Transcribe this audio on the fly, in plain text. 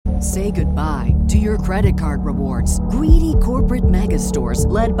Say goodbye to your credit card rewards. Greedy corporate mega stores,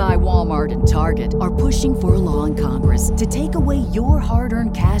 led by Walmart and Target, are pushing for a law in Congress to take away your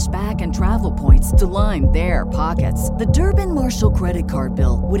hard-earned cash back and travel points to line their pockets. The Durbin-Marshall credit card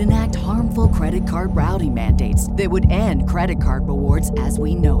bill would enact harmful credit card routing mandates that would end credit card rewards as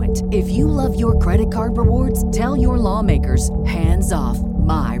we know it. If you love your credit card rewards, tell your lawmakers, hands off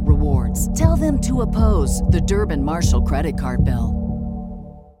my rewards. Tell them to oppose the Durbin-Marshall credit card bill.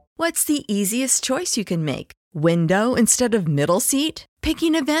 What's the easiest choice you can make? Window instead of middle seat?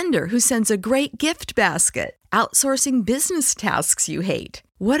 Picking a vendor who sends a great gift basket? Outsourcing business tasks you hate?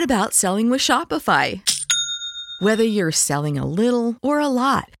 What about selling with Shopify? Whether you're selling a little or a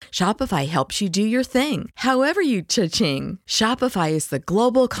lot, Shopify helps you do your thing, however you cha-ching. Shopify is the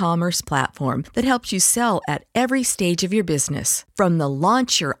global commerce platform that helps you sell at every stage of your business. From the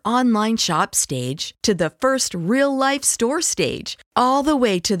launch your online shop stage to the first real-life store stage, all the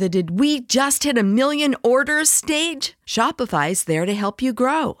way to the did we just hit 1 million orders stage. Shopify's there to help you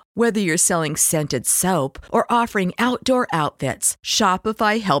grow. Whether you're selling scented soap or offering outdoor outfits,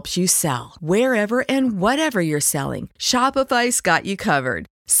 Shopify helps you sell. Wherever and whatever you're selling, Shopify's got you covered.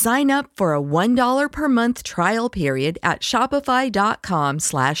 Sign up for a $1 per month trial period at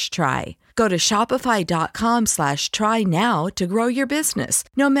shopify.com/try. Go to shopify.com/try now to grow your business,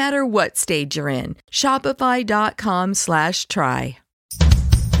 no matter what stage you're in. Shopify.com/try.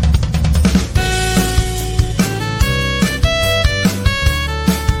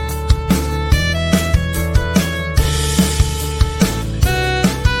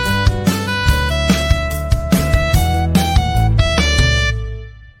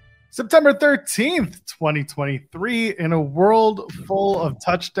 September 13th, 2023, in a world full of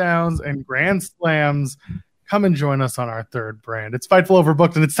touchdowns and grand slams. Come and join us on our third brand. It's Fightful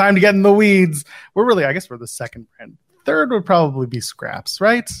Overbooked, and it's time to get in the weeds. I guess we're the second brand. Third would probably be Scraps,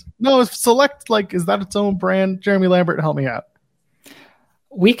 right? No, Select, is that its own brand? Jeremy Lambert, help me out.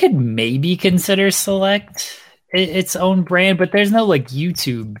 We could maybe consider Select its own brand, but there's no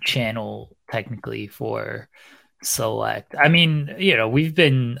YouTube channel technically for Select. I mean, we've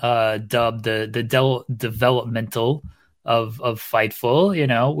been dubbed the developmental of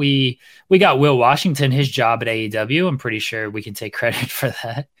Fightful. We got Will Washington his job at AEW. I'm pretty sure we can take credit for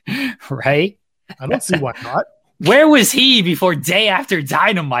that, right? I don't see why not. Where was he before Day After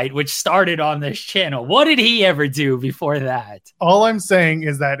Dynamite, which started on this channel? What did he ever do before that? All I'm saying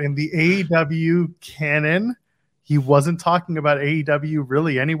is that in the AEW canon, he wasn't talking about AEW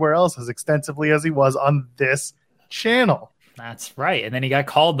really anywhere else as extensively as he was on this channel. That's right. And then he got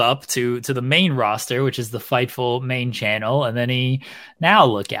called up to the main roster, which is the Fightful main channel, and then now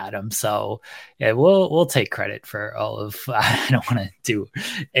look at him. So yeah, we'll take credit for all of I don't want to do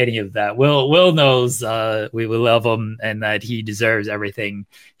any of that. Will knows we will love him and that he deserves everything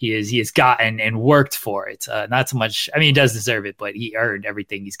he has gotten and worked for it. Not so much, I mean, he does deserve it, but he earned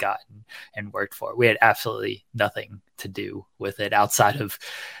everything he's gotten and worked for. We had absolutely nothing to do with it outside of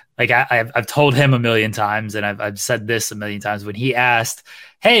I've told him 1 million times, and I've said this 1 million times. When he asked,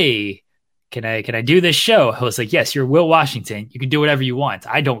 "Hey, can I do this show?" I was like, "Yes, you're Will Washington. You can do whatever you want.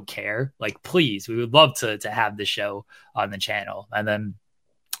 I don't care. Please, we would love to have the show on the channel." And then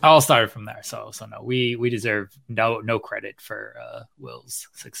all started from there. So no, we deserve no credit for Will's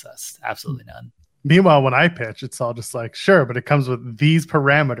success. Absolutely none. Meanwhile, when I pitch, it's all just sure, but it comes with these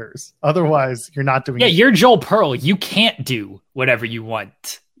parameters. Otherwise, you're not doing. Yeah, you're Joel Pearl. You can't do whatever you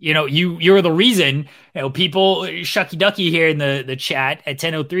want. You're the reason, people shucky ducky here in the chat at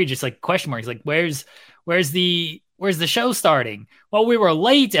 10:03, just question marks. Where's the show starting? Well, we were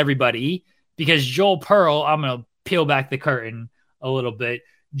late, everybody, because Joel Pearl, I'm going to peel back the curtain a little bit.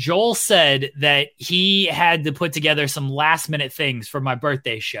 Joel said that he had to put together some last minute things for my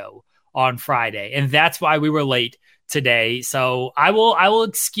birthday show on Friday. And that's why we were late today. So I will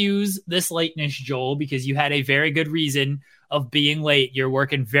excuse this lateness, Joel, because you had a very good reason of being late. You're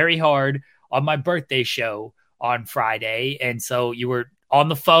working very hard on my birthday show on Friday. And so you were on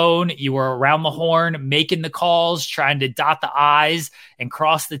the phone, you were around the horn, making the calls, trying to dot the I's and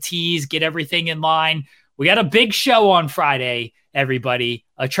cross the T's, get everything in line. We got a big show on Friday, everybody,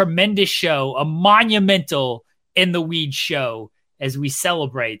 a tremendous show, a monumental In the Weeds show as we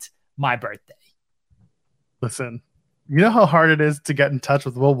celebrate my birthday. Listen, you know how hard it is to get in touch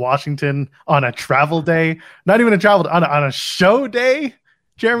with Will Washington on a travel day? Not even a travel on a show day,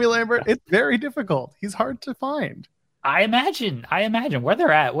 Jeremy Lambert. It's very difficult. He's hard to find. I imagine where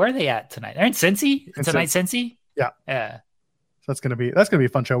they're at. Where are they at tonight? They're in Cincy tonight. Cincy. Yeah. So that's gonna be a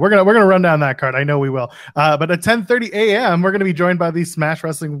fun show. We're gonna run down that card. I know we will. But at 10:30 a.m., we're gonna be joined by the Smash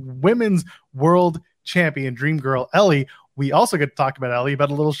Wrestling Women's World Champion Dream Girl Ellie we also get to talk about Ellie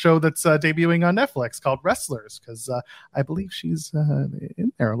about a little show that's debuting on Netflix called Wrestlers, because I believe she's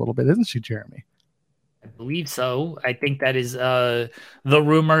in there a little bit, isn't she, Jeremy? I believe so. I think that is the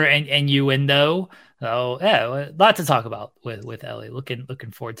rumor and innuendo. So yeah, a lot to talk about with Ellie.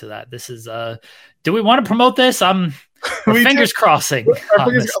 Looking forward to that. This is do we want to promote this? Fingers crossing.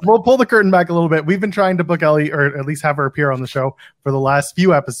 We'll pull the curtain back a little bit. We've been trying to book Ellie, or at least have her appear on the show for the last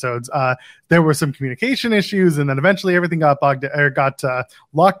few episodes. There were some communication issues, and then eventually everything got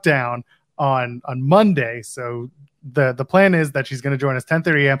locked down on Monday. So the plan is that she's going to join us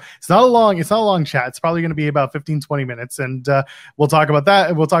 10:30 a.m. It's not a long chat. It's probably going to be about 15-20 minutes, and we'll talk about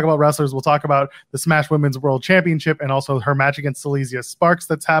that. We'll talk about wrestlers. We'll talk about the Smash Women's World Championship and also her match against Silesia Sparks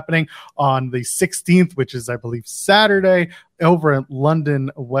that's happening on the 16th, which is, I believe, Saturday, over at London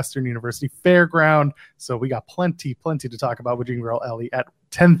Western University Fairground. So we got plenty to talk about with Dream Girl Ellie at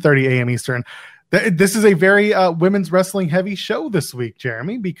 10:30 a.m. Eastern. This is a very women's wrestling heavy show this week,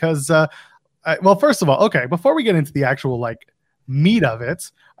 Jeremy, because well, first of all, okay, before we get into the actual meat of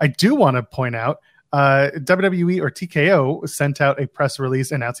it, I do want to point out WWE or TKO sent out a press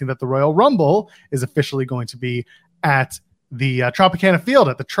release announcing that the Royal Rumble is officially going to be at the Tropicana Field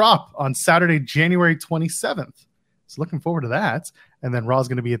at the Trop on Saturday, January 27th. So looking forward to that. And then Raw's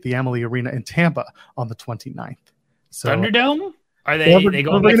going to be at the Amalie Arena in Tampa on the 29th. So, Thunderdome? Are they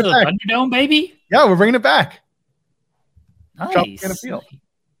going back to the Thunderdome, baby? Yeah, we're bringing it back. Nice. Tropicana Field.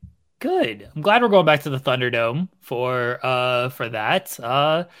 Good. I'm glad we're going back to the Thunderdome for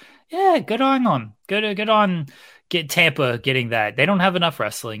that. Yeah, good on them. Good on Tampa getting that. They don't have enough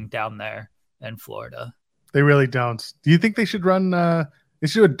wrestling down there in Florida. They really don't. Do you think they should run they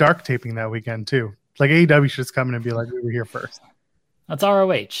should do a dark taping that weekend too? Like AEW should just come in and be like, we were here first. That's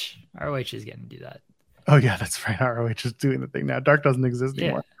ROH. ROH is getting to do that. Oh yeah, that's right. ROH is doing the thing now. Dark doesn't exist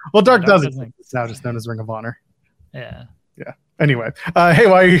anymore. Well, Dark does exist. It's now just known as Ring of Honor. Yeah. Anyway, hey,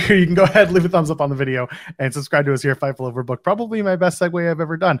 while you're here, you can go ahead, leave a thumbs up on the video, and subscribe to us here at Fightful Overbook. Probably my best segue I've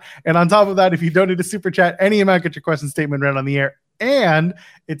ever done. And on top of that, if you donate a super chat, any amount, get your question statement read on the air, and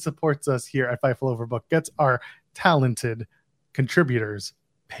it supports us here at Fightful Overbook. Gets our talented contributors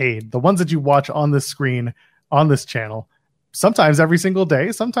paid. The ones that you watch on the screen on this channel, sometimes every single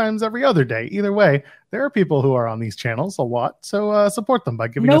day, sometimes every other day. Either way, there are people who are on these channels a lot, so support them by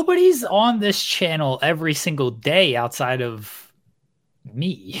giving. Nobody's on this channel every single day outside of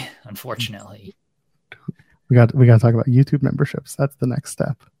me, unfortunately. We got to talk about YouTube memberships. That's the next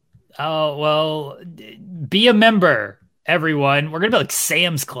step. Oh well, be a member, everyone. We're gonna be like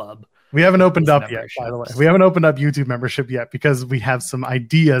Sam's Club. We haven't opened up yet, by the way. We haven't opened up YouTube membership yet because we have some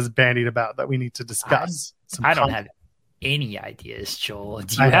ideas bandied about that we need to discuss. I don't have any ideas, Joel.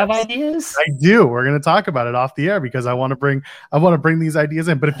 Do you have ideas? I do. We're going to talk about it off the air because I want to bring these ideas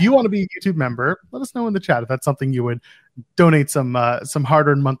in. But if you want to be a YouTube member, let us know in the chat if that's something you would donate some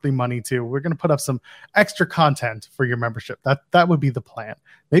hard-earned monthly money to. We're going to put up some extra content for your membership. That would be the plan.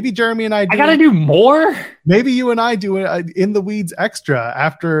 Maybe Jeremy and I got to do more. Maybe you and I do In the Weeds extra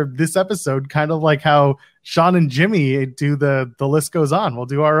after this episode, kind of like how Sean and Jimmy do the list goes on. We'll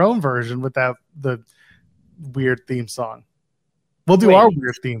do our own version without the weird theme song. We'll do our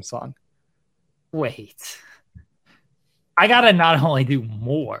weird theme song. Wait. I gotta not only do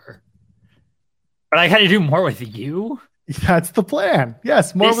more, but I gotta do more with you? That's the plan.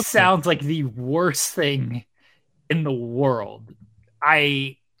 Yes, more. This sounds like the worst thing in the world.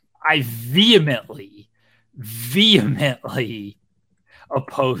 I vehemently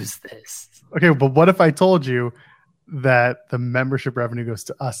oppose this. Okay, but what if I told you that the membership revenue goes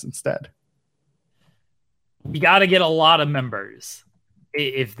to us instead? We got to get a lot of members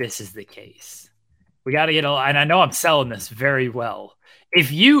if this is the case. We got to get and I know I'm selling this very well.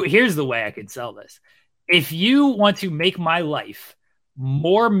 Here's the way I could sell this. If you want to make my life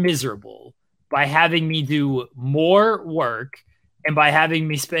more miserable by having me do more work and by having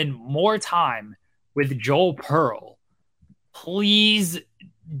me spend more time with Joel Pearl, please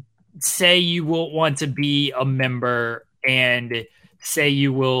say you will want to be a member and say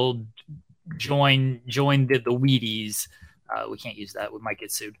you will join the Wheaties. We can't use that. We might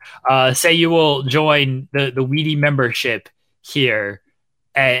get sued. Say you will join the Wheatie membership here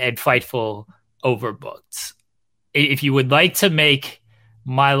at Fightful Overbooked. If you would like to make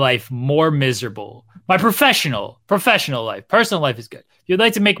my life more miserable, my professional life, personal life is good. If you'd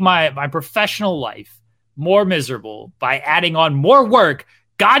like to make my professional life more miserable by adding on more work,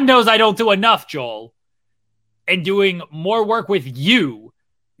 God knows I don't do enough, Joel, and doing more work with you,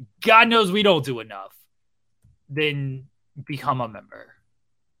 God knows we don't do enough, then become a member.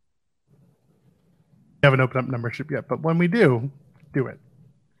 We haven't opened up membership yet, but when we do it.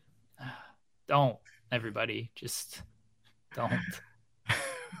 Don't, everybody. Just Don't.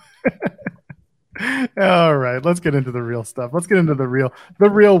 All right, let's get into the real stuff. Let's get into the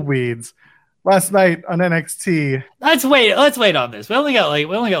real weeds. Last night on NXT. Let's wait on this. We only got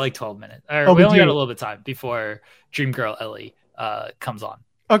like 12 minutes. Or we only got a little bit of time before Dream Girl Ellie comes on.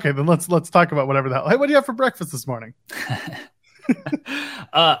 Okay, then let's talk about whatever the hell. Hey, what do you have for breakfast this morning?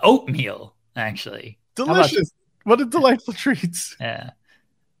 Oatmeal, actually. Delicious. What a delightful treat. Yeah.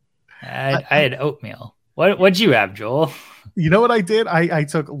 I had oatmeal. What'd you have, Joel? You know what I did? I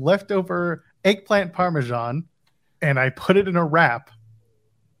took leftover eggplant parmesan and I put it in a wrap.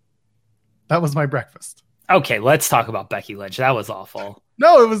 That was my breakfast. Okay, let's talk about Becky Lynch. That was awful.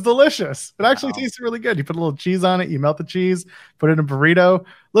 No, it was delicious. It actually tasted really good. You put a little cheese on it, you melt the cheese, put it in a burrito.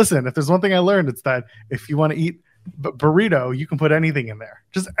 Listen, if there's one thing I learned, it's that if you want to eat burrito, you can put anything in there.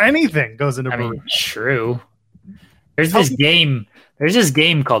 Just anything goes into burrito. Mean, true. There's this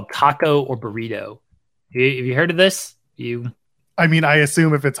game called Taco or Burrito. Have you heard of this? I mean, I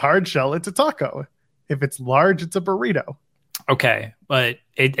assume if it's hard shell, it's a taco. If it's large, it's a burrito. Okay, but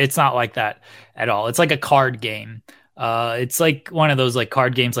it's not like that at all. It's like a card game. It's like one of those like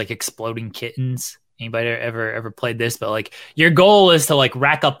card games like Exploding Kittens. Anybody ever played this? But like your goal is to like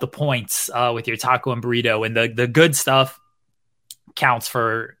rack up the points with your taco and burrito, and the good stuff counts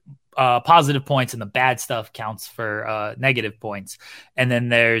for positive points, and the bad stuff counts for negative points. And then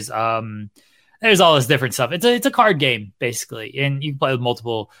there's all this different stuff. It's a card game basically, and you can play with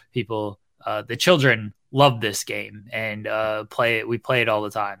multiple people. The children love this game and play it. We play it all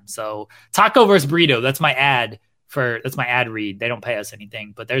the time. So taco versus burrito. That's my ad read. They don't pay us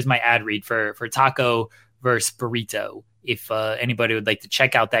anything, but there's my ad read for taco versus burrito. If anybody would like to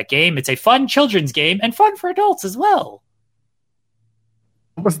check out that game, it's a fun children's game and fun for adults as well.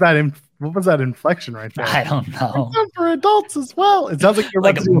 What was that inflection right there? I don't know. Fun for adults as well. It sounds like you're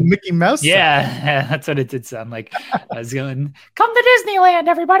like a Mickey Mouse. Yeah, that's what it did sound like. I was going, "Come to Disneyland,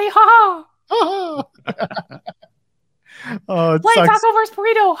 everybody! Ha ha!" Oh, play sucks. taco versus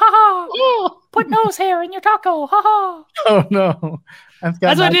burrito, haha. Oh. Put nose hair in your taco, haha. Oh no. That's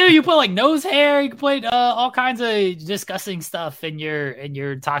what I do. You put like nose hair, you can put all kinds of disgusting stuff in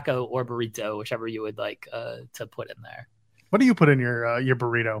your taco or burrito, whichever you would like to put in there. What do you put in your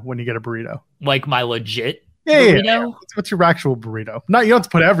burrito when you get a burrito? Like my legit burrito? Yeah. What's your actual burrito? Not, you don't have to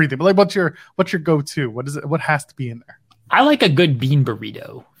put everything, but like what's your go-to? What is it? What has to be in there? I like a good bean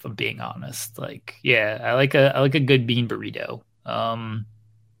burrito, if I'm being honest. Like, yeah, I like a good bean burrito.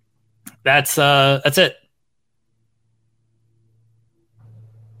 That's it.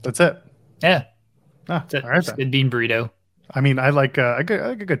 That's it. Yeah. That's it. All right, good bean burrito. I mean, I like a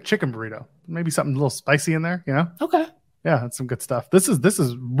good chicken burrito. Maybe something a little spicy in there, you know? Okay. Yeah, that's some good stuff. This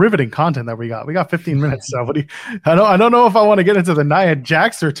is riveting content that we got. We got 15 minutes. So I don't know if I want to get into the Nia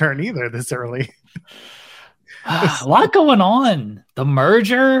Jax return either this early. A lot going on. The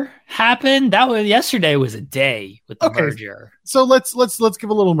merger happened. Yesterday was a day with the merger. So let's give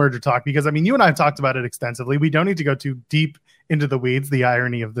a little merger talk, because I mean, you and I have talked about it extensively. We don't need to go too deep into the weeds, the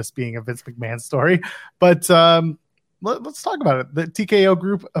irony of this being a Vince McMahon story, but let's talk about it. The TKO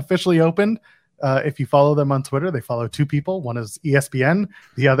group officially opened. If you follow them on Twitter, they follow two people. One is ESPN.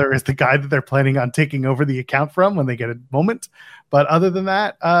 The other is the guy that they're planning on taking over the account from when they get a moment. But other than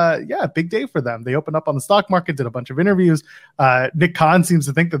that, big day for them. They opened up on the stock market, did a bunch of interviews. Nick Khan seems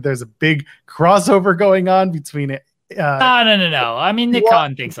to think that there's a big crossover going on between it. No. I mean, Nick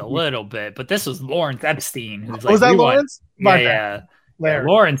Khan thinks a little bit, but this was Lawrence Epstein. Who's like, was that Lawrence? Yeah.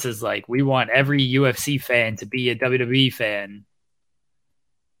 Lawrence is like, we want every UFC fan to be a WWE fan.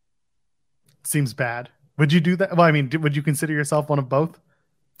 Seems bad. Would you do that? Well, I mean, would you consider yourself one of both?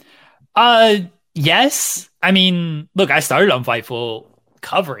 Yes. I mean, look, I started on Fightful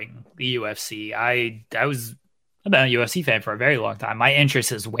covering the UFC. I've been a UFC fan for a very long time. My interest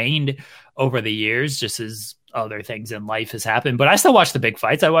has waned over the years, just as other things in life has happened. But I still watch the big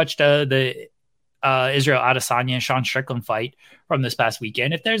fights. I watched the Israel Adesanya and Sean Strickland fight from this past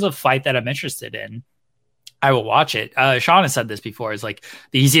weekend. If there's a fight that I'm interested in, I will watch it. Sean has said this before, is like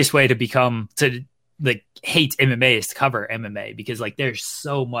the easiest way to hate MMA is to cover MMA, because like there's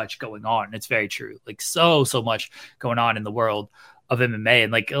so much going on. It's very true. Like so much going on in the world of MMA.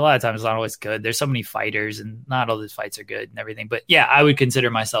 And like a lot of times it's not always good. There's so many fighters and not all these fights are good and everything. But yeah, I would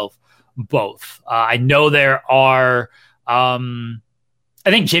consider myself both. I know there are, I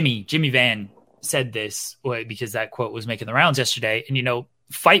think Jimmy Van said this because that quote was making the rounds yesterday. And,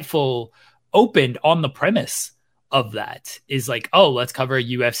 Fightful opened on the premise of that, is like, oh, let's cover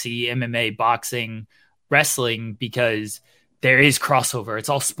UFC, MMA, boxing, wrestling, because there is crossover. It's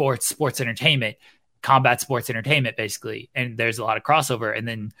all sports entertainment, combat sports entertainment, basically. And there's a lot of crossover. And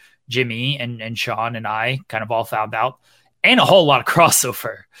then Jimmy and Sean and I kind of all found out and a whole lot of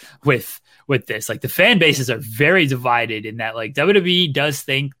crossover with this. Like the fan bases are very divided in that like WWE does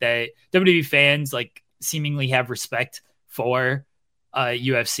think that WWE fans like seemingly have respect for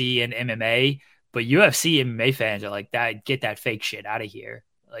UFC and MMA, but UFC MMA fans are like, that, get that fake shit out of here.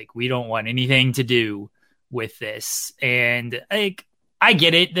 Like, we don't want anything to do with this. And like, I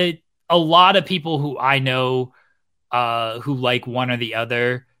get it that a lot of people who I know who like one or the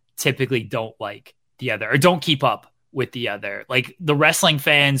other typically don't like the other or don't keep up with the other. Like the wrestling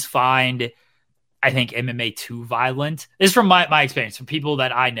fans find, I think, MMA too violent. This is from my experience, from people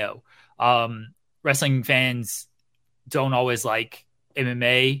that I know. Wrestling fans don't always like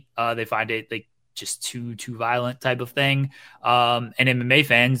MMA. They find it like just too violent type of thing. And MMA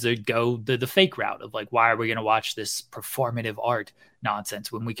fans would go the fake route of like, why are we going to watch this performative art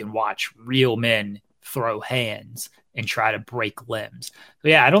nonsense when we can watch real men throw hands and try to break limbs? So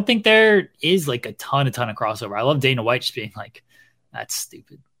yeah, I don't think there is like a ton of crossover. I love Dana White just being like, that's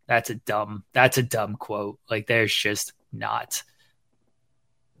stupid. That's a dumb quote. Like there's just not.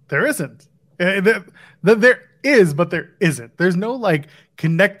 There isn't. There is, but there isn't. There's no like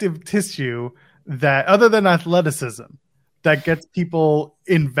connective tissue that, other than athleticism, that gets people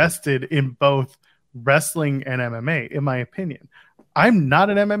invested in both wrestling and MMA, in my opinion. I'm not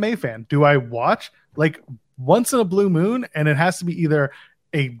an MMA fan. Do I watch like once in a blue moon? And it has to be either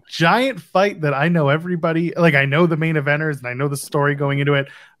a giant fight that I know everybody, like I know the main eventers and I know the story going into it,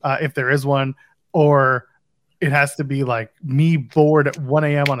 if there is one, or it has to be like me bored at 1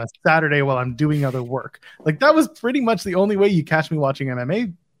 a.m. on a Saturday while I'm doing other work. Like that was pretty much the only way you catch me watching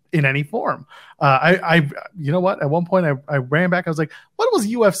MMA in any form. You know what? At one point I ran back. I was like, what was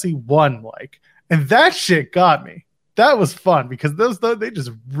UFC 1 like? And that shit got me. That was fun because they just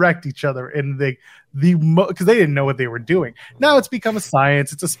wrecked each other and because they didn't know what they were doing. Now it's become a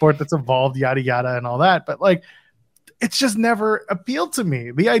science. It's a sport that's evolved, yada, yada, and all that. But like, it's just never appealed to me.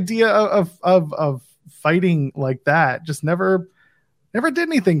 The idea of fighting like that just never did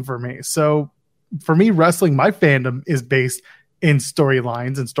anything for me. So for me, wrestling, my fandom is based in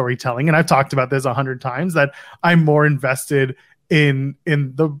storylines and storytelling. And I've talked about this 100 times that I'm more invested in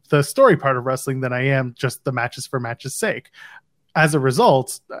the story part of wrestling than I am just the matches for matches sake. As a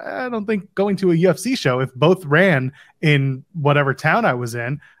result, I don't think going to a UFC show, if both ran in whatever town I was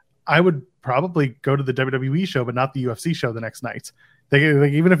in, I would probably go to the WWE show, but not the UFC show the next night. Like,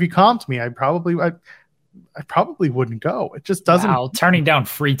 even if you comped me, I probably wouldn't go. It just doesn't. Wow, turning down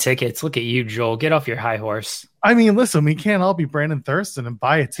free tickets. Look at you, Joel. Get off your high horse. I mean, listen, we can't all be Brandon Thurston and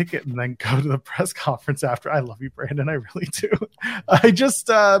buy a ticket and then go to the press conference after. I love you, Brandon. I really do. It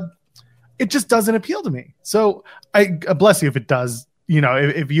just doesn't appeal to me. So I bless you if it does. You know,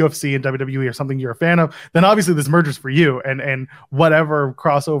 if UFC and WWE are something you're a fan of, then obviously this merger's for you, and whatever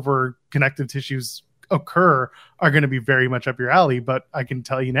crossover connective tissues occur are going to be very much up your alley. But I can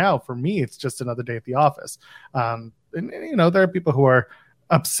tell you now, for me, it's just another day at the office. And you know, there are people who are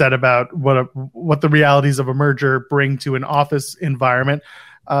upset about what the realities of a merger bring to an office environment.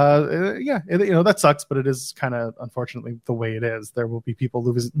 That sucks, but it is kind of unfortunately the way it is. There will be people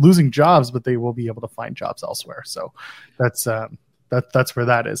losing jobs, but they will be able to find jobs elsewhere. So that's where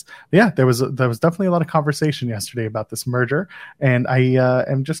that is. But yeah, there was definitely a lot of conversation yesterday about this merger, and I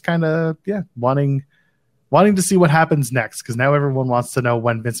am just kind of wanting to see what happens next, because now everyone wants to know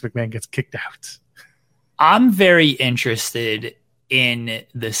when Vince McMahon gets kicked out. I'm very interested in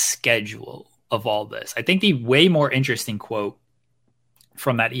the schedule of all this. I think the way more interesting quote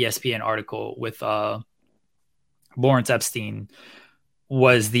from that ESPN article with Lawrence Epstein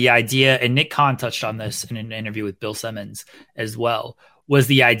was the idea, and Nick Khan touched on this in an interview with Bill Simmons as well, was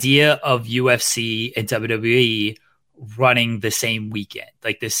the idea of UFC and WWE running the same weekend,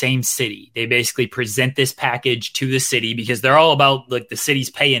 like the same city. They basically present this package to the city because they're all about like the city's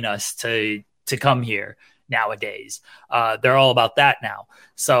paying us to come here nowadays. They're all about that now.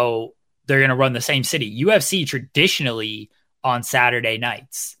 So they're going to run the same city. UFC traditionally on Saturday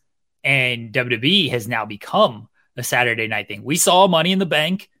nights, and WWE has now become a Saturday night thing. We saw Money in the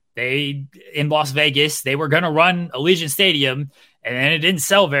Bank. In Las Vegas, they were going to run Allegiant Stadium, and then it didn't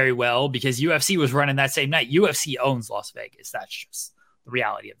sell very well because UFC was running that same night. UFC owns Las Vegas. That's just the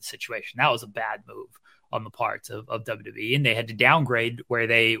reality of the situation. That was a bad move on the part of WWE, and they had to downgrade where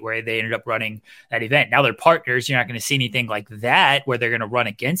they ended up running that event. Now they're partners. You're not going to see anything like that where they're going to run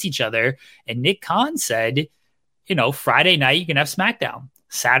against each other. And Nick Khan said, you know, Friday night you can have SmackDown.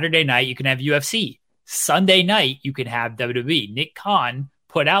 Saturday night you can have UFC. Sunday night you can have WWE. Nick Khan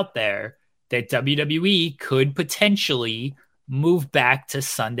put out there that WWE could potentially move back to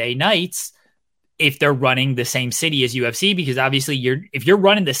Sunday nights if they're running the same city as UFC, because obviously if you're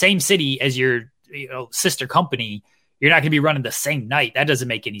running the same city as your sister company, you're not going to be running the same night. That doesn't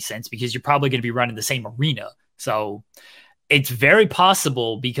make any sense because you're probably going to be running the same arena. So it's very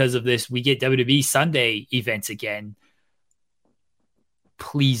possible because of this, we get WWE Sunday events again.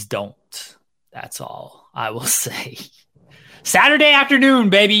 Please don't. That's all I will say. Saturday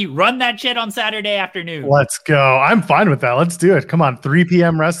afternoon, baby. Run that shit on Saturday afternoon. Let's go. I'm fine with that. Let's do it. Come on. 3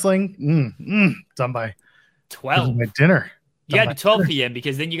 p.m. wrestling. Done by 12. My dinner. You got to 12 p.m.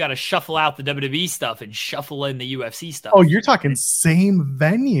 because then you got to shuffle out the WWE stuff and shuffle in the UFC stuff. Oh, you're talking same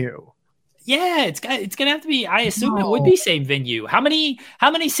venue. Yeah, it's gonna have to be. I assume it would be same venue. How many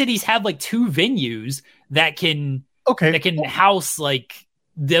cities have like 2 venues that can house like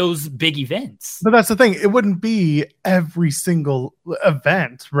those big events? But that's the thing. It wouldn't be every single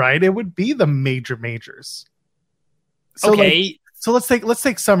event, right? It would be the majors. So okay. So let's take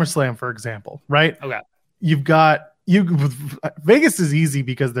SummerSlam for example, right? Okay. Vegas is easy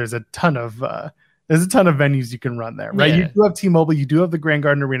because there's a ton of venues you can run there, right? Yeah. You do have T-Mobile, you do have the Grand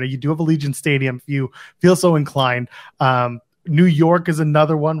Garden Arena, you do have Allegiant Stadium if you feel so inclined. New York is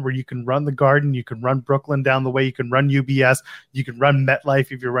another one where you can run the Garden, you can run Brooklyn down the way, you can run UBS, you can run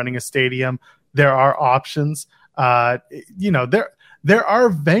MetLife if you're running a stadium. There are options. There are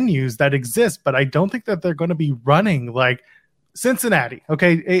venues that exist, but I don't think that they're going to be running like Cincinnati.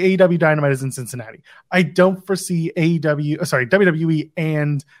 Okay, AEW Dynamite is in Cincinnati. I don't foresee WWE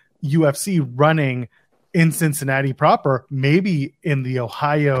and UFC running in Cincinnati proper, maybe in the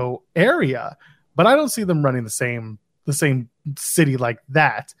Ohio area, but I don't see them running the same city like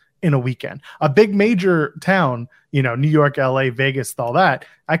that in a weekend. A big major town, New York, LA, Vegas, all that,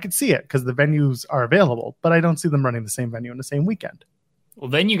 I could see it because the venues are available, but I don't see them running the same venue in the same weekend. Well,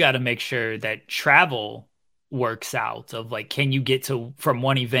 then you got to make sure that travel works out of like, can you get from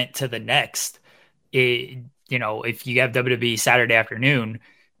one event to the next? If you have WWE Saturday afternoon,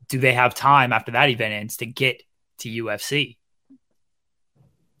 do they have time after that event ends to get to UFC?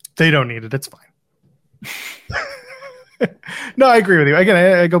 They don't need it. It's fine. No, I agree with you. Again,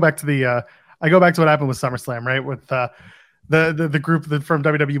 I go back to what happened with SummerSlam, right? With the group from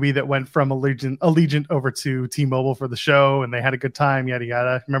WWE that went from Allegiant over to T-Mobile for the show, and they had a good time. Yada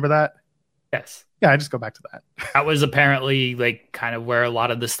yada. Remember that? Yes. Yeah, I just go back to that. That was apparently like kind of where a lot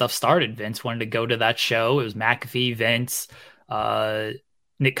of this stuff started. Vince wanted to go to that show. It was McAfee, Vince,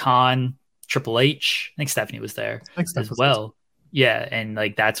 Nick Khan, Triple H. I think Stephanie was there as well. Yeah, and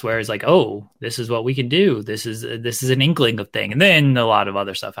like that's where it's like, oh, this is what we can do. This is an inkling of thing, and then a lot of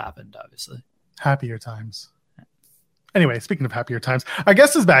other stuff happened. Obviously, happier times. Anyway, speaking of happier times, our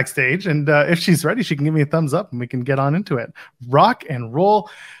guest is backstage, and if she's ready, she can give me a thumbs up, and we can get on into it. Rock and roll.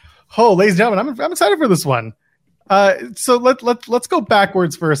 Oh, ladies and gentlemen, I'm excited for this one. So let's go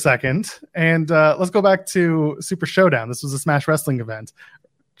backwards for a second, and let's go back to Super Showdown. This was a Smash Wrestling event.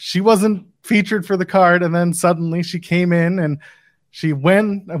 She wasn't featured for the card, and then suddenly she came in and she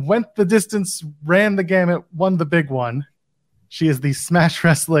went the distance, ran the gamut, won the big one. She is the Smash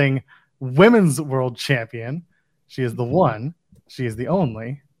Wrestling Women's World Champion. She is the one. She is the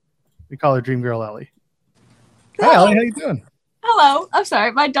only. We call her Dream Girl Ellie. Hi, Ellie. How you doing? Hello. I'm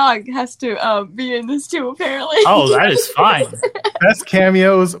sorry. My dog has to be in this too, apparently. Oh, that is fine. Best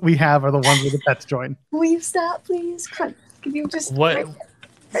cameos we have are the ones where the pets join. Will you stop, please? Can you just...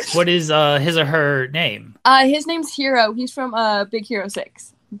 What is his or her name? His name's Hero. He's from Big Hero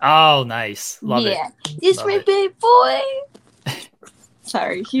 6. Oh, nice. Love it. Yeah. This my big boy.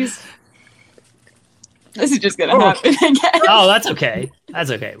 Sorry, this is just gonna happen, I guess. Oh, that's okay.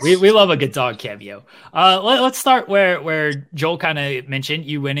 That's okay. We love a good dog cameo. Let's start where Joel kind of mentioned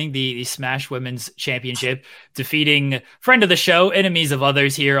you winning the Smash Women's Championship, defeating friend of the show, enemies of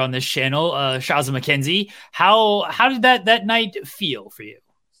others here on this channel, Shaza McKenzie. How did that night feel for you?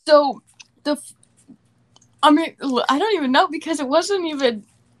 So I don't even know because I wasn't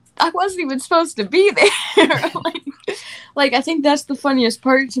even supposed to be there. like I think that's the funniest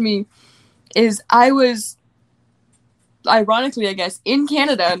part to me. Is I was, ironically, I guess, in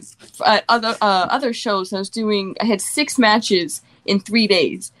Canada at other shows. I had 6 matches in 3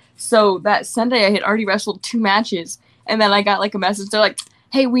 days. So that Sunday, I had already wrestled 2 matches, and then I got like a message. They're like,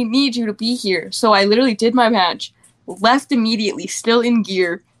 "Hey, we need you to be here." So I literally did my match, left immediately, still in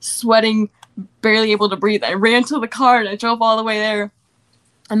gear, sweating, barely able to breathe. I ran to the car and I drove all the way there,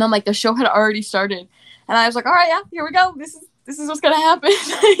 and then like the show had already started, and I was like, "All right, yeah, here we go. This is what's gonna happen."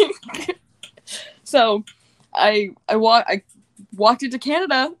 So I walked into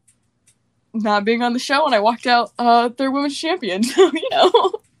Canada not being on the show, and I walked out their women's champion. So,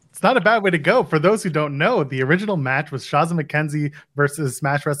 It's not a bad way to go. For those who don't know, the original match was Shazza McKenzie versus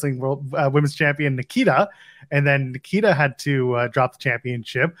Smash Wrestling World Women's Champion Nikita, and then Nikita had to drop the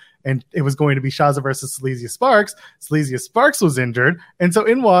championship, and it was going to be Shazza versus Silesia Sparks. Silesia Sparks was injured, and so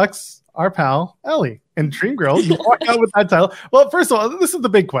in walks our pal Ellie. And Dream Girl, you walk out with that title. Well, first of all, this is the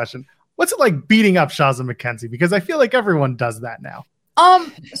big question. What's it like beating up Shazza McKenzie? Because I feel like everyone does that now.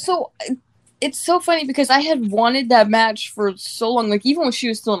 So it's so funny because I had wanted that match for so long. Like, even when she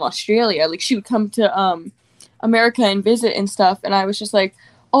was still in Australia, like, she would come to America and visit and stuff, and I was just like,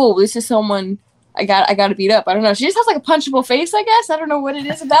 oh, this is someone I got to beat up. I don't know. She just has like a punchable face, I guess. I don't know what it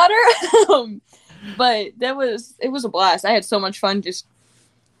is about her. But it was a blast. I had so much fun just,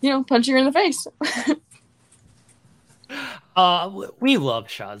 punching her in the face. We love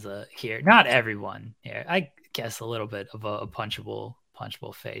Shazza here. Not everyone here. I guess a little bit of a punchable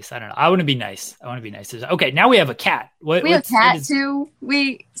face. I don't know. I want to be nice. Okay, now we have a cat. We have a cat too.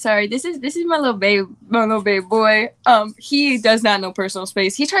 This is my little babe boy. He does not know personal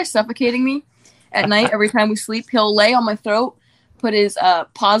space. He tries suffocating me at night. Every time we sleep, he'll lay on my throat, put his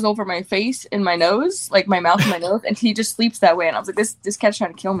paws over my face and my nose, like my mouth and my nose, and he just sleeps that way. And I was like, this cat's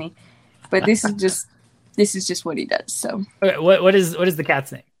trying to kill me. But this is just what he does. So okay, what is the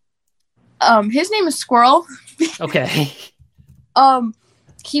cat's name? His name is Squirrel. Okay.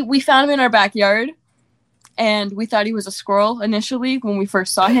 We found him in our backyard, and we thought he was a squirrel initially when we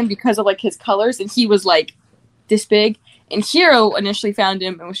first saw him because of like his colors, and he was like this big. And Hero initially found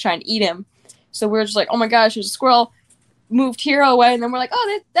him and was trying to eat him, so we were just like, "Oh my gosh, there's a squirrel!" Moved Hero away, and then we're like,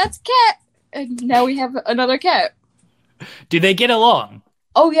 "Oh, that's a cat," and now we have another cat. Do they get along?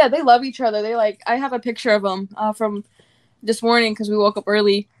 Oh yeah, they love each other. They like. I have a picture of them from this morning because we woke up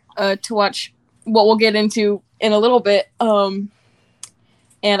early to watch what we'll get into in a little bit.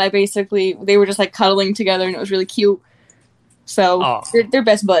 And they were just like cuddling together, and it was really cute. So they're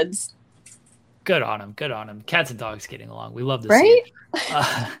best buds. Good on them. Cats and dogs getting along. We love this. Right?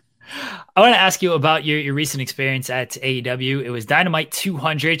 I want to ask you about your recent experience at AEW. It was Dynamite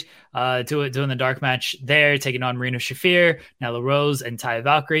 200, doing the dark match there, taking on Marina Shafir, Nyla Rose, and Taya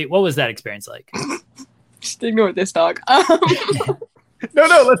Valkyrie. What was that experience like? Just ignore this dog. No,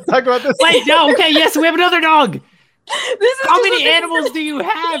 let's talk about this. Wait, no, okay, yes, we have another dog. How many what animals do you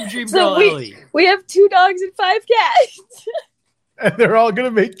have, Dream Girl Ellie? We have 2 dogs and 5 cats. And they're all going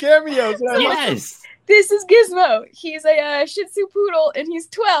to make cameos. Yes. This is Gizmo. He's a Shih Tzu poodle, and he's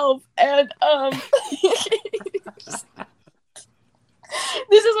 12. And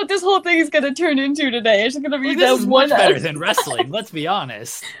this is what this whole thing is going to turn into today. It's going to be this is much better than wrestling. Let's be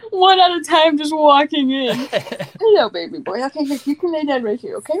honest. One at a time, just walking in. Hello, baby boy. Okay, you can lay down right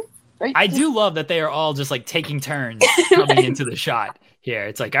here. Okay. Right. I do love that they are all just like taking turns coming into the shot here.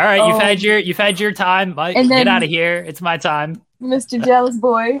 It's like, all right, you've had your time. Get out of here. It's my time. Mr. Jealous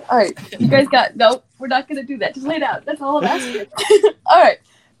Boy. All right, you guys nope. We're not gonna do that. Just lay down. That's all I'm asking. All right,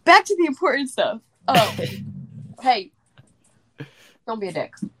 back to the important stuff. Hey, don't be a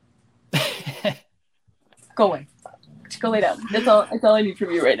dick. Go away. Just go lay down. That's all I need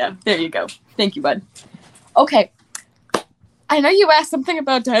from you right now. There you go. Thank you, bud. Okay. I know you asked something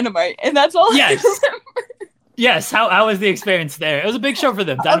about Dynamite, and that's all. Yes. Yes. How was the experience there? It was a big show for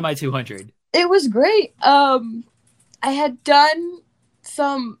them. Dynamite 200. It was great. I had done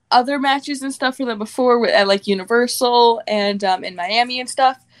some other matches and stuff for them before at like Universal and in Miami and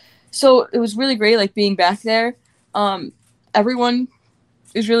stuff. So it was really great, like being back there. Everyone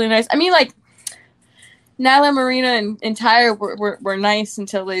is really nice. I mean, like Nyla, Marina, and Tyre were nice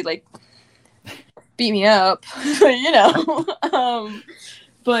until they like beat me up,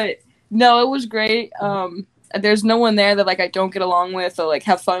 but no, it was great. There's no one there that like I don't get along with or like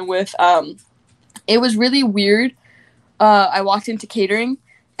have fun with. It was really weird. I walked into catering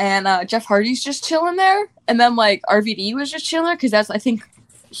and Jeff Hardy's just chilling there, and then like RVD was just chilling because I think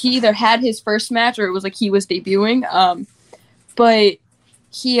he either had his first match or it was like he was debuting. But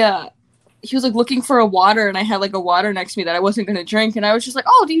he was like looking for a water, and I had like a water next to me that I wasn't going to drink. And I was just like,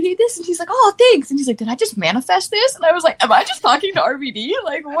 "Oh, do you need this?" And he's like, "Oh, thanks." And he's like, "Did I just manifest this?" And I was like, "Am I just talking to RVD?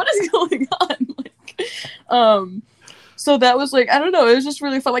 Like, what is going on?" So that was like, I don't know. It was just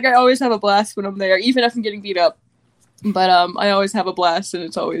really fun. Like, I always have a blast when I'm there, even if I'm getting beat up. But I always have a blast, and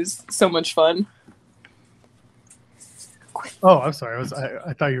it's always so much fun. Oh, I'm sorry.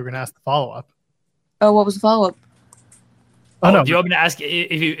 I thought you were going to ask the follow-up. Oh, what was the follow-up? Oh, no. Do you want me to ask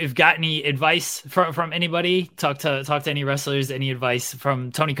if you've got any advice from anybody? Talk to any wrestlers, any advice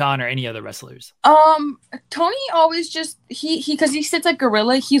from Tony Khan or any other wrestlers? Tony always just because he sits at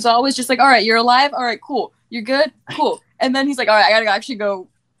Gorilla, he's always just like, all right, you're alive, all right, cool, you're good, cool, and then he's like, all right, I gotta actually go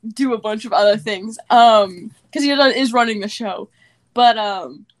do a bunch of other things, because he is running the show, but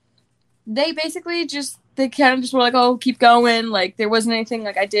they basically they kind of just were like, oh, keep going. Like, there wasn't anything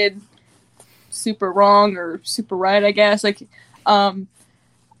like I did super wrong or super right, I guess. Like, I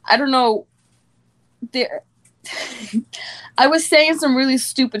don't know. I was saying some really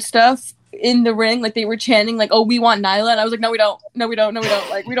stupid stuff in the ring. Like, they were chanting, like, oh, we want Nyla. And I was like, no, we don't. No, we don't. No, we don't.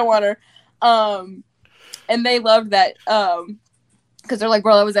 Like, we don't want her. And they loved that. Because they're like,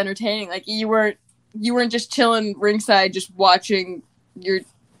 bro, that was entertaining. Like, you weren't just chilling ringside, just watching your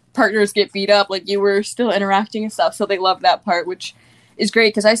partners get beat up. Like, you were still interacting and stuff. So they loved that part, which is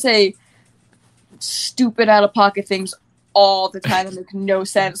great. Because I say stupid out-of-pocket things all the time that make no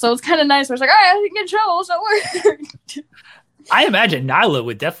sense. So it's kind of nice. I was like, all right, I can get in trouble. So it worked. I imagine Nyla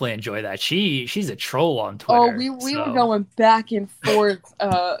would definitely enjoy that. She's a troll on Twitter. Oh, we were going back and forth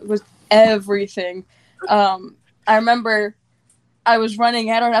with everything. I remember I was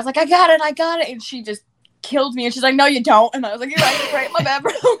running at her and I was like, I got it. And she just killed me. And she's like, no, you don't. And I was like, you're right, my bad,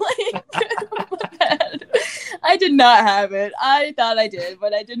 bro. Like, my bad. I did not have it. I thought I did,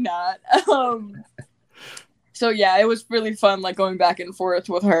 but I did not. So yeah, it was really fun, like going back and forth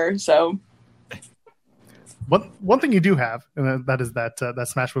with her. So one thing you do have, and that is that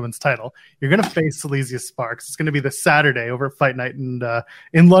Smash Women's title. You're going to face Silesia Sparks. It's going to be this Saturday over at Fight Night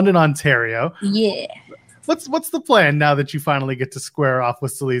in London, Ontario. Yeah. What's the plan now that you finally get to square off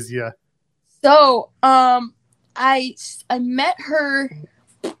with Silesia? So I met her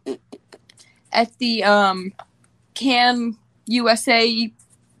at the Can USA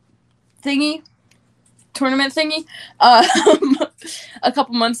tournament thingy a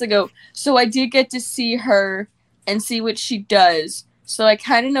couple months ago. So I did get to see her and see what she does. So I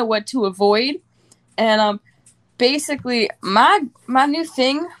kind of know what to avoid. And basically my new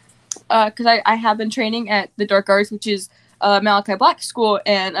thing, because I have been training at the Dark Arts, which is Malachi Black School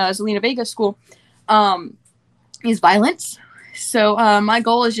and Zelina Vega School, is violence. So my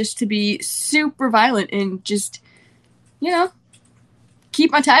goal is just to be super violent and just,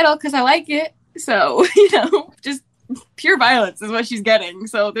 keep my title because I like it. So, just pure violence is what she's getting.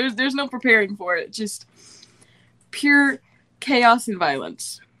 So there's no preparing for it. Just pure chaos and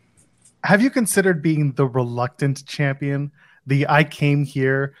violence. Have you considered being the reluctant champion? I came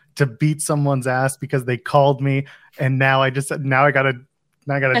here to beat someone's ass because they called me, and now I gotta do something.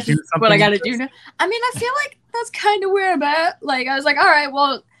 What I gotta do now. I mean, I feel like that's kind of where I'm at. Like, I was like, all right,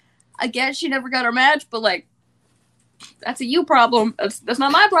 well, I guess she never got her match, but like, that's a you problem. That's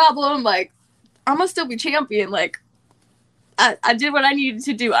not my problem. Like, I'm gonna still be champion. Like, I did what I needed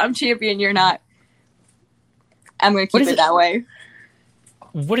to do. I'm champion. You're not. I'm gonna keep it that way.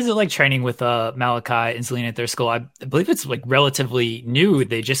 What is it like training with Malachi and Zelina at their school? I believe it's like relatively new.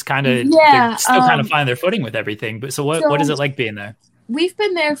 They just kind of they're still kind of finding their footing with everything. But so what is it like being there? We've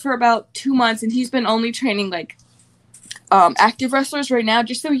been there for about 2 months, and he's been only training like active wrestlers right now,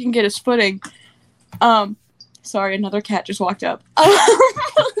 just so he can get his footing. Sorry, another cat just walked up.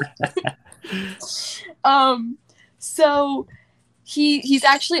 So he's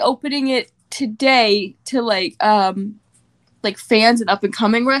actually opening it today to like fans and up and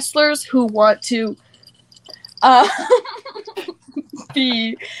coming wrestlers who want to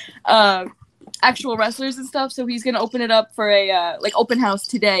be actual wrestlers and stuff. So he's gonna open it up for a open house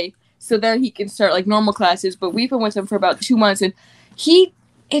today, so then he can start like normal classes. But we've been with him for about 2 months, and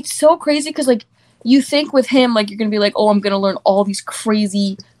it's so crazy because like you think with him like you're gonna be like, oh, I'm gonna learn all these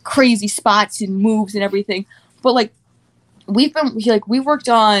crazy spots and moves and everything, but like we worked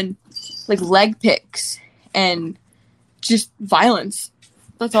on like leg picks and just violence.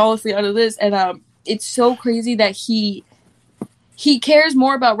 That's honestly out of this. And it's so crazy that he cares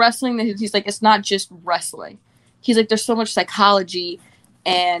more about wrestling than he's like, it's not just wrestling. He's like, there's so much psychology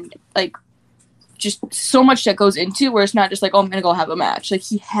and like just so much that goes into where it's not just like, oh, I'm gonna go have a match. Like,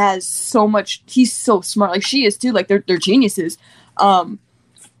 he has so much. He's so smart. Like, she is too. Like, they're geniuses.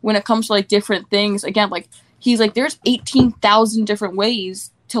 When it comes to like different things, again, like he's like, there's 18,000 different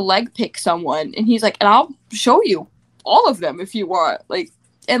ways to leg pick someone, and he's like, and I'll show you all of them if you want. Like,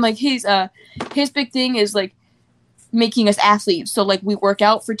 and like his big thing is like making us athletes. So like we work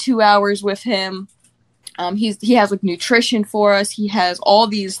out for 2 hours with him. He has like nutrition for us. He has all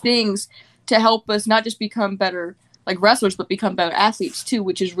these things to help us not just become better like wrestlers, but become better athletes too,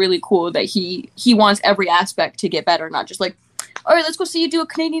 which is really cool that he wants every aspect to get better, not just like, all right, let's go see you do a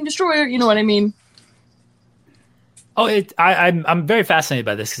Canadian Destroyer. You know what I mean? Oh, I'm very fascinated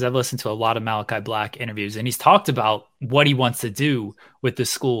by this because I've listened to a lot of Malachi Black interviews, and he's talked about what he wants to do with the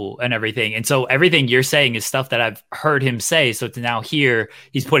school and everything. And so everything you're saying is stuff that I've heard him say. So to now hear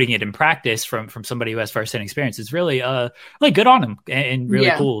he's putting it in practice from somebody who has firsthand experience is really like good on him and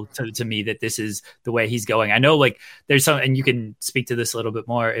really cool to me that this is the way he's going. I know like there's some, and you can speak to this a little bit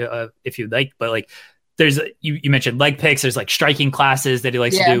more if you'd like, but like there's you mentioned leg picks. There's like striking classes that he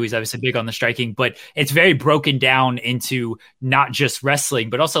likes to do. He's obviously big on the striking, but it's very broken down into not just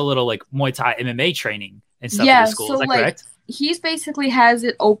wrestling, but also a little like Muay Thai MMA training and stuff at the school. So is that like, correct? He's basically has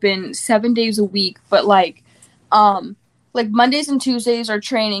it open 7 days a week, but like Mondays and Tuesdays are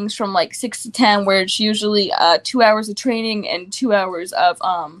trainings from like 6 to 10, where it's usually 2 hours of training and 2 hours of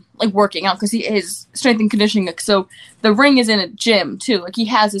like working out because he is strength and conditioning. So the ring is in a gym too. Like he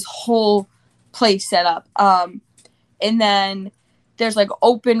has his whole place set up, and then there's like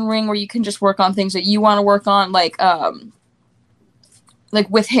open ring where you can just work on things that you want to work on, like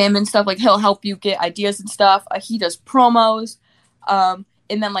with him and stuff. Like he'll help you get ideas and stuff. He does promos, and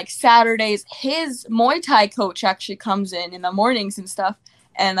then like Saturdays his Muay Thai coach actually comes in the mornings and stuff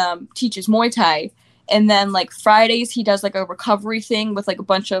and teaches Muay Thai. And then like Fridays he does like a recovery thing with like a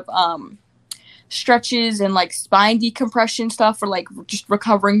bunch of stretches and like spine decompression stuff for like just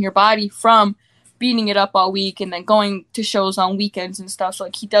recovering your body from beating it up all week and then going to shows on weekends and stuff. So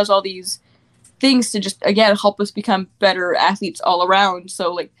like he does all these things to just again help us become better athletes all around.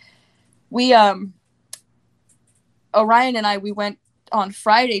 So like we Orion and I, we went on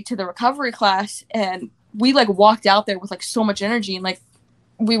Friday to the recovery class and we like walked out there with like so much energy, and like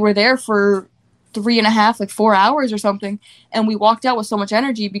we were there for 3.5, like 4 hours or something. And we walked out with so much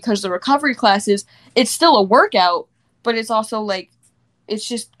energy because the recovery classes, it's still a workout, but it's also like, it's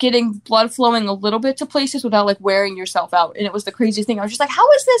just getting blood flowing a little bit to places without like wearing yourself out. And it was the craziest thing. I was just like, how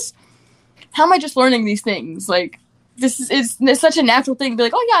am I just learning these things? Like it's such a natural thing to be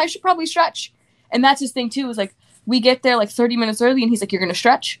like, oh yeah, I should probably stretch. And that's his thing too, is like, we get there like 30 minutes early and he's like, you're going to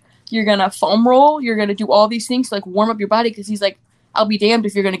stretch, you're going to foam roll, you're going to do all these things to like warm up your body. Cause he's like, I'll be damned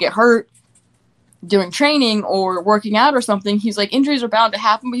if you're going to get hurt doing training or working out or something. He's like, injuries are bound to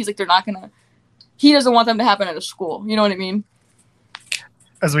happen, but he's like, he doesn't want them to happen at a school. You know what I mean?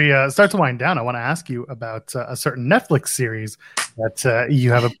 As we start to wind down, I want to ask you about a certain Netflix series that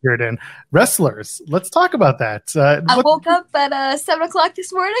you have appeared in, Wrestlers. Let's talk about that. I woke up at 7 o'clock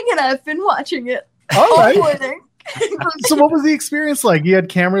this morning and I've been watching it all all morning. So what was the experience like? You had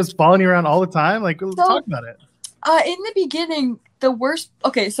cameras following you around all the time? Like, let's talk about it. In the beginning, the worst...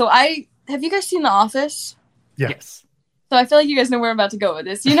 Okay, so have you guys seen The Office? Yes. So I feel like you guys know where I'm about to go with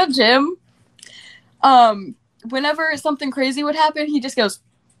this. You know Jim? Whenever something crazy would happen, he just goes,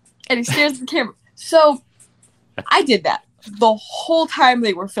 and he stares at the camera. So I did that the whole time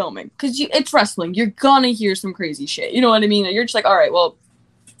they were filming. Because it's wrestling. You're gonna hear some crazy shit. You know what I mean? And you're just like, all right, well,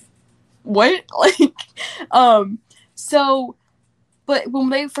 what? So... But when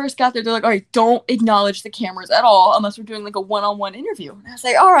they first got there, they're like, all right, don't acknowledge the cameras at all unless we're doing like a one-on-one interview. And I was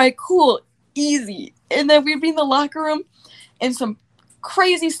like, all right, cool, easy. And then we'd be in the locker room and some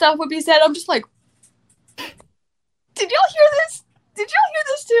crazy stuff would be said. I'm just like, did y'all hear this? Did y'all hear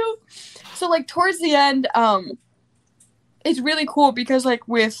this too? So like towards the end, it's really cool because like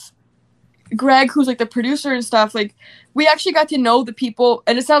with Greg, who's like the producer and stuff, like we actually got to know the people.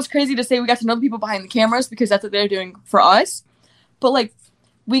 And it sounds crazy to say we got to know the people behind the cameras because that's what they're doing for us. But, like,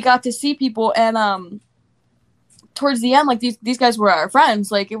 we got to see people, and towards the end, like, these guys were our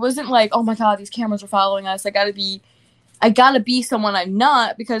friends. Like, it wasn't like, oh, my God, these cameras are following us. I gotta be someone I'm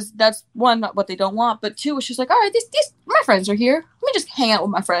not, because that's, one, not what they don't want, but two, it's just like, all right, these my friends are here. Let me just hang out with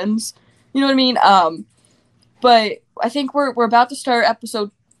my friends. You know what I mean? But I think we're about to start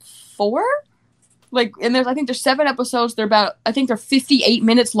episode 4. Like, and I think there's 7 episodes. I think they're 58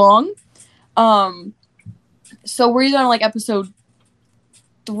 minutes long. So we're either on, like, episode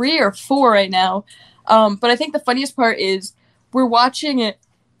 3 or 4 right now. But I think the funniest part is we're watching it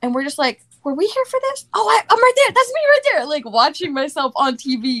and we're just like, were we here for this? Oh, I'm right there. That's me right there. Like watching myself on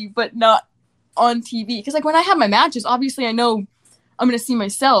TV, but not on TV. Because like when I have my matches, obviously I know I'm going to see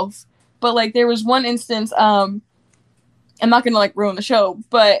myself. But like there was one instance, I'm not going to like ruin the show,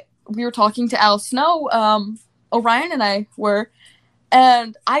 but we were talking to Al Snow, Orion and I were,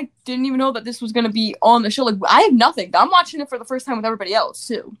 and I didn't even know that this was going to be on the show. Like, I have nothing. I'm watching it for the first time with everybody else,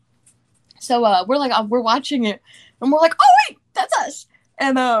 too. So, we're watching it, and we're like, oh, wait, that's us.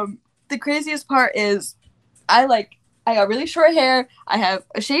 And the craziest part is, I got really short hair. I have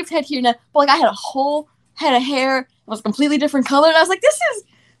a shaved head here now. But, like, I had a whole head of hair. It was a completely different color. And I was like, this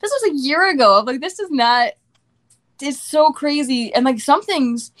was a year ago. I'm like, this is not, it's so crazy. And, like, some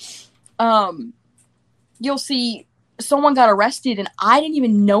things, you'll see someone got arrested and I didn't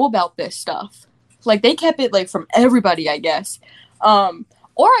even know about this stuff. Like, they kept it, like, from everybody, I guess.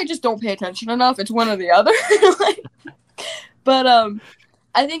 Or I just don't pay attention enough. It's one or the other. But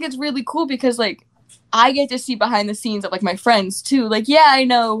I think it's really cool because, like, I get to see behind the scenes of, like, my friends, too. Like, yeah, I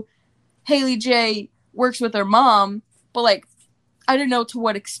know Haley J works with her mom, but, like, I don't know to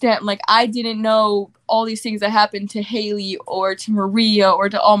what extent. Like, I didn't know all these things that happened to Haley or to Maria or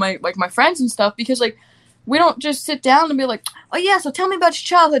to all my, like, my friends and stuff because, like, we don't just sit down and be like, oh, yeah, so tell me about your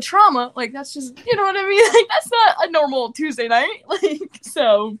childhood trauma. Like, that's just, you know what I mean? Like, that's not a normal Tuesday night. Like,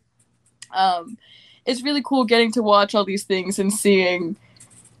 so, it's really cool getting to watch all these things and seeing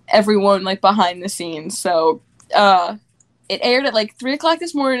everyone, like, behind the scenes. So, it aired at, like, 3 o'clock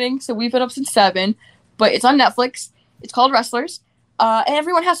this morning, so we've been up since 7, but it's on Netflix. It's called Wrestlers. And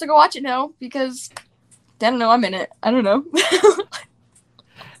everyone has to go watch it now because, I don't know, I'm in it. I don't know.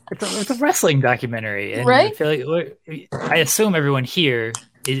 It's a wrestling documentary, and right? I feel like I assume everyone here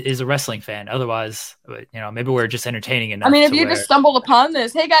is a wrestling fan. Otherwise, you know, maybe we're just entertaining enough. I mean, if you just stumbled upon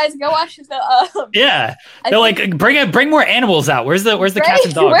this, hey guys, go watch this. Yeah, they're like, bring more animals out. Where's the cat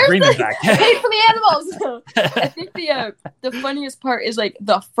and dog? Bring them back. Pay for the animals. I think the funniest part is like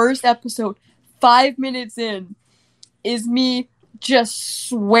the first episode, 5 minutes in, is me just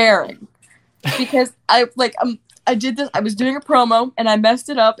swearing because I did this. I was doing a promo and I messed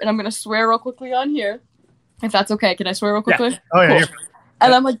it up, and I'm gonna swear real quickly on here, if that's okay. Can I swear real quickly? Yeah. Oh yeah. Cool.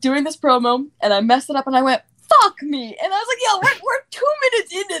 And I'm like doing this promo, and I messed it up, and I went, "Fuck me!" And I was like, "Yo, we're 2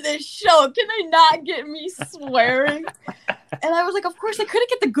 minutes into this show. Can they not get me swearing?" And I was like, "Of course they couldn't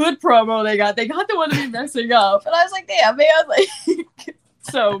get the good promo they got. They got the one of me messing up." And I was like, "Damn, man!" Like,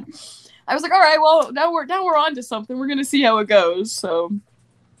 so I was like, "All right, well now we're on to something. We're gonna see how it goes." So.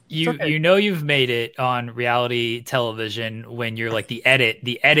 You know you've made it on reality television when you're like the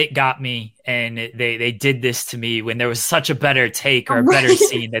edit got me, and they did this to me when there was such a better take or a better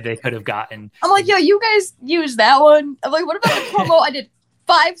scene that they could have gotten. I'm like, yo, you guys used that one. I'm like, what about the promo I did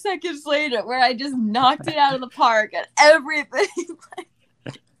 5 seconds later where I just knocked it out of the park and everything?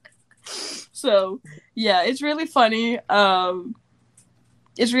 So yeah, it's really funny.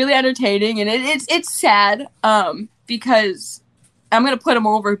 It's really entertaining, and it's sad because I'm going to put him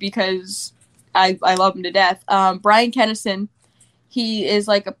over because I love him to death. Brian Kennison, he is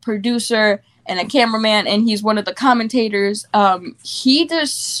like a producer and a cameraman, and he's one of the commentators. He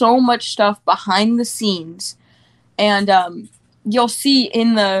does so much stuff behind the scenes, and you'll see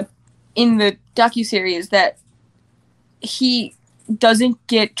in the docuseries that he doesn't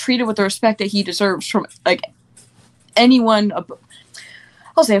get treated with the respect that he deserves from like anyone.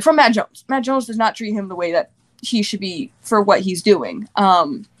 I'll say from Matt Jones. Matt Jones does not treat him the way that he should be for what he's doing.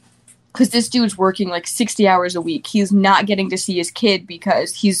 Because this dude's working like 60 hours a week. He's not getting to see his kid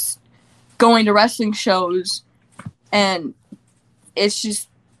because he's going to wrestling shows, and it's just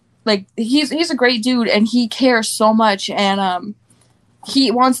like he's a great dude, and he cares so much, and he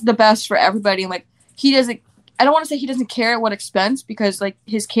wants the best for everybody. And like he doesn't, I don't want to say he doesn't care at what expense, because like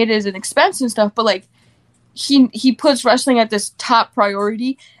his kid is an expense and stuff, but like he puts wrestling at this top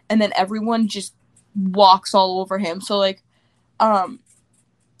priority, and then everyone just walks all over him. So like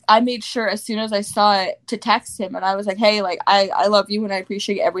I made sure as soon as I saw it to text him, and I was like, hey, like I love you and I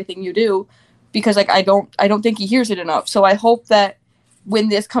appreciate everything you do, because like I don't think he hears it enough. So I hope that when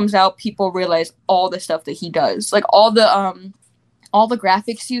this comes out, people realize all the stuff that he does, like all the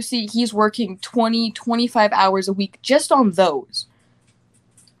graphics you see, he's working 20-25 hours a week just on those.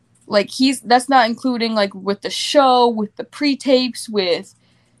 Like that's not including like with the show, with the pre-tapes, with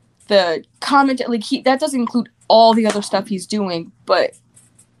the comment, like that doesn't include all the other stuff he's doing, but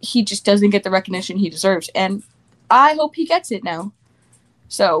he just doesn't get the recognition he deserves, and I hope he gets it now.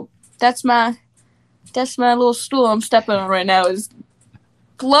 So that's my little stool I'm stepping on right now, is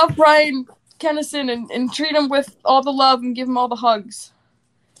love Brian Kennison and treat him with all the love and give him all the hugs.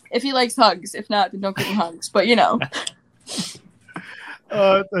 If he likes hugs. If not, then don't give him hugs. But you know.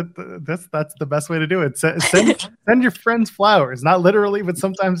 That's the best way to do it. Send your friends flowers, not literally, but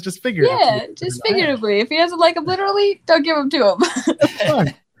sometimes just figuratively. Yeah, just figuratively. If he doesn't like them literally, don't give them to him. That's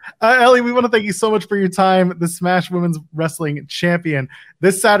fine. Ellie, we want to thank you so much for your time. The Smash Women's Wrestling Champion.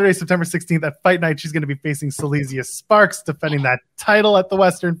 This Saturday, September 16th at Fight Night, she's going to be facing Silesia Sparks, defending that title at the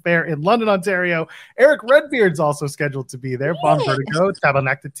Western Fair in London, Ontario. Eric Redbeard's also scheduled to be there. Bon Vertigo,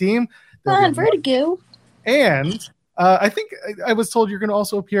 Tabernacle team. Bon Vertigo. And I think I was told you're going to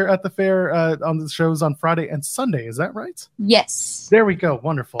also appear at the fair on the shows on Friday and Sunday. Is that right? Yes. There we go.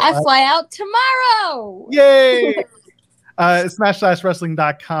 Wonderful. I fly out tomorrow. Yay!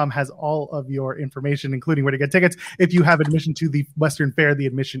 Smash-wrestling.com has all of your information, including where to get tickets. If you have admission to the Western Fair, the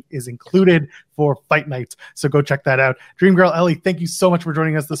admission is included for Fight Night. So go check that out. Dream Girl Ellie, thank you so much for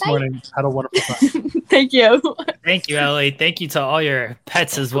joining us this morning. Had a wonderful time. Thank you. Thank you, Ellie. Thank you to all your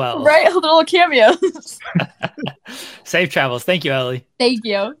pets as well. Right, little cameos. Safe travels. Thank you, Ellie. Thank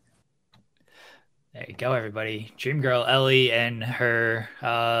you. There you go, everybody. Dream Girl Ellie and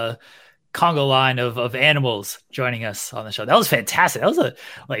her Congo line of animals joining us on the show. That was fantastic. That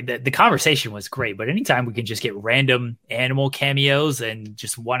was the conversation was great, but anytime we can just get random animal cameos and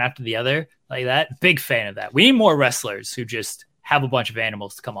just one after the other like that, big fan of that. We need more wrestlers who just have a bunch of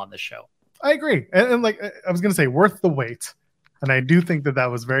animals to come on this show. I agree. And like I was going to say, worth the wait. And I do think that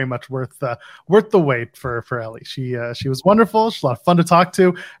was very much worth the wait for Ellie. She was wonderful. She's a lot of fun to talk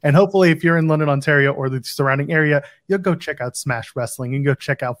to. And hopefully if you're in London, Ontario or the surrounding area, you'll go check out Smash Wrestling and go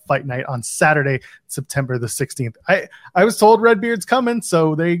check out Fight Night on Saturday, September the 16th. I was told Redbeard's coming.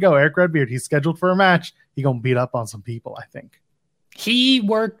 So there you go. Eric Redbeard. He's scheduled for a match. He's going to beat up on some people, I think. He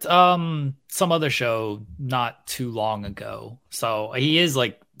worked some other show not too long ago. So he is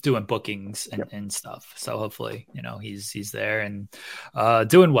like doing bookings and stuff. So hopefully, he's there and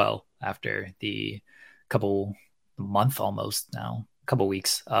doing well after the couple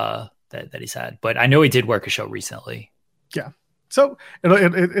weeks that he's had. But I know he did work a show recently. Yeah. So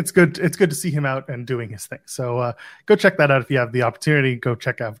it's good. It's good to see him out and doing his thing. So go check that out if you have the opportunity. Go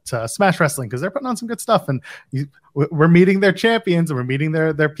check out Smash Wrestling because they're putting on some good stuff. And we're meeting their champions and we're meeting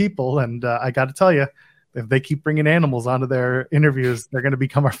their people. And I got to tell you, if they keep bringing animals onto their interviews, they're going to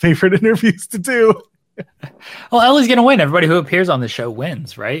become our favorite interviews to do. Well, Ellie's going to win. Everybody who appears on the show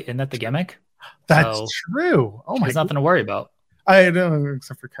wins, right? Isn't that the gimmick? That's true. Oh my! There's nothing to worry about. I don't,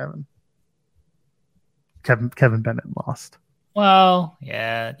 except for Kevin. Kevin Bennett lost. Well,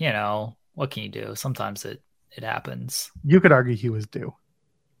 yeah, what can you do? Sometimes it happens. You could argue he was due.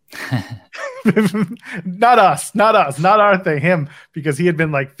 not our thing, him, because he had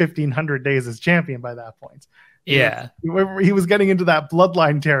been like 1,500 days as champion by that point. Yeah. He was getting into that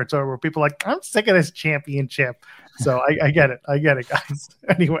bloodline territory where people are like, I'm sick of this championship. So I get it, guys.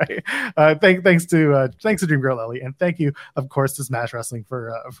 Anyway, thanks to Dream Girl Ellie, and thank you, of course, to Smash Wrestling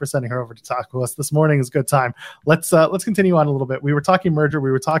for sending her over to talk to us this morning. It was a good time. Let's continue on a little bit. We were talking merger.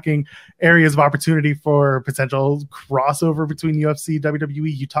 We were talking areas of opportunity for potential crossover between UFC,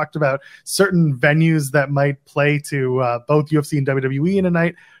 WWE. You talked about certain venues that might play to both UFC and WWE in a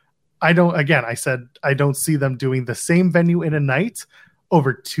night. I said I don't see them doing the same venue in a night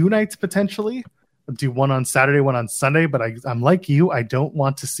over 2 nights potentially. Do one on Saturday, one on Sunday, but I'm like you. I don't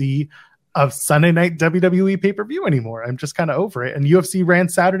want to see a Sunday night WWE pay-per-view anymore. I'm just kind of over it. And UFC ran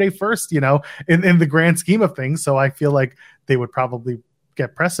Saturday first, in the grand scheme of things. So I feel like they would probably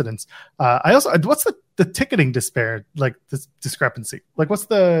get precedence. What's the ticketing discrepancy? Like what's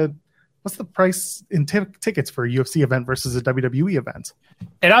the price in tickets for a UFC event versus a WWE event?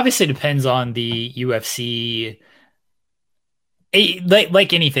 It obviously depends on the UFC.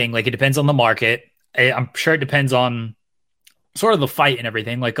 Like anything, like it depends on the market. I'm sure it depends on sort of the fight and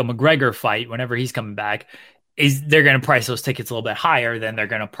everything. Like a McGregor fight, whenever he's coming back, they're going to price those tickets a little bit higher than they're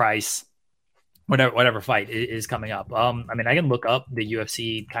going to price whatever fight is coming up. I can look up the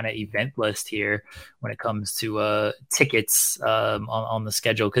UFC kind of event list here when it comes to tickets on the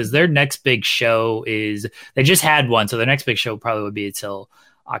schedule, because their next big show they just had one, so their next big show probably would be until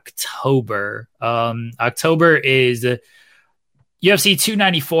October. October is UFC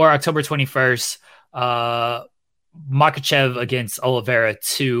 294, October 21st. Makachev against Oliveira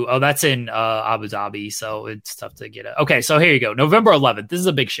 2. Oh, that's in Abu Dhabi, so it's tough to get it. Okay, so here you go. November 11th. This is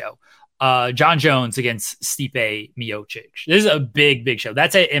a big show. John Jones against Stipe Miocic. This is a big show.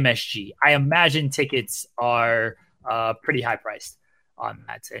 That's at MSG. I imagine tickets are pretty high priced on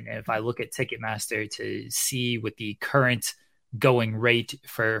that. And if I look at Ticketmaster to see what the current going rate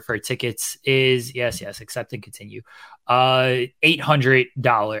for tickets is, yes, accept and continue.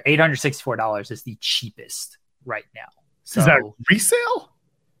 $864 is the cheapest right now. So, is that resale?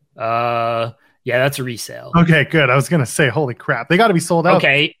 Yeah, that's a resale. Okay, good. I was gonna say, holy crap, they got to be sold out.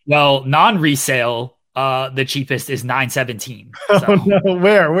 Okay, well, non-resale, the cheapest is $917. So. Oh no,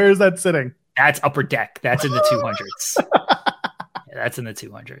 where is that sitting? That's Upper Deck. That's in the 200s. That's in the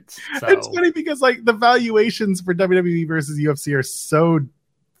 200s. So. It's funny because like the valuations for WWE versus UFC are so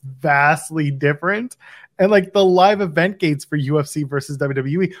vastly different. And like the live event gates for UFC versus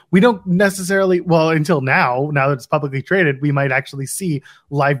WWE, we don't necessarily, well, until now that it's publicly traded, we might actually see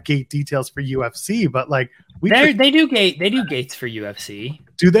live gate details for UFC, but like they do gates for UFC.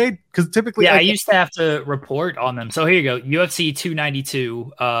 Do they? Because typically, I used to have to report on them. So here you go, UFC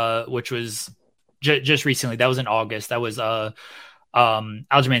 292, which was just recently. That was in August. That was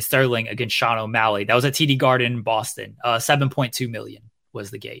Aljamain Sterling against Sean O'Malley. That was at TD Garden in Boston. 7.2 million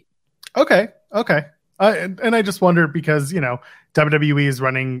was the gate. Okay. And I just wonder because, WWE is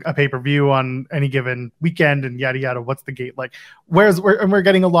running a pay-per-view on any given weekend and yada, yada. What's the gate like? And we're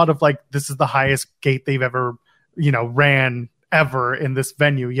getting a lot of like, this is the highest gate they've ever, ran ever in this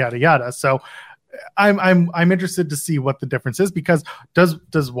venue, yada, yada. So I'm interested to see what the difference is, because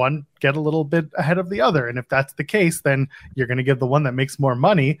does one get a little bit ahead of the other? And if that's the case, then you're going to give the one that makes more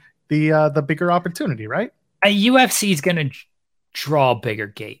money the bigger opportunity, right? UFC is going to draw bigger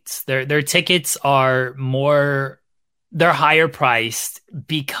gates. Their tickets are they're higher priced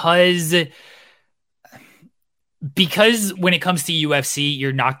because when it comes to UFC,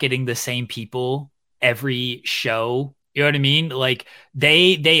 you're not getting the same people every show. You know what I mean? Like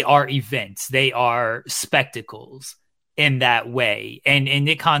they are events, they are spectacles in that way. And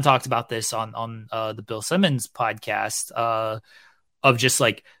Nick Khan talked about this on the Bill Simmons podcast of just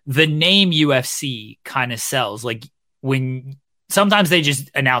like the name UFC kind of sells. Like when sometimes they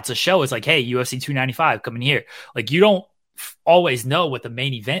just announce a show, it's like, hey, UFC 295 coming here. Like you don't always know what the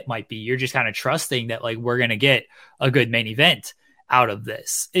main event might be. You're just kind of trusting that like we're gonna get a good main event out of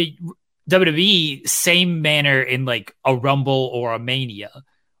this. WWE, same manner in like a Rumble or a Mania.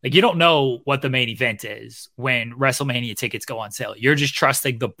 Like you don't know what the main event is when WrestleMania tickets go on sale. You're just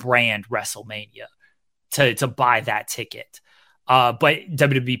trusting the brand WrestleMania to buy that ticket. But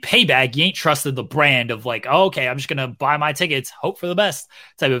WWE Payback, you ain't trusted the brand of like, oh, okay, I'm just going to buy my tickets, hope for the best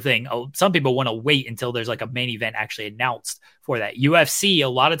type of thing. Oh, some people want to wait until there's like a main event actually announced for that. UFC, a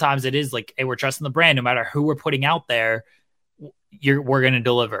lot of times it is like, hey, we're trusting the brand. No matter who we're putting out there, we're going to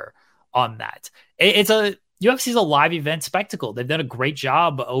deliver on that. UFC is a live event spectacle. They've done a great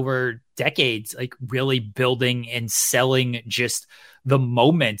job over decades, like really building and selling just the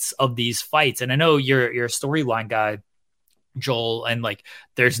moments of these fights. And I know you're a storyline guy, Joel, and like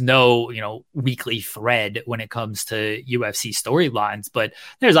there's no weekly thread when it comes to UFC storylines, but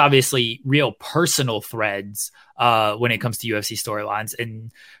there's obviously real personal threads when it comes to UFC storylines.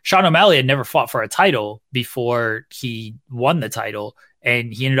 And Sean O'Malley had never fought for a title before he won the title,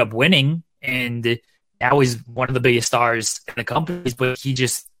 and he ended up winning, and now he's one of the biggest stars in the company. But he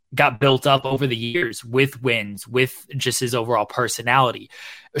just got built up over the years with wins, with just his overall personality.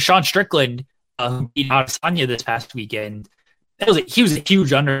 Sean Strickland, who beat Adesanya this past weekend, he was a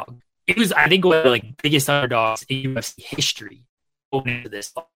huge underdog. It was, I think, one of the like biggest underdogs in UFC history going into this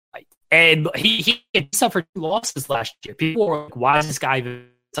fight. And he suffered 2 losses last year. People were like, why is this guy even?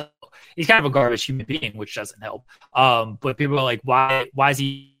 He's kind of a garbage human being, which doesn't help. But people are like, why is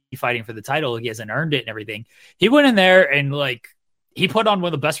he fighting for the title? He hasn't earned it and everything. He went in there and like he put on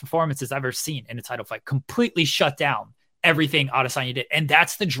one of the best performances I've ever seen in a title fight. Completely shut down everything Adesanya did. And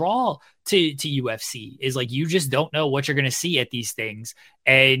that's the draw to UFC, is like you just don't know what you're going to see at these things.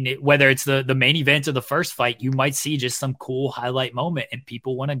 And whether it's the main event or the first fight, you might see just some cool highlight moment, and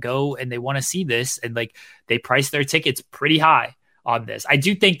people want to go and they want to see this, and like they price their tickets pretty high on this. I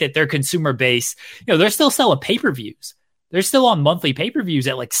do think that their consumer base, they're still selling pay-per-views. They're still on monthly pay-per-views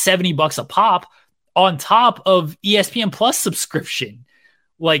at like $70 a pop on top of ESPN Plus subscription.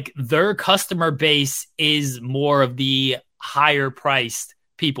 Like their customer base is more of the higher priced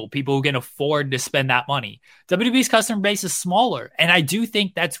people who can afford to spend that money. WWE's customer base is smaller. And I do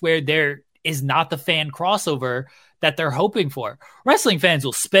think that's where there is not the fan crossover that they're hoping for. Wrestling fans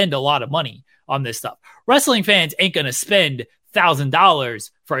will spend a lot of money on this stuff. Wrestling fans ain't going to spend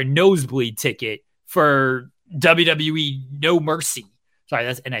 $1,000 for a nosebleed ticket for WWE No Mercy. Sorry,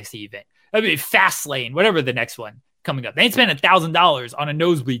 that's NXT event. That'd be Fastlane, whatever the next one coming up. They ain't spending $1,000 on a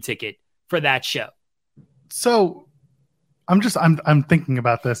nosebleed ticket for that show. So I'm thinking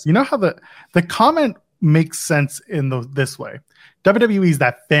about this. You know how the comment makes sense in this way. WWE is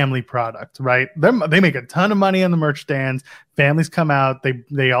that family product, right? They make a ton of money on the merch stands. Families come out,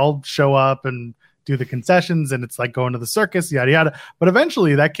 they all show up and do the concessions, and it's like going to the circus, yada yada. But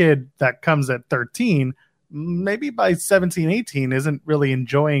eventually that kid that comes at 13, maybe by 17, 18, isn't really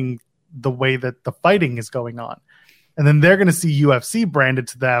enjoying the way that the fighting is going on. And then they're going to see UFC branded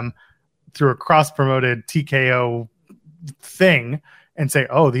to them through a cross-promoted TKO thing and say,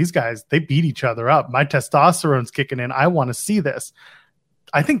 oh, these guys, they beat each other up. My testosterone's kicking in. I want to see this.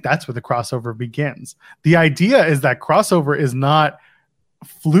 I think that's where the crossover begins. The idea is that crossover is not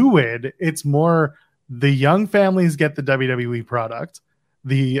fluid. It's more the young families get the WWE product.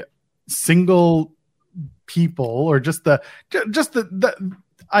 The single people, or just the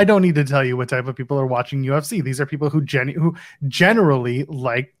I don't need to tell you what type of people are watching UFC. These are people who generally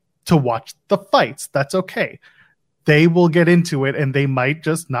like to watch the fights. That's okay. They will get into it, and they might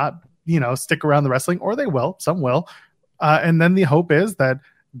just not stick around the wrestling, or they will. Some will. And then the hope is that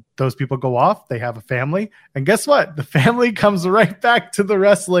those people go off, they have a family, and guess what? The family comes right back to the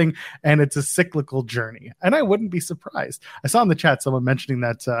wrestling, and it's a cyclical journey. And I wouldn't be surprised. I saw in the chat someone mentioning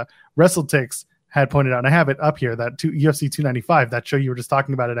that WrestleTix had pointed out, and I have it up here, that UFC 295, that show you were just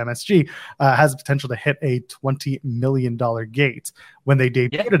talking about at MSG, has the potential to hit a $20 million gate. When they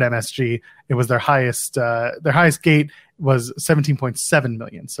debuted at MSG, it was their highest gate was 17.7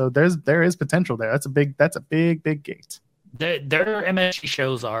 million. So there is potential there. That's a big gate. Their MSG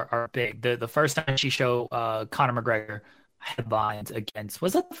shows are big. The first MSG show, Conor McGregor headlined against,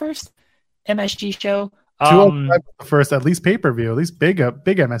 was that the first MSG show? 205 was the first, at least pay-per-view, at least big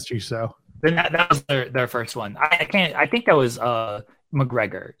MSG show. Then that was their first one. I think that was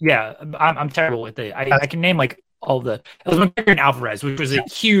McGregor. Yeah, I'm terrible with it. I can name like all the. It was McGregor and Alvarez, which was a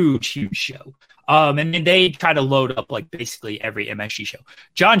huge show. And then they try to load up like basically every MSG show.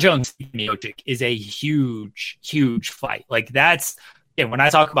 John Jones Miocic is a huge fight. Like that's when I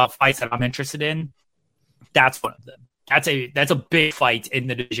talk about fights that I'm interested in, that's one of them. That's a big fight in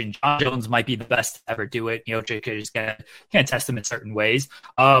the division. John Jones might be the best to ever do it. Miocic is gonna test him in certain ways.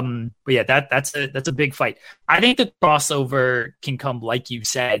 But yeah, that's a big fight. I think the crossover can come, like you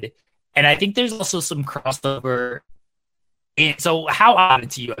said, and I think there's also some crossover. So how I got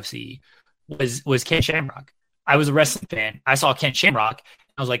into UFC was Ken Shamrock. I was a wrestling fan. I saw Ken Shamrock.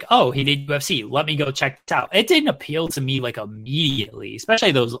 I was like, oh, he did UFC. Let me go check this out. It didn't appeal to me like immediately,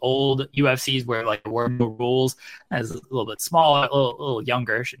 especially those old UFCs where like there were no rules. I was a little bit smaller, a little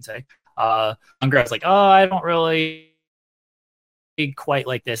younger, I should say. Younger, I was like, oh, I don't really quite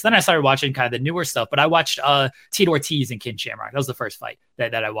like this. Then I started watching kind of the newer stuff, but I watched Tito Ortiz and Ken Shamrock. That was the first fight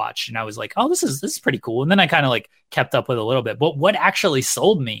that I watched, and I was like, oh, this is pretty cool. And then I kind of like kept up with it a little bit. But what actually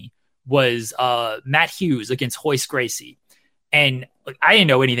sold me was Matt Hughes against Royce Gracie. And I didn't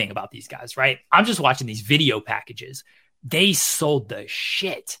know anything about these guys, right? I'm just watching these video packages. They sold the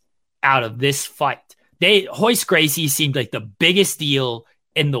shit out of this fight. Royce Gracie seemed like the biggest deal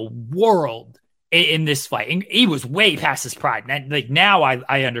in the world in this fight. And he was way past his pride. And like now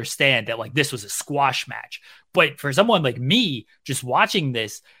I understand that like this was a squash match. But for someone like me, just watching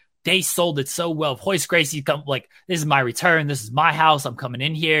this, they sold it so well. Royce Gracie come like, this is my return. This is my house. I'm coming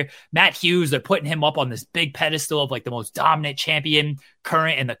in here. Matt Hughes, they're putting him up on this big pedestal of like the most dominant champion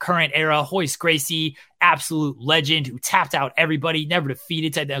in the current era. Royce Gracie, absolute legend who tapped out everybody, never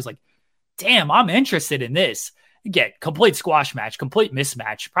defeated. I was like, damn, I'm interested in this. Again, complete squash match, complete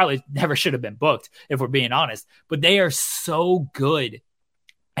mismatch. Probably never should have been booked if we're being honest. But they are so good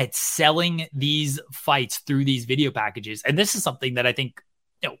at selling these fights through these video packages. And this is something that I think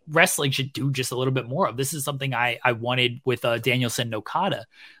wrestling should do just a little bit more of. This is something I wanted with Danielson and Okada.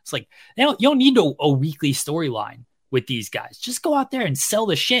 It's like, you don't need a weekly storyline with these guys. Just go out there and sell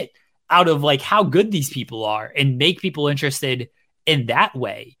the shit out of like how good these people are and make people interested in that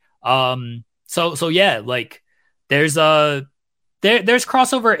way. So yeah, like there's crossover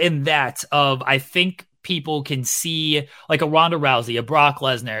in that of, I think people can see like a Ronda Rousey, a Brock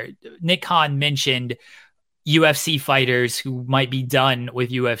Lesnar. Nick Khan mentioned UFC fighters who might be done with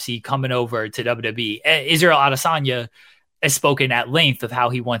UFC coming over to WWE. Israel Adesanya has spoken at length of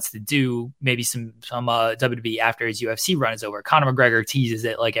how he wants to do maybe some WWE after his UFC run is over. Conor McGregor teases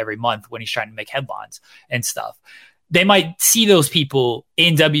it like every month when he's trying to make headlines and stuff. They might see those people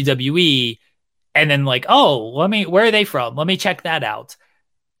in WWE and then like, oh, where are they from? Let me check that out.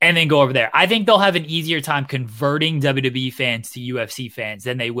 And then go over there. I think they'll have an easier time converting WWE fans to UFC fans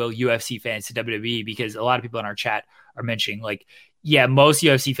than they will UFC fans to WWE, because a lot of people in our chat are mentioning like, yeah, most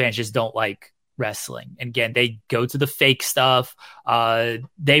UFC fans just don't like wrestling. And again, they go to the fake stuff.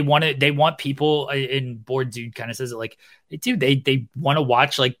 They want people, and Board Dude kind of says it like, they want to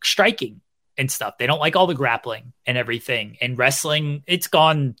watch like striking and stuff. They don't like all the grappling and everything. And wrestling, it's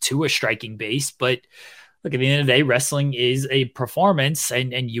gone to a striking base, but look, at the end of the day, wrestling is a performance,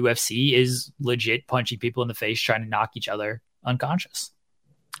 and UFC is legit punching people in the face, trying to knock each other unconscious.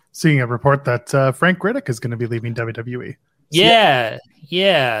 Seeing a report that Frank Riddick is going to be leaving WWE. Yeah,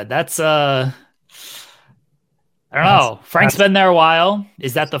 that's I don't know. Frank's been there a while.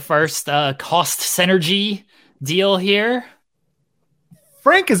 Is that the first cost synergy deal here?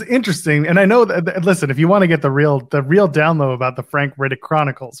 Frank is interesting, and I know that. Listen, if you want to get the real download about the Frank Riddick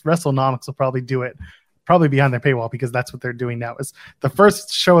Chronicles, WrestleNomics will probably do it. Probably behind their paywall, because that's what they're doing now. Is the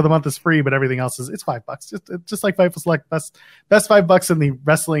first show of the month is free, but everything else it's $5. Just like Fightful Select, best $5 in the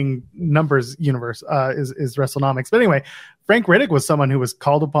wrestling numbers universe is WrestleNomics. But anyway, Frank Riddick was someone who was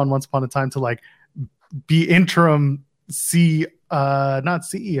called upon once upon a time to like be interim not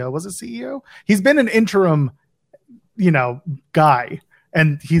CEO. Was it CEO? He's been an interim, guy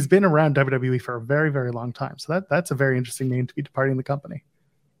And he's been around WWE for a very, very long time. So that's a very interesting name to be departing the company.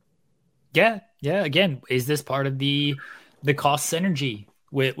 Yeah. Again, is this part of the cost synergy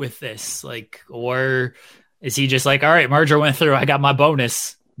with this? Like, or is he just like, all right, merger went through, I got my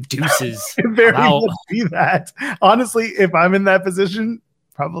bonus. Deuces. Very much be that. Honestly, if I'm in that position,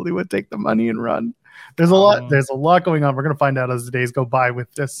 probably would take the money and run. There's a lot going on. We're going to find out as the days go by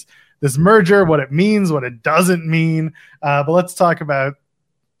with this merger, what it means, what it doesn't mean. But let's talk about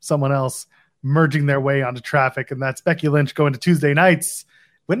someone else merging their way onto traffic, and that's Becky Lynch going to Tuesday nights,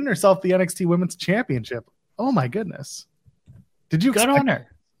 winning herself the NXT Women's Championship. Oh my goodness! Did you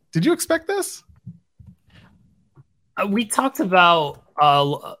expect this? We talked about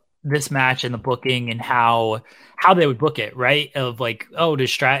this match and the booking and how they would book it, right? Of like, oh, does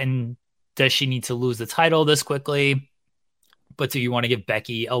she need to lose the title this quickly? But do you want to give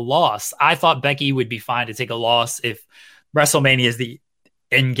Becky a loss? I thought Becky would be fine to take a loss if WrestleMania is the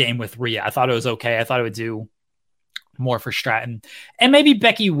end game with Rhea. I thought it was okay. I thought it would do more for Stratton. And maybe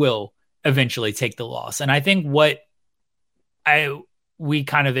Becky will eventually take the loss. And I think what we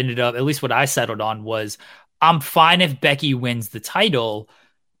kind of ended up, at least what I settled on, was I'm fine if Becky wins the title,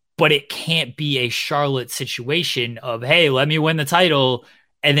 but it can't be a Charlotte situation of, hey, let me win the title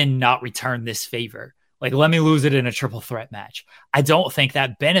and then not return this favor. Like, let me lose it in a triple threat match. I don't think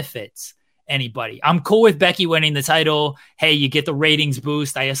that benefits anybody. I'm cool with Becky winning the title. Hey, you get the ratings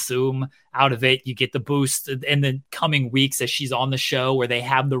boost, I assume, out of it. You get the boost in the coming weeks as she's on the show where they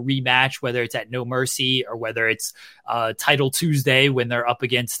have the rematch, whether it's at No Mercy or whether it's Title Tuesday when they're up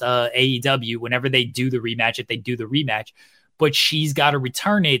against AEW, whenever they do the rematch, if they do the rematch. But she's got to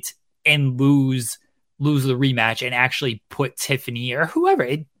return it and lose the rematch and actually put Tiffany or whoever.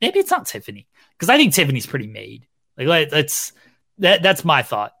 Maybe it's not Tiffany, because I think Tiffany's pretty made. Like, that's my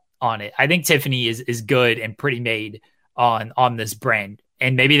thought on it. I think Tiffany is good and pretty made on this brand.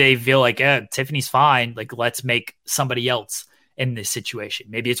 And maybe they feel like, Tiffany's fine. Like, let's make somebody else in this situation.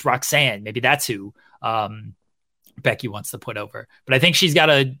 Maybe it's Roxanne. Maybe that's who Becky wants to put over. But I think she's got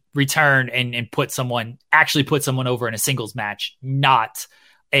to return and put someone over in a singles match, not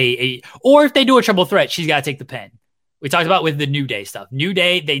or if they do a triple threat, she's got to take the pin. We talked about with the New Day stuff. New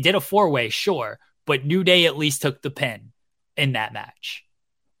Day, they did a 4-way, sure, but New Day at least took the pin in that match.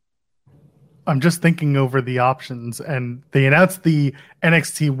 I'm just thinking over the options, and they announced the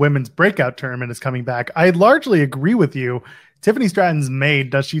NXT Women's Breakout Tournament is coming back. I largely agree with you. Tiffany Stratton's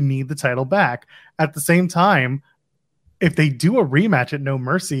made. Does she need the title back? At the same time, if they do a rematch at No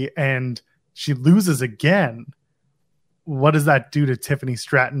Mercy and she loses again, what does that do to Tiffany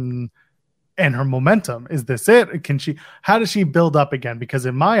Stratton and her momentum? Is this it? How does she build up again? Because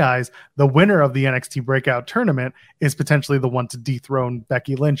in my eyes, the winner of the NXT Breakout Tournament is potentially the one to dethrone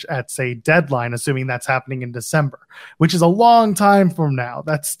Becky Lynch at, say, Deadline, assuming that's happening in December, which is a long time from now.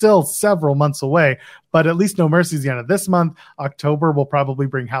 That's still several months away, but at least No Mercy is the end of this month. October will probably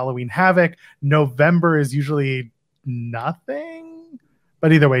bring Halloween Havoc. November is usually nothing.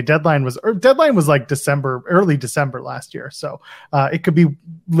 But either way, Deadline was like early December last year. So it could be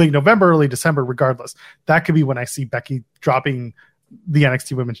late November, early December, regardless. That could be when I see Becky dropping the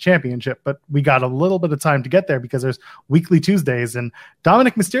NXT Women's Championship. But we got a little bit of time to get there because there's weekly Tuesdays, and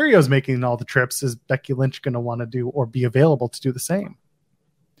Dominic Mysterio is making all the trips. Is Becky Lynch going to want to do or be available to do the same?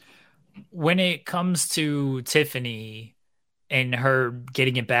 When it comes to Tiffany and her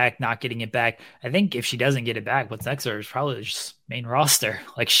getting it back, not getting it back, I think if she doesn't get it back, what's next is probably just main roster.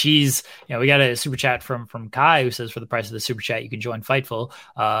 Like, she's, we got a super chat from Kai who says, for the price of the super chat, you can join Fightful.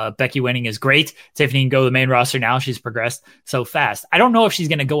 Becky winning is great. Tiffany can go to the main roster now. She's progressed so fast. I don't know if she's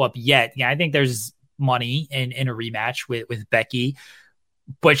going to go up yet. Yeah, I think there's money in a rematch with Becky,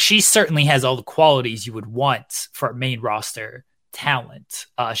 but she certainly has all the qualities you would want for a main roster talent.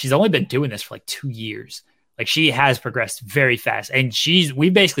 She's only been doing this for like 2 years. Like, she has progressed very fast, and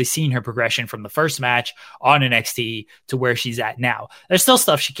we've basically seen her progression from the first match on NXT to where she's at now. There's still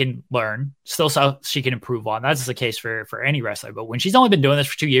stuff she can learn, still stuff she can improve on. That's the case for any wrestler. But when she's only been doing this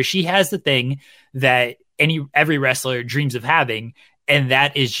for 2 years, she has the thing that every wrestler dreams of having, and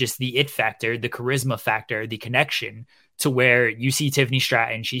that is just the it factor, the charisma factor, the connection to where you see Tiffany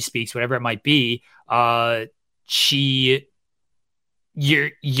Stratton, she speaks, whatever it might be,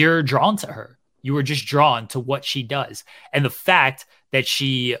 you're drawn to her. You were just drawn to what she does. And the fact that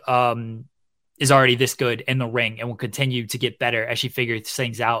she is already this good in the ring and will continue to get better as she figures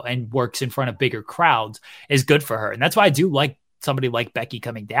things out and works in front of bigger crowds is good for her. And that's why I do like somebody like Becky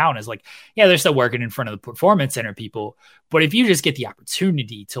coming down, is like, yeah, they're still working in front of the Performance Center people. But if you just get the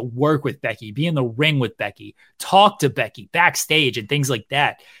opportunity to work with Becky, be in the ring with Becky, talk to Becky backstage and things like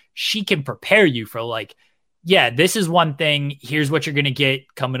that, she can prepare you for like, yeah, this is one thing. Here's what you're going to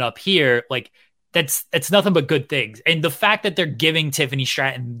get coming up here. Like it's nothing but good things. And the fact that they're giving Tiffany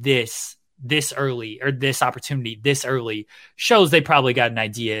Stratton this early, or this opportunity this early, shows they probably got an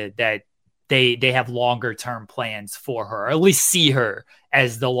idea that they have longer term plans for her, or at least see her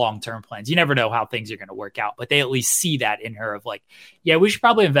as the long term plans. You never know how things are going to work out, but they at least see that in her of like, yeah, we should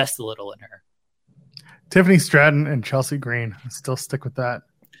probably invest a little in her. Tiffany Stratton and Chelsea Green. Still stick with that.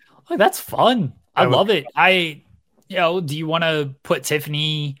 Oh, that's fun. I love it. Do you want to put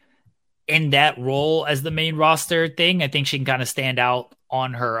Tiffany in that role as the main roster thing? I think she can kind of stand out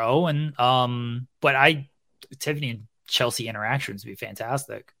on her own. But Tiffany and Chelsea interactions would be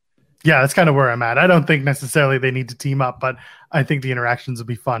fantastic. Yeah, that's kind of where I'm at. I don't think necessarily they need to team up, but I think the interactions would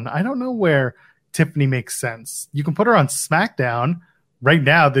be fun. I don't know where Tiffany makes sense. You can put her on SmackDown. Right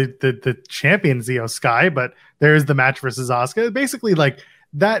now, the champion is Io Sky, but there is the match versus Asuka. Basically, like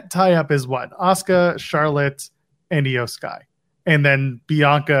that tie-up is what? Asuka, Charlotte, and Io Sky. And then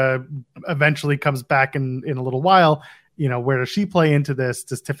Bianca eventually comes back in a little while. You know, where does she play into this?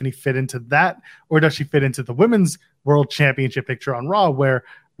 Does Tiffany fit into that? Or does she fit into the Women's World Championship picture on Raw, where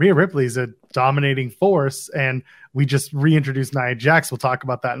Rhea Ripley is a dominating force, and we just reintroduced Nia Jax. We'll talk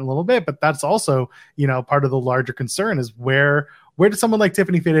about that in a little bit, but that's also, you know, part of the larger concern is where does someone like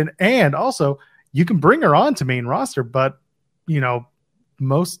Tiffany fit in? And also, you can bring her on to main roster, but, you know,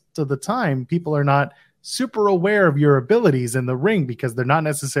 most of the time, people are not super aware of your abilities in the ring because they're not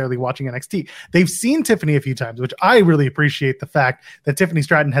necessarily watching NXT. They've seen Tiffany a few times, which I really appreciate the fact that Tiffany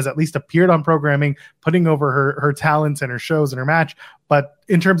Stratton has at least appeared on programming, putting over her talents and her shows and her match. But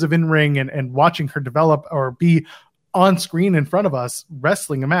in terms of in-ring and watching her develop or be on screen in front of us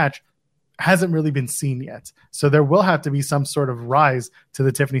wrestling a match hasn't really been seen yet. So there will have to be some sort of rise to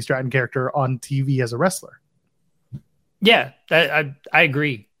the Tiffany Stratton character on TV as a wrestler. Yeah, I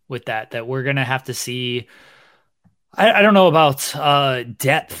agree with that we're going to have to see. I don't know about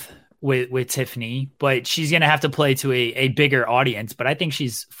depth with Tiffany, but she's going to have to play to a bigger audience, but I think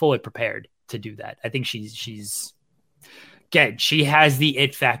she's fully prepared to do that. I think she's again, she has the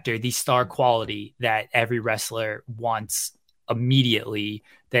it factor, the star quality that every wrestler wants immediately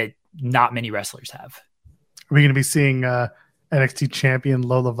that not many wrestlers have. Are we going to be seeing NXT champion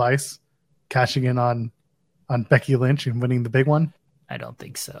Lola Vice cashing in on Becky Lynch and winning the big one? I don't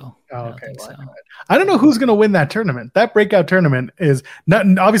think so. Oh, okay. I don't know who's going to win that tournament. That breakout tournament is not,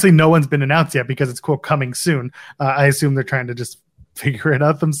 obviously no one's been announced yet because it's quote coming soon. I assume they're trying to just figure it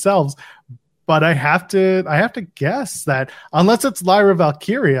out themselves. But I have to guess that unless it's Lyra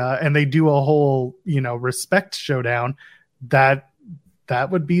Valkyria and they do a whole, you know, respect showdown, that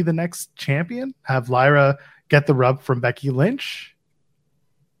would be the next champion. Have Lyra get the rub from Becky Lynch.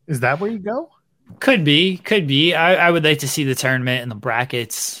 Is that where you go? Could be. I would like to see the tournament and the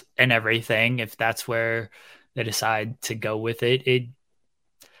brackets and everything if that's where they decide to go with it.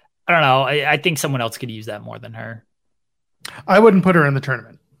 I don't know. I think someone else could use that more than her. I wouldn't put her in the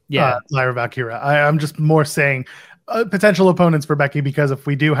tournament. Yeah, Lyra Valkyria. I'm just more saying potential opponents for Becky, because if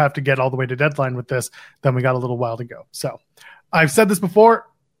we do have to get all the way to deadline with this, then we got a little while to go. So I've said this before.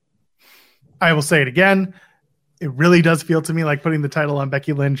 I will say it again. It really does feel to me like putting the title on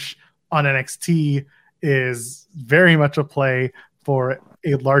Becky Lynch on NXT is very much a play for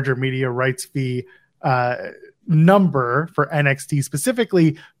a larger media rights fee number for NXT,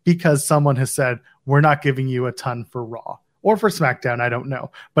 specifically because someone has said, we're not giving you a ton for Raw or for SmackDown. I don't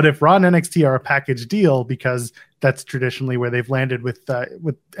know. But if Raw and NXT are a package deal, because that's traditionally where they've landed with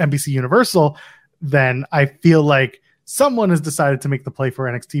NBC Universal, then I feel like someone has decided to make the play for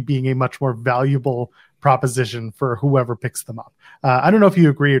NXT being a much more valuable proposition for whoever picks them up. I don't know if you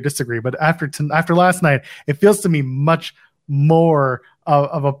agree or disagree, but after last night, it feels to me much more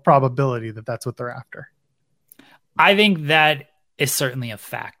of a probability that that's what they're after. I think that is certainly a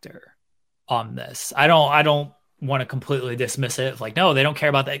factor on this. I don't want to completely dismiss it. Like, no, they don't care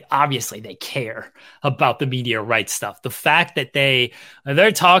about that. Obviously, they care about the media rights stuff. The fact that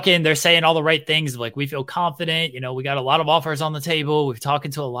they're talking, they're saying all the right things. Like, we feel confident. You know, we got a lot of offers on the table. We've talking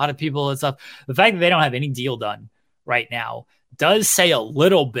to a lot of people and stuff. The fact that they don't have any deal done right now does say a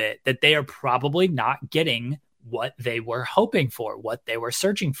little bit that they are probably not getting what they were hoping for, what they were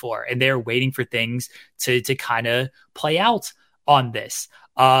searching for, and they're waiting for things to kind of play out on this.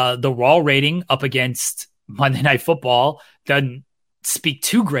 The Raw rating up against Monday Night Football doesn't speak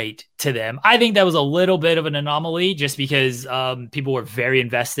too great to them. I think that was a little bit of an anomaly just because people were very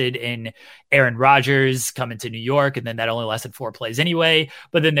invested in Aaron Rodgers coming to New York, and then that only lasted 4 plays anyway.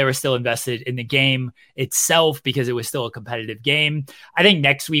 But then they were still invested in the game itself because it was still a competitive game. I think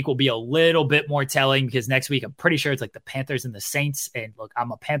next week will be a little bit more telling because next week I'm pretty sure it's like the Panthers and the Saints. And look,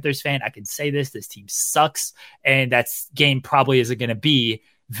 I'm a Panthers fan. I can say this team sucks, and that game probably isn't going to be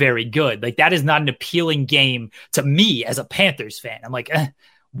very good. Like, that is not an appealing game to me as a Panthers fan. I'm like,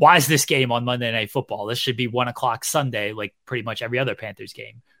 why is this game on Monday Night Football? This should be 1:00 Sunday, like pretty much every other Panthers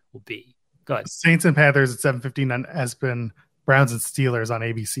game will be. Go ahead. Saints and Panthers at 7:15 on ESPN. Browns and Steelers on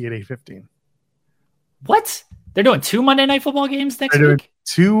ABC at 8:15. What? They're doing 2 Monday Night Football games next They're week?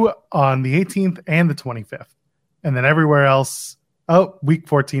 doing 2 on the 18th and the 25th. And then everywhere else, week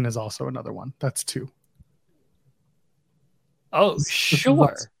 14 is also another one. That's 2. Oh,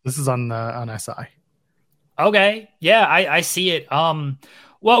 sure. This is on SI. Okay. Yeah, I see it. Well,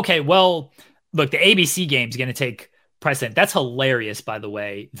 okay. Well, look, the ABC game is going to take precedent. That's hilarious, by the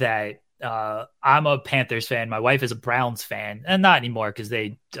way, that I'm a Panthers fan. My wife is a Browns fan, and not anymore because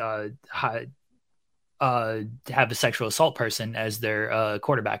they have a sexual assault person as their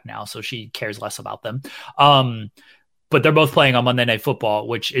quarterback now, so she cares less about them. But they're both playing on Monday Night Football,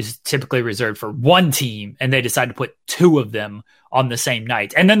 which is typically reserved for one team, and they decide to put 2 of them on the same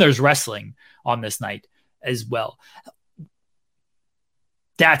night. And then there's wrestling on this night as well.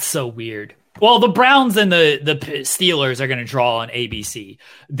 That's so weird. Well, the Browns and the Steelers are going to draw on ABC.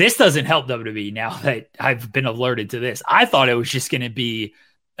 This doesn't help WWE now that I've been alerted to this. I thought it was just going to be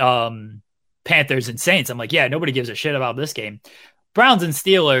Panthers and Saints. I'm like, yeah, nobody gives a shit about this game. Browns and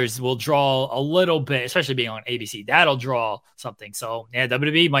Steelers will draw a little bit, especially being on ABC. That'll draw something. So, yeah,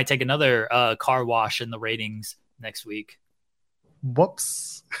 WWE might take another car wash in the ratings next week.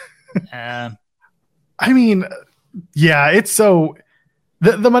 Whoops. I mean, yeah, it's so...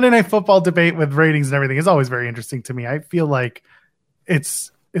 The Monday Night Football debate with ratings and everything is always very interesting to me. I feel like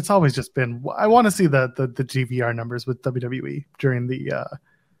it's always just been... I want to see the GVR numbers with WWE during the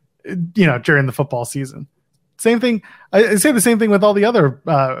during the football season. Same thing. I say the same thing with all the other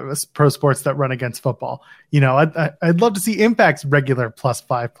pro sports that run against football. I'd love to see Impact's regular +5,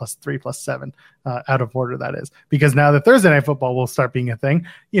 +3, +7 out of order. That is because now the Thursday Night Football will start being a thing.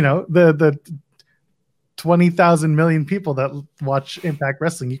 The 20,000 million people that watch Impact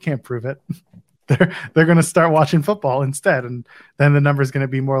Wrestling, you can't prove it. They're going to start watching football instead, and then the number is going to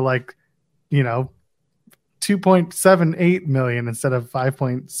be more like 2.78 million instead of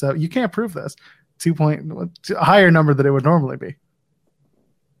 5.7. You can't prove this. A higher number than it would normally be.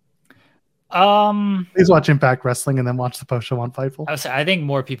 Please watch Impact Wrestling and then watch the post show on Fightful. I think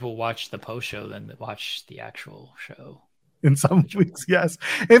more people watch the post show than watch the actual show. In some weeks, yes.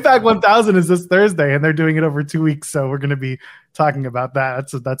 Impact 1000 is this Thursday, and they're doing it over 2 weeks, so we're going to be talking about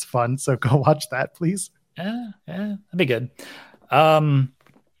that. That's fun. So go watch that, please. Yeah, that'd be good.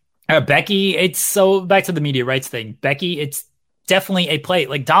 Becky, it's so back to the media rights thing. Becky, it's definitely a play.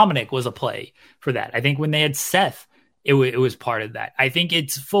 Like Dominic was a play for that. I think when they had Seth, it was part of that. I think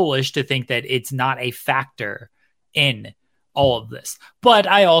it's foolish to think that it's not a factor in all of this. But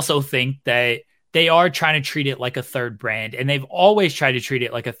I also think that they are trying to treat it like a third brand, and they've always tried to treat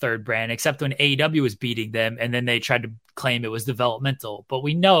it like a third brand, except when AEW was beating them, and then they tried to claim it was developmental. But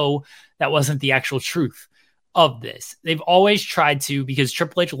we know that wasn't the actual truth of this. They've always tried to, because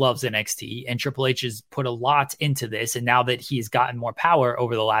Triple H loves NXT, and Triple H has put a lot into this, and now that he's gotten more power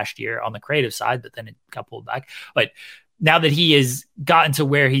over the last year on the creative side, but then it got pulled back. But now that he has gotten to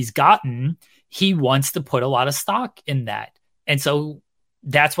where he's gotten, he wants to put a lot of stock in that. And so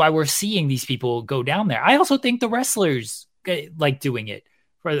that's why we're seeing these people go down there. I also think the wrestlers like doing it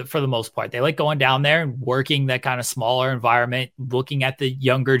for the most part. They like going down there and working that kind of smaller environment, looking at the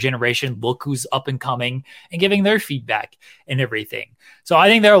younger generation, look who's up and coming, and giving their feedback and everything. So I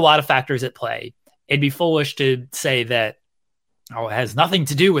think there are a lot of factors at play. It'd be foolish to say that, it has nothing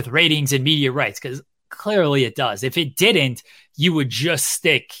to do with ratings and media rights, because clearly it does. If it didn't, you would just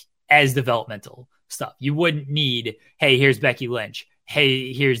stick as developmental stuff. You wouldn't need, hey, here's Becky Lynch.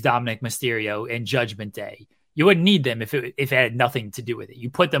 Hey, here's Dominic Mysterio and Judgment Day. You wouldn't need them if it had nothing to do with it. You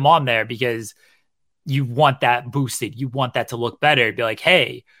put them on there because you want that boosted. You want that to look better. Be like,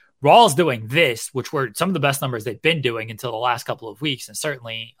 hey, Raw's doing this, which were some of the best numbers they've been doing until the last couple of weeks, and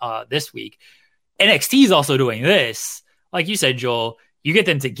certainly this week. NXT is also doing this. Like you said, Joel, you get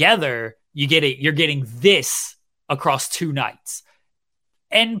them together, you're getting this across 2 nights.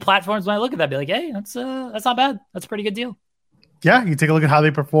 And platforms might look at that and be like, hey, that's not bad. That's a pretty good deal. Yeah, you take a look at how they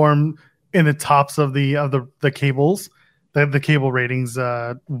perform in the tops of the cables, the cable ratings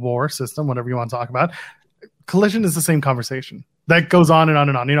war system, whatever you want to talk about. Collision is the same conversation. That goes on and on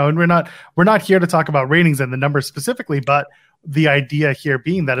and on, and we're not here to talk about ratings and the numbers specifically, but the idea here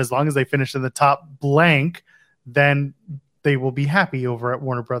being that as long as they finish in the top blank, then they will be happy over at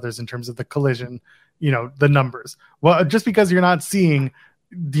Warner Brothers in terms of the collision, the numbers. Well, just because you're not seeing,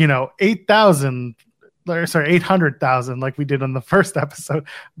 8,000 800,000 like we did on the first episode.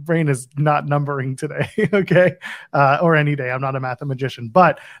 Brain is not numbering today, okay? Or any day. I'm not a mathematician.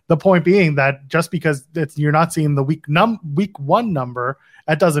 But the point being that just because you're not seeing the week one number,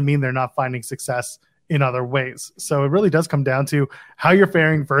 that doesn't mean they're not finding success in other ways. So it really does come down to how you're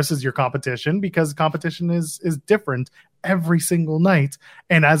faring versus your competition, because competition is different every single night.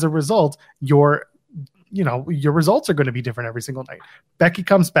 And as a result, your results are going to be different every single night. Becky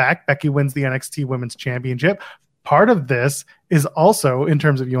comes back. Becky wins the NXT Women's Championship. Part of this is also, in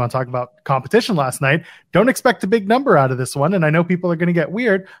terms of you want to talk about competition last night, don't expect a big number out of this one. And I know people are going to get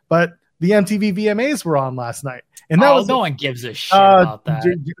weird, but the MTV VMAs were on last night. And that was no one gives a shit about that.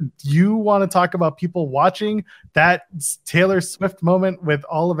 You want to talk about people watching that Taylor Swift moment with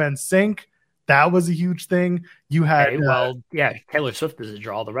all of NSYNC? That was a huge thing. You had Taylor Swift is a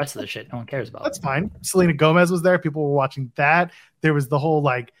draw. The rest of the shit no one cares about. That's fine. Selena Gomez was there. People were watching that. There was the whole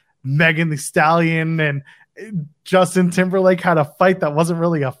Megan Thee Stallion and Justin Timberlake had a fight that wasn't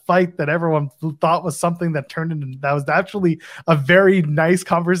really a fight, that everyone thought was something that turned into, that was actually a very nice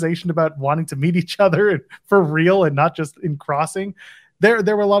conversation about wanting to meet each other for real and not just in crossing.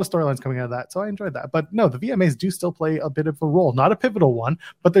 There were a lot of storylines coming out of that, so I enjoyed that. But no, the VMAs do still play a bit of a role, not a pivotal one,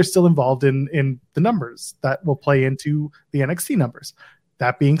 but they're still involved in the numbers that will play into the NXT numbers.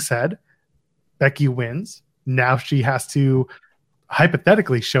 That being said, Becky wins. Now she has to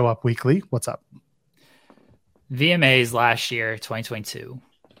hypothetically show up weekly. What's up? VMAs last year, 2022,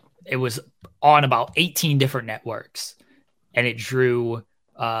 it was on about 18 different networks, and it drew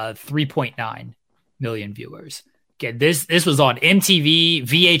 3.9 million viewers. Again, this was on MTV,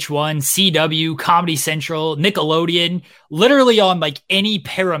 VH1, CW, Comedy Central, Nickelodeon, literally on any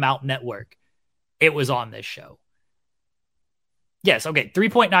Paramount network. It was on this show. Yes, okay,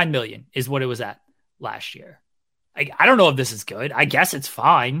 3.9 million is what it was at last year. I don't know if this is good. I guess it's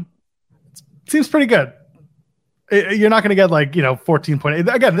fine. Seems pretty good. You're not going to get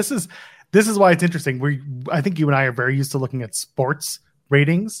 14.8. Again, this is why it's interesting. I think you and I are very used to looking at sports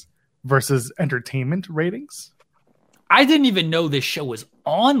ratings versus entertainment ratings. I didn't even know this show was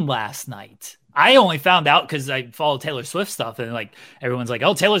on last night. I only found out because I follow Taylor Swift stuff, and everyone's like,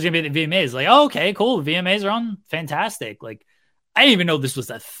 "Oh, Taylor's gonna be at the VMAs." Oh, okay, cool. The VMAs are on. Fantastic. I didn't even know this was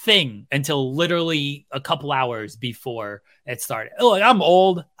a thing until literally a couple hours before it started. Look, I'm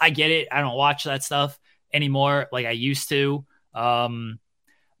old. I get it. I don't watch that stuff anymore like I used to.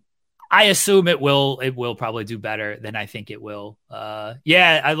 I assume it will probably do better than I think it will. I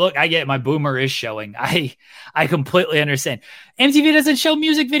get my boomer is showing. I completely understand. MTV doesn't show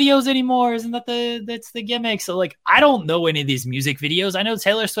music videos anymore. Isn't that that's the gimmick? So I don't know any of these music videos. I know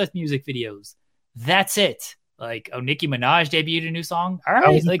Taylor Swift music videos. That's it. Nicki Minaj debuted a new song. All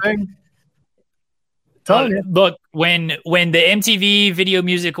right. Look, when the MTV Video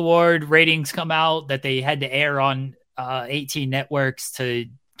Music Award ratings come out that they had to air on 18 networks to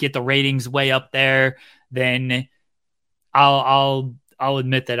get the ratings way up there, then I'll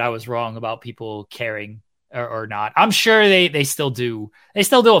admit that I was wrong about people caring or not. I'm sure they still do. They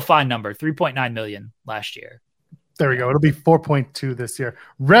still do a fine number, 3.9 million last year. There we go. It'll be 4.2 this year.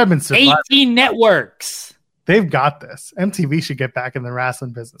 Redmond 18 networks. They've got this. MTV should get back in the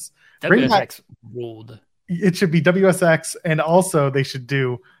wrestling business. WSX ruled. It should be WSX, and also they should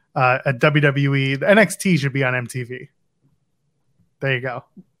do a WWE. The NXT should be on MTV. There you go.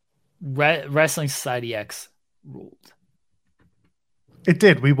 Wrestling Society X ruled. It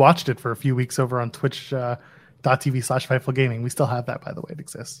did. We watched it for a few weeks over on twitch.tv/Fightful Gaming. We still have that, by the way. It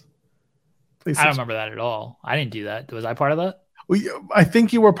exists. Please. I don't remember that at all. I didn't do that. Was I part of that? I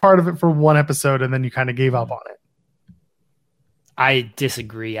think you were part of it for one episode, and then you kind of gave up on it. I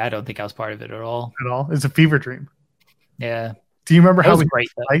disagree. I don't think I was part of it at all. It's a fever dream. Yeah. Do you remember how we had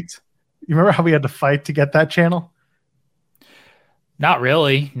to fight? You remember how we had to fight to get that channel? Not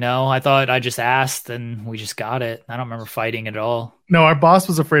really. No, I thought I just asked and we just got it. I don't remember fighting at all. No, our boss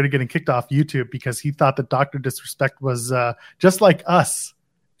was afraid of getting kicked off YouTube because he thought that Dr. Disrespect was just like us.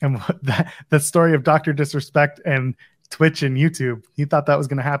 And that story of Dr. Disrespect and Twitch and YouTube, he thought that was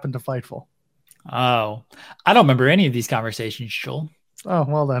going to happen to Fightful. Oh, I don't remember any of these conversations, Joel. Oh,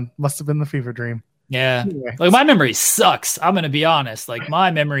 well then. Must have been the fever dream. Yeah. Anyway. My memory sucks. I'm going to be honest.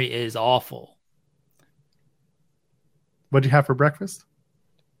 My memory is awful. What'd you have for breakfast?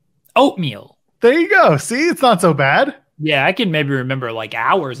 Oatmeal. There you go. See, it's not so bad. Yeah, I can maybe remember like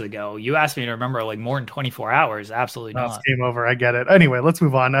hours ago. You asked me to remember like more than 24 hours. Absolutely No, it's not. game over. I get it. Anyway, let's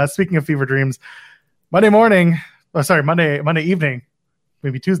move on. Speaking of fever dreams, Monday evening,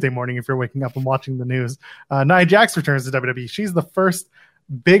 maybe Tuesday morning if you're waking up and watching the news. Nia Jax returns to WWE. She's the first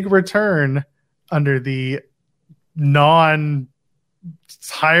big return under the non-hiring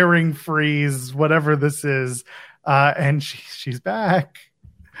freeze, whatever this is, and she's back.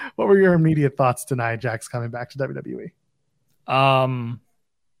 What were your immediate thoughts to Nia Jax coming back to WWE?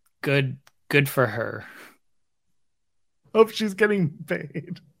 Good for her. Hope she's getting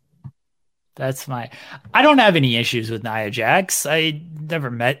paid. I don't have any issues with Nia Jax. I never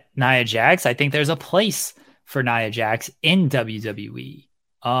met Nia Jax. I think there's a place for Nia Jax in WWE.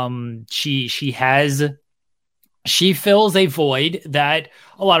 She fills a void that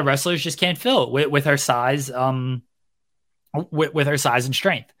a lot of wrestlers just can't fill with her size, with her size and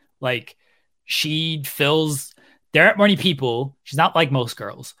strength. Like there aren't many people. She's not like most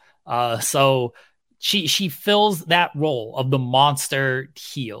girls. So she fills that role of the monster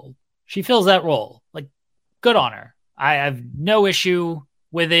heel. She fills that role. Like, good on her. I have no issue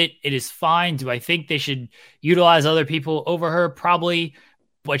with it. It is fine. Do I think they should utilize other people over her? Probably.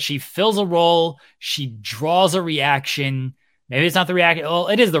 But she fills a role. She draws a reaction. Maybe it's not the reaction. Well,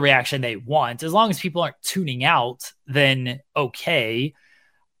 it is the reaction they want. As long as people aren't tuning out, then okay.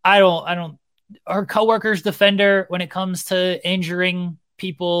 Her coworkers defend her when it comes to injuring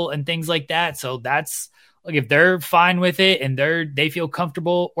people and things like that. So that's like, if they're fine with it and they feel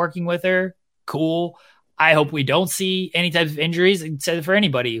comfortable working with her, cool. I hope we don't see any types of injuries, except for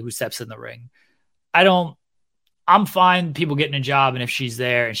anybody who steps in the ring. I'm fine people getting a job, and if she's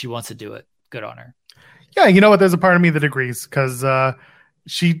there and she wants to do it, good on her. Yeah, you know what? There's a part of me that agrees because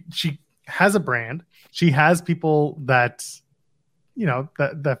she has a brand. She has people that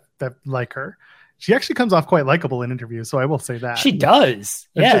that like her. She actually comes off quite likable in interviews, so I will say that. She does.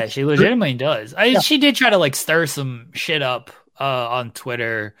 Yeah, she legitimately does. She did try to like stir some shit up on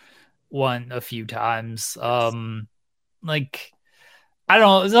Twitter a few times. Like, I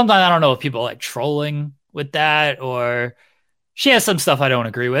don't know. Sometimes I don't know if people are like trolling with that, or she has some stuff I don't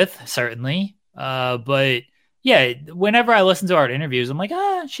agree with, certainly. But yeah, whenever I listen to her interviews, I'm like,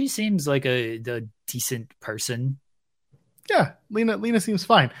 she seems like a decent person. Yeah, Lena seems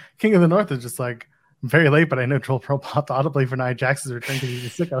fine. King of the North is just like, very late, but I know Joel Pearl popped audibly for Nia Jax's return because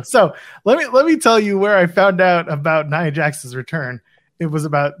he's a sicko. So let me tell you where I found out about Nia Jax's return. It was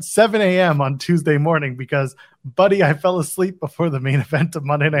about 7 a.m. on Tuesday morning because, buddy, I fell asleep before the main event of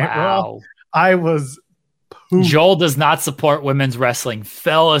Monday Night Raw. I was pooped. Joel does not support women's wrestling.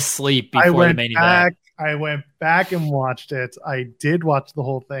 Fell asleep before the main event. I went back and watched it. I did watch the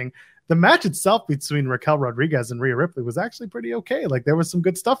whole thing. The match itself between Raquel Rodriguez and Rhea Ripley was actually pretty okay. Like, there was some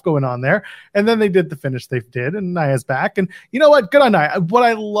good stuff going on there. And then they did the finish they did, and Nia's back. And you know what? Good on Nia. What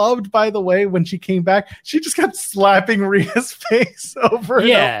I loved, by the way, when she came back, she just kept slapping Rhea's face over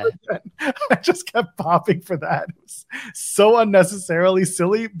and over again. I just kept popping for that. It was so unnecessarily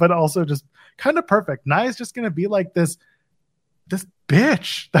silly, but also just kind of perfect. Nia's just going to be like this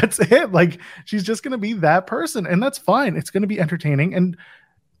bitch. That's it. Like, she's just going to be that person, and that's fine. It's going to be entertaining, and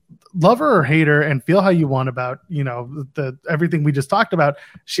love her or hate her and feel how you want about, the everything we just talked about,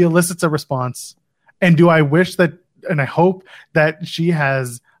 she elicits a response. And do I wish that, and I hope that she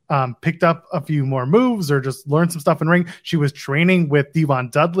has picked up a few more moves or just learned some stuff in ring. She was training with Devon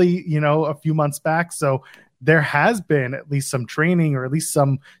Dudley, a few months back. So there has been at least some training or at least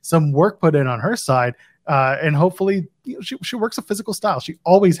some work put in on her side. And hopefully she works a physical style. She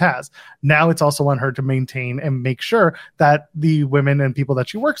always has. Now it's also on her to maintain and make sure that the women and people that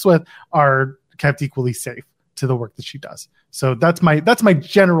she works with are kept equally safe to the work that she does. So that's my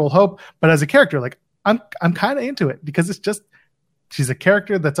general hope. But as a character, like, I'm kind of into it because it's just, she's a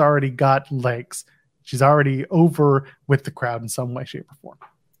character that's already got legs. She's already over with the crowd in some way, shape, or form.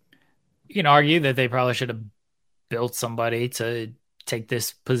 You can argue that they probably should have built somebody to take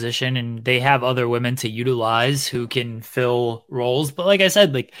this position, and they have other women to utilize who can fill roles. But like I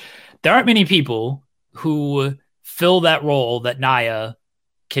said, like, there aren't many people who fill that role that Nia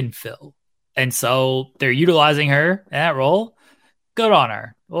can fill. And so they're utilizing her in that role. Good on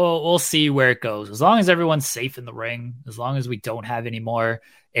her. We'll see where it goes. As long as everyone's safe in the ring, as long as we don't have any more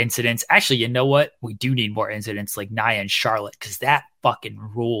incidents. Actually, you know what? We do need more incidents like Nia and Charlotte, because that fucking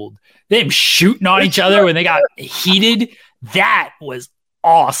ruled. Them shooting on each other when they got heated. That was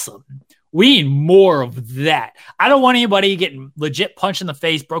awesome. We need more of that. I don't want anybody getting legit punched in the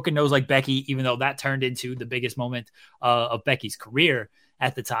face, broken nose like Becky, even though that turned into the biggest moment of Becky's career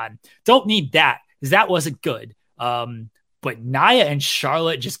at the time. Don't need that, because that wasn't good. But Nia and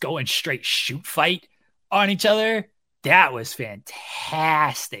Charlotte just going straight shoot fight on each other, That was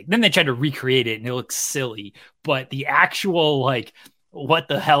fantastic. Then they tried to recreate it and it looks silly, but the actual like what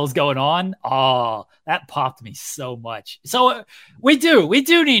the hell's going on? Oh, that popped me so much. So we do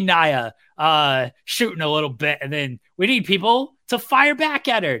need Nia shooting a little bit, and then we need people to fire back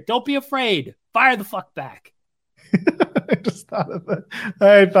at her. Don't be afraid. Fire the fuck back.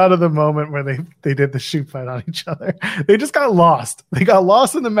 I thought of the moment where they did the shoot fight on each other. They just got lost. They got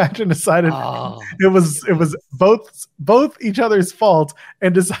lost in the match and decided it was both each other's fault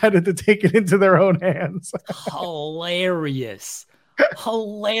and decided to take it into their own hands. Hilarious.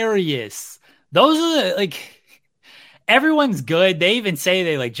 Those are the, like, everyone's good. They even say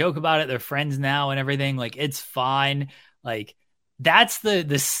they like joke about it. They're friends now and everything. Like, it's fine. Like, that's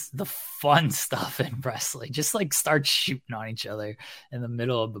the fun stuff in wrestling. Just like start shooting on each other in the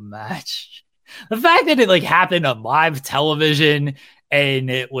middle of the match. The fact that it like happened on live television and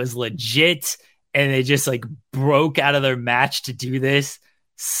it was legit and they just like broke out of their match to do this.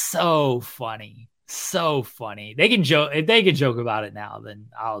 So funny. They can joke. If they can joke about it now, then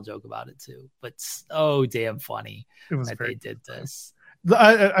I'll joke about it too. But so damn funny that they did this.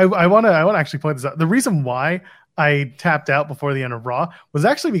 I want to actually point this out. The reason why I tapped out before the end of Raw was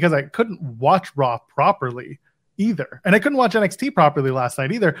actually because I couldn't watch Raw properly either. And I couldn't watch NXT properly last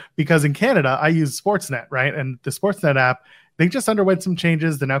night either because in Canada, I use Sportsnet, right? And the Sportsnet app, they just underwent some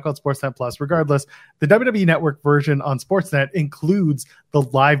changes. They're now called Sportsnet Plus. Regardless, the WWE Network version on Sportsnet includes the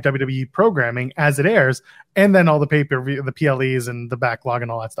live WWE programming as it airs, and then all the pay-per-view, the PLEs, and the backlog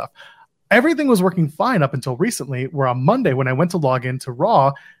and all that stuff. Everything was working fine up until recently, where on Monday, when I went to log into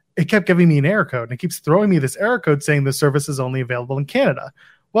Raw, it kept giving me an error code, and it keeps throwing me this error code saying the service is only available in Canada.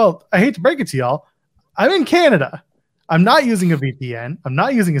 Well, I hate to break it to y'all. I'm in Canada. I'm not using a VPN. I'm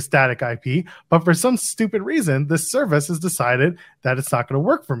not using a static IP, but for some stupid reason, this service has decided that it's not going to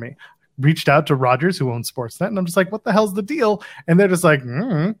work for me. Reached out to Rogers, who owns Sportsnet, and I'm just like, what the hell's the deal? And they're just like,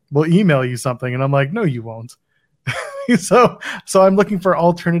 we'll email you something. And I'm like, no, you won't. So I'm looking for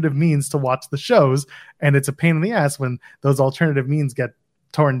alternative means to watch the shows, and it's a pain in the ass when those alternative means get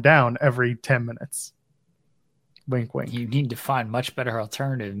torn down every 10 minutes. Wink, wink. You need to find much better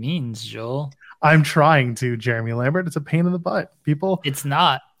alternative means, Joel. I'm trying to, Jeremy Lambert. It's a pain in the butt. People. It's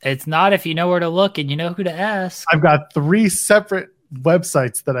not if you know where to look and you know who to ask. I've got 3 separate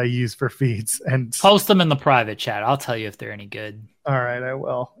websites that I use for feeds, and post them in the private chat. I'll tell you if they're any good. All right, I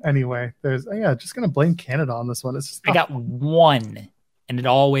will. Anyway, just gonna blame Canada on this one. It's just I got one, and it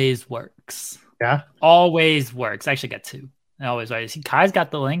always works. Yeah, always works. I actually got 2. I always right. See, Kai's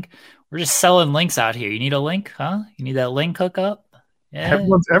got the link. We're just selling links out here. You need a link, huh? You need that link hookup? Yeah.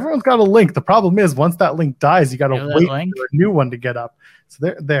 Everyone's got a link. The problem is once that link dies, you got to wait for a new one to get up. So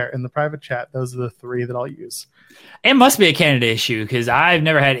they're there in the private chat. Those are the 3 that I'll use. It must be a Canada issue because I've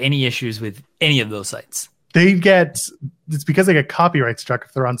never had any issues with any of those sites. It's because they get copyright struck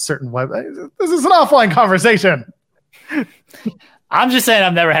if they're on certain web. This is an offline conversation. I'm just saying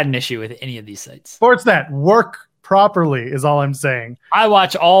I've never had an issue with any of these sites. Sportsnet, work properly is all I'm saying. I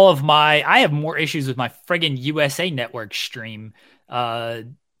watch I have more issues with my friggin' USA Network stream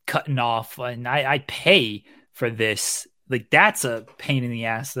cutting off, and I pay for this. Like, that's a pain in the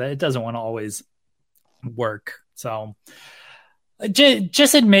ass that it doesn't want to always work. So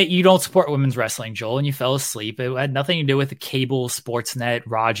just admit you don't support women's wrestling, Joel, and you fell asleep. It had nothing to do with the cable, Sportsnet,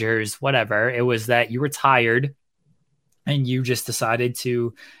 Rogers, whatever. It was that you were tired and you just decided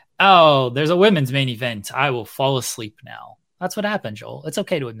to, there's a women's main event. I will fall asleep now. That's what happened, Joel. It's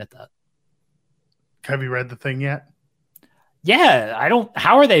okay to admit that. Have you read the thing yet? Yeah,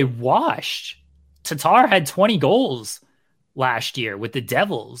 how are they washed? Tatar had 20 goals last year with the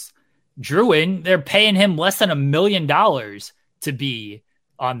Devils. Druin, they're paying him less than $1 million to be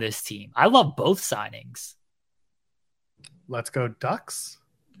on this team. I love both signings. Let's go Ducks.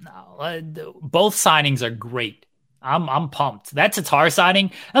 No, both signings are great. I'm pumped. That Tatar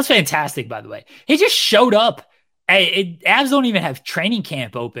signing, that's fantastic, by the way. He just showed up. Avs don't even have training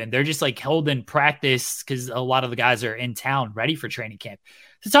camp open. They're just like holding practice because a lot of the guys are in town ready for training camp.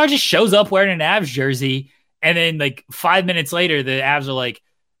 Tatar just shows up wearing an Avs jersey, and then like 5 minutes later, the Avs are like,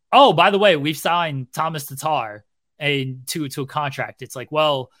 oh, by the way, we've signed Thomas Tatar to a contract. It's like,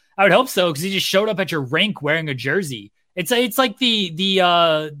 well, I would hope so because he just showed up at your rink wearing a jersey. It's like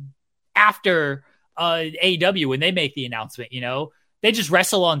the after AEW when they make the announcement, they just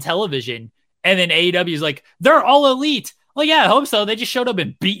wrestle on television, and then AEW is like, they're all elite. Well, yeah, I hope so. They just showed up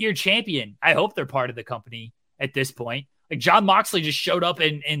and beat your champion. I hope they're part of the company at this point. Like, John Moxley just showed up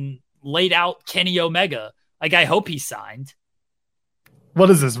and laid out Kenny Omega. Like, I hope he signed. What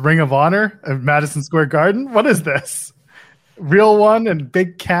is this, Ring of Honor at Madison Square Garden? What is this? Real One and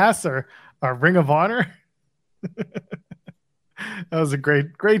Big Cass are Ring of Honor? That was a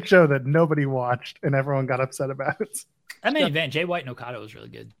great show that nobody watched and everyone got upset about. That main event, Jay White and Okada, was really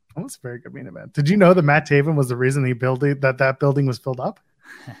good. That was a very good main event. Did you know that Matt Taven was the reason that building was filled up?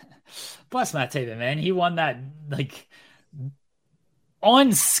 Plus Matt Taven, man, he won that like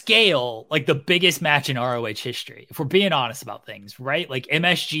on scale, like the biggest match in ROH history. If we're being honest about things, right? Like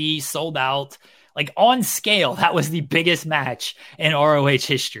MSG sold out. Like on scale, that was the biggest match in ROH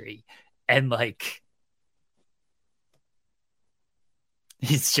history, and like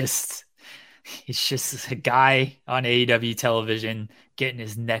he's just a guy on AEW television getting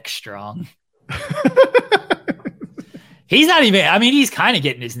his neck strong. He's not even, I mean, he's kind of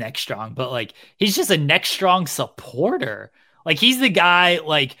getting his neck strong, but like, he's just a neck strong supporter. Like, he's the guy,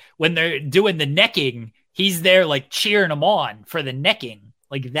 like, when they're doing the necking, he's there, like, cheering them on for the necking.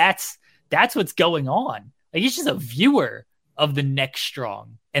 Like, that's what's going on. Like, he's just a viewer of the neck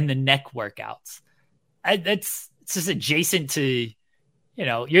strong and the neck workouts. It's just adjacent to, you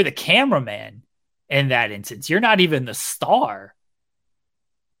know, you're the cameraman in that instance. You're not even the star.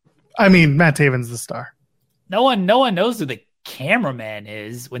 I mean, Matt Taven's the star. No one knows who the cameraman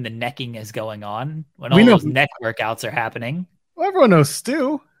is when the necking is going on, when all those neck workouts are happening. Well, everyone knows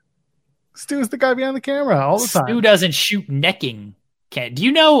Stu. Stu is the guy behind the camera all the time. Stu doesn't shoot necking. Do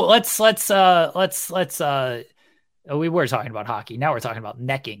you know? Let's. We were talking about hockey. Now we're talking about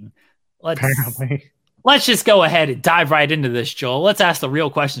necking. Let's just go ahead and dive right into this, Joel. Let's ask the real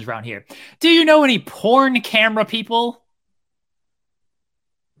questions around here. Do you know any porn camera people?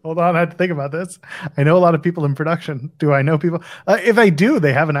 Hold on, I had to think about this. I know a lot of people in production. Do I know people? If I do,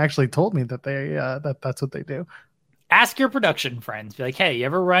 they haven't actually told me that that's what they do. Ask your production friends. Be like, hey, you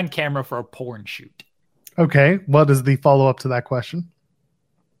ever run camera for a porn shoot? Okay. What is the follow-up to that question?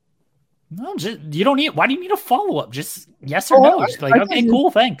 No, you don't need. Why do you need a follow-up? Just yes or no. Just like, okay, cool,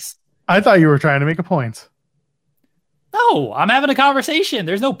 thanks. I thought you were trying to make a point. No, I'm having a conversation.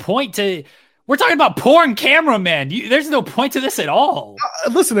 There's no point to. We're talking about porn cameraman. There's no point to this at all.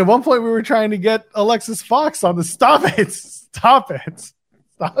 Listen, at one point we were trying to get Alexis Fox on the. Stop it! Stop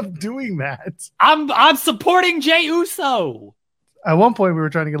doing that. I'm supporting Jey Uso. At one point we were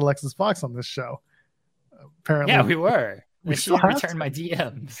trying to get Alexis Fox on this show. Apparently, yeah, we were. She returned my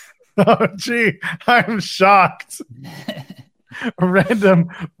DMs. Oh, gee, I'm shocked. A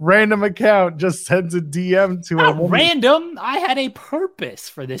random account just sends a DM to a woman. Random. I had a purpose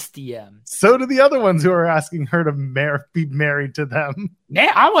for this DM. So do the other ones who are asking her to be married to them.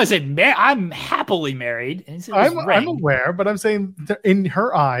 I wasn't married. I'm happily married. I'm aware, but I'm saying in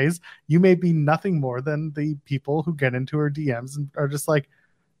her eyes, you may be nothing more than the people who get into her DMs and are just like,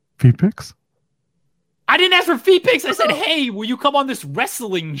 feet pics? I didn't ask for feet pics. I said, hey, will you come on this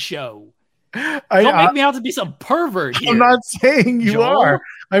wrestling show? Don't make me out to be some pervert here. I'm not saying you are.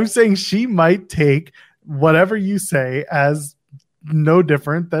 I'm saying she might take whatever you say as no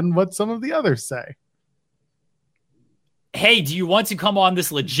different than what some of the others say. Hey, do you want to come on this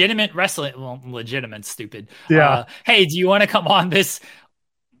legitimate wrestling? Well, legitimate, stupid. Yeah. Hey, do you want to come on this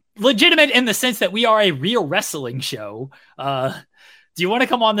legitimate in the sense that we are a real wrestling show? Do you want to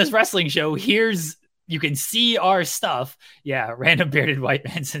come on this wrestling show? You can see our stuff. Yeah, random bearded white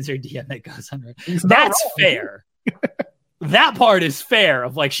man sends her DM that goes on. That's fair. That part is fair.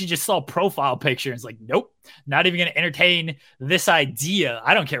 Of like, she just saw a profile picture and it's like, nope, not even going to entertain this idea.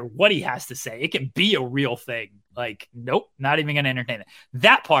 I don't care what he has to say. It can be a real thing. Like, nope, not even going to entertain it.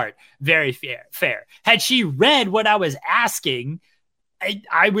 That part, very fair. Had she read what I was asking,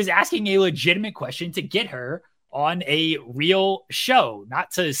 I was asking a legitimate question to get her on a real show,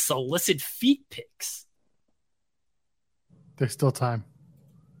 not to solicit feet pics. There's still time.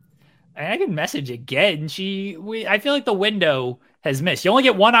 And I can message again. I feel like the window has missed. You only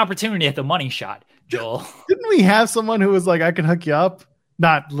get one opportunity at the money shot, Joel. Didn't we have someone who was like, I can hook you up?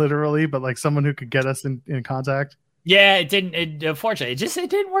 Not literally, but like someone who could get us in contact. Yeah, it didn't. Unfortunately, it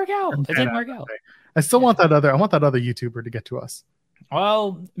didn't work out. It didn't work out. I still want that other. I want that other YouTuber to get to us.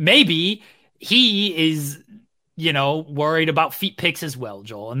 Well, maybe he is, worried about feet pics as well,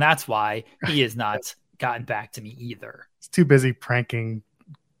 Joel, and that's why he has not gotten back to me either. He's too busy pranking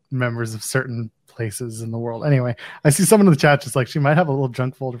members of certain places in the world. Anyway, I see someone in the chat just like she might have a little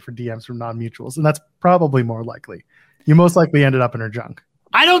junk folder for DMs from non-mutuals, and that's probably more likely. You most likely ended up in her junk.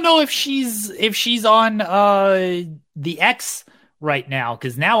 I don't know if she's on the X right now,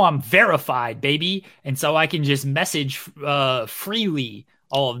 because now I'm verified, baby, and so I can just message freely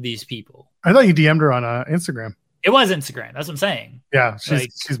all of these people. I thought you DM'd her on Instagram. It was Instagram. That's what I'm saying. Yeah,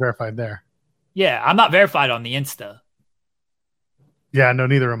 she's verified there. Yeah, I'm not verified on the Insta. Yeah, no,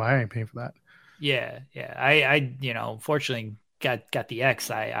 neither am I. I ain't paying for that. Yeah. I fortunately got the X.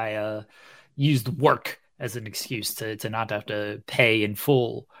 I used work as an excuse to not have to pay in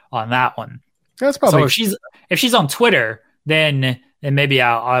full on that one. That's probably so. If she's on Twitter, then maybe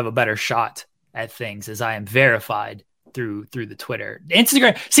I'll have a better shot at things, as I am verified through the Twitter.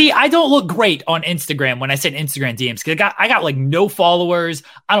 Instagram. See, I don't look great on Instagram when I send Instagram DMs because I got like no followers.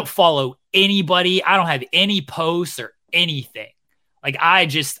 I don't follow anybody. I don't have any posts or anything. Like I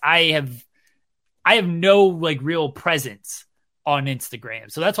have no like real presence on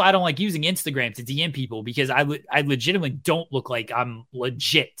Instagram. So that's why I don't like using Instagram to DM people, because I legitimately don't look like I'm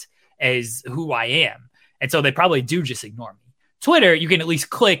legit as who I am. And so they probably do just ignore me. Twitter, you can at least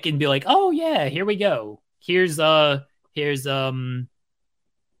click and be like, oh yeah, here we go. Here's the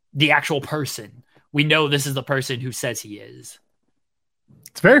actual person. We know this is the person who says he is.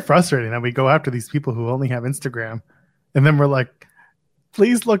 It's very frustrating that we go after these people who only have Instagram, and then we're like,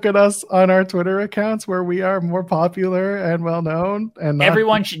 please look at us on our Twitter accounts where we are more popular and well known. And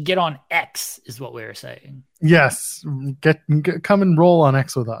everyone should get on X, is what we were saying. Yes, come and roll on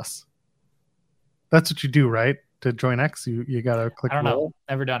X with us. That's what you do, right? To join X, you gotta click. I don't roll. know.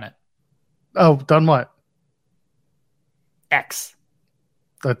 Never done it. Oh, done what? X.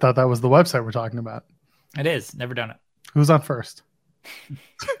 I thought that was the website we're talking about. It is. Never done it. Who's on first?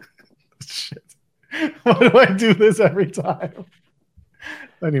 Shit. Why do I do this every time?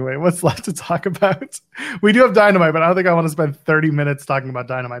 Anyway, what's left to talk about? We do have Dynamite, but I don't think I want to spend 30 minutes talking about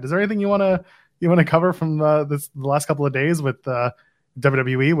Dynamite. Is there anything you want to cover from the last couple of days with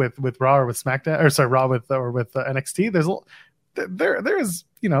WWE, with Raw or with SmackDown, or sorry, Raw with NXT? There's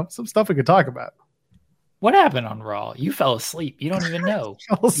some stuff we could talk about. What happened on Raw? You fell asleep. You don't even know.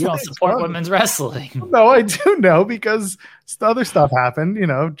 You don't support women's wrestling. No, I do know, because other stuff happened.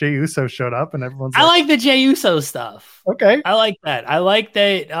 Jey Uso showed up and everyone's I like the Jey Uso stuff. Okay. I like that. I like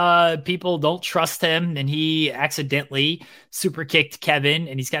that people don't trust him, and he accidentally super kicked Kevin,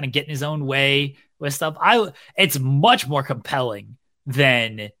 and he's kind of getting his own way with stuff. It's much more compelling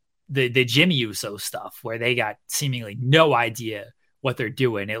than the Jimmy Uso stuff, where they got seemingly no idea what they're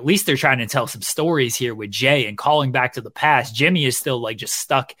doing. At least they're trying to tell some stories here with Jay and calling back to the past. Jimmy is still like just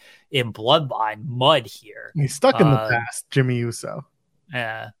stuck in bloodline mud here. He's stuck in the past, Jimmy Uso.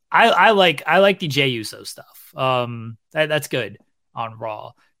 Yeah. I like the Jey Uso stuff. That's good on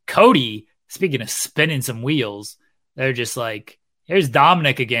Raw. Cody, speaking of spinning some wheels, they're just like, here's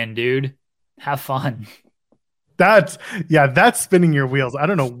Dominic again, dude. Have fun. That's spinning your wheels. I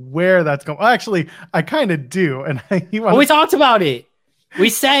don't know where that's going. Well, actually, I kind of do. And we talked about it. We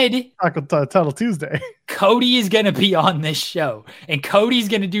said Title Tuesday. Cody is going to be on this show, and Cody's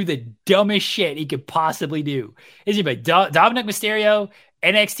going to do the dumbest shit he could possibly do. Is he like Dominic Mysterio,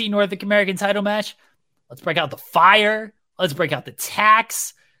 NXT North American title match? Let's break out the fire. Let's break out the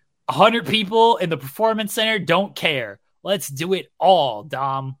tax. 100 people in the Performance Center don't care. Let's do it all,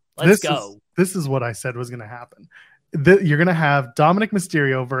 Dom. Let's go. This is what I said was going to happen. You're going to have Dominic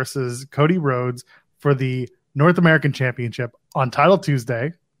Mysterio versus Cody Rhodes for the North American Championship on Title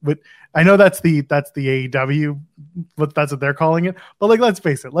Tuesday. I know that's the AEW, but that's what they're calling it. But like, let's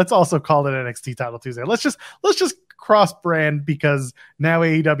face it. Let's also call it NXT Title Tuesday. Let's just cross brand, because now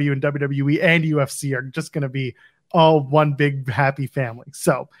AEW and WWE and UFC are just going to be all one big happy family.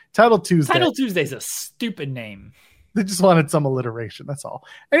 So Title Tuesday. Title Tuesday is a stupid name. They just wanted some alliteration. That's all.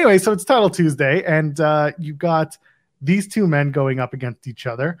 Anyway, so it's Title Tuesday, and you've got these two men going up against each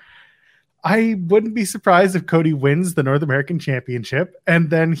other. I wouldn't be surprised if Cody wins the North American Championship,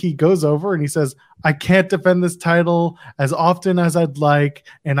 and then he goes over and he says, I can't defend this title as often as I'd like,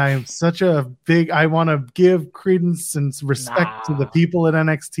 and I am such a I want to give credence and respect to the people at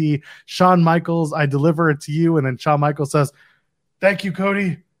NXT. Shawn Michaels, I deliver it to you. And then Shawn Michaels says, thank you,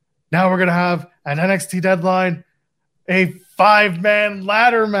 Cody. Now we're going to have an NXT deadline, a 5-man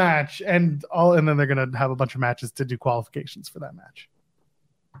ladder match, and then they're going to have a bunch of matches to do qualifications for that match.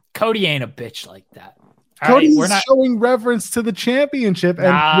 Cody ain't a bitch like that. Cody's showing reverence to the championship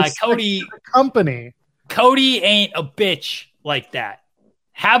and Cody, the company. Cody ain't a bitch like that.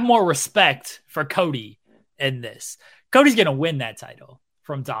 Have more respect for Cody in this. Cody's going to win that title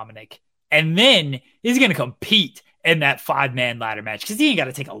from Dominic, and then he's going to compete in that 5-man ladder match, because he ain't got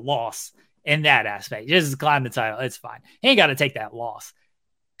to take a loss in that aspect. Just climb the title. It's fine. He ain't got to take that loss.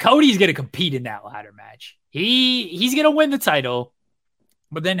 Cody's going to compete in that ladder match. He's going to win the title,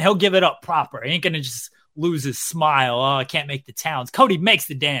 but then he'll give it up proper. He ain't going to just lose his smile. Oh, I can't make the towns. Cody makes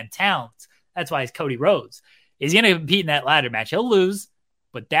the damn towns. That's why he's Cody Rhodes. He's going to compete in that ladder match. He'll lose,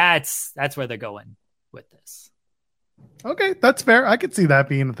 but that's where they're going with this. Okay, that's fair. I could see that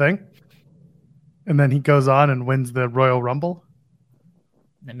being a thing. And then he goes on and wins the Royal Rumble.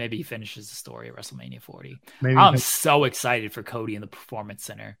 And maybe he finishes the story at WrestleMania 40. Maybe I'm so excited for Cody in the Performance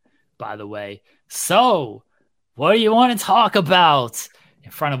Center. by the way. So, what do you want to talk about? In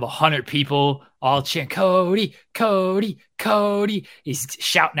front of 100 people, all cheering, Cody, Cody, Cody. He's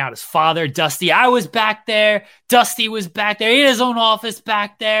shouting out his father, Dusty. I was back there. Dusty was back there. He had his own office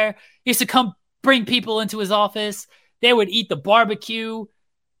back there. He used to come bring people into his office. They would eat the barbecue.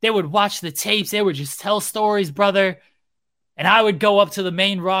 They would watch the tapes. They would just tell stories, brother. And I would go up to the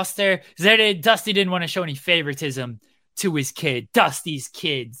main roster. Dusty didn't want to show any favoritism to his kid, Dusty's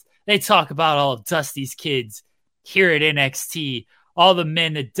kids. They talk about all of Dusty's kids here at NXT. All the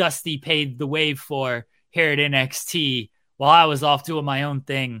men that Dusty paid the wave for here at NXT while I was off doing my own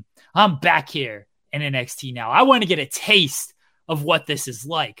thing. I'm back here in NXT now. I want to get a taste of what this is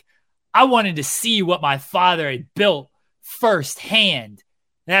like. I wanted to see what my father had built firsthand.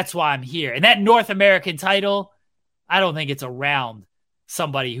 That's why I'm here. And that North American title, I don't think it's around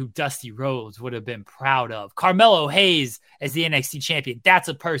somebody who Dusty Rhodes would have been proud of. Carmelo Hayes as the NXT champion, that's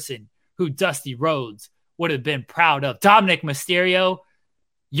a person who Dusty Rhodes would have been proud of. Dominic Mysterio,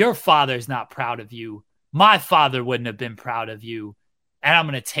 your father's not proud of you. My father wouldn't have been proud of you. And I'm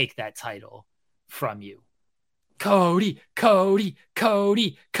going to take that title from you. Cody, Cody,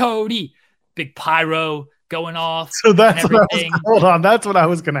 Cody, Cody. Big pyro going off. So that's hold on. That's what I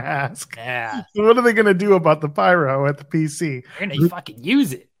was going to ask. Yeah. So what are they going to do about the pyro at the PC? They're going to fucking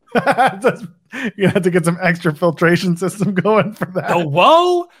use it. You have to get some extra filtration system going for that. The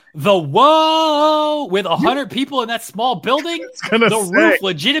whoa, with 100 people in that small building, roof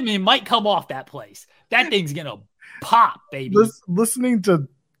legitimately might come off that place. That thing's gonna pop, baby. Listening to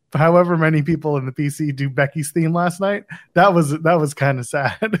however many people in the PC do Becky's theme last night, that was kind of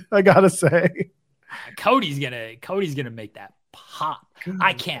sad. I gotta say, Cody's gonna make that pop.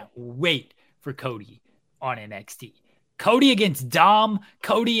 I can't wait for Cody on NXT. Cody against Dom.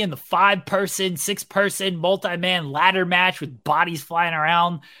 Cody in the 5-person, 6-person, multi-man ladder match with bodies flying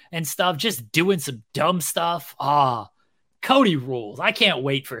around and stuff, just doing some dumb stuff. Cody rules. I can't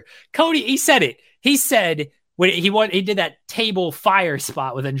wait for Cody. He said it. He said when he did that table fire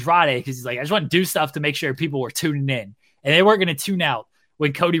spot with Andrade because he's like, I just want to do stuff to make sure people were tuning in. And they weren't going to tune out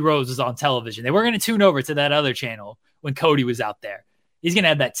when Cody Rhodes was on television. They weren't going to tune over to that other channel when Cody was out there. He's going to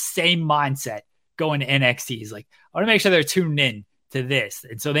have that same mindset going to NXT. He's like, I want to make sure they're tuned in to this.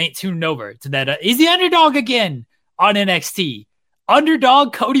 And so they ain't tuned over to that. He's the underdog again on NXT.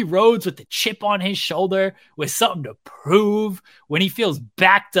 Underdog Cody Rhodes with the chip on his shoulder with something to prove when he feels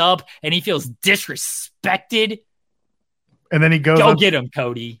backed up and he feels disrespected. And then he goes Go get him,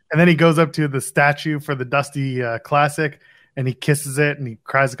 Cody. And then he goes up to the statue for the Dusty Classic and he kisses it and he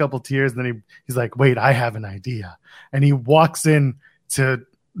cries a couple tears. And then he's like, wait, I have an idea. And he walks in to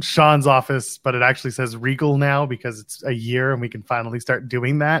Sean's office, but it actually says Regal now because it's a year and we can finally start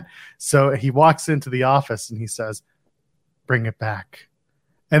doing that. So he walks into the office and he says, bring it back.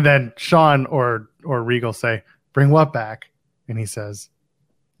 And then Sean or Regal say, bring what back? And he says,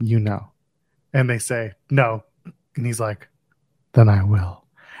 you know. And they say, no. And he's like, then I will.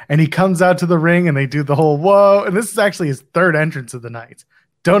 And he comes out to the ring and they do the whole whoa. And this is actually his third entrance of the night.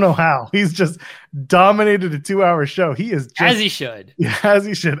 Don't know how. He's just dominated a 2-hour show. He is just, as he should. Yeah, as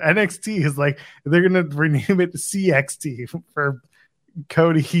he should. NXT is like, they're going to rename it CXT for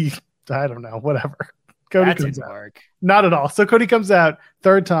Cody. I don't know, whatever. Cody comes out. Work. Not at all. So Cody comes out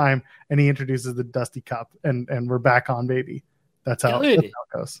third time and he introduces the Dusty Cup and we're back on, baby. That's how it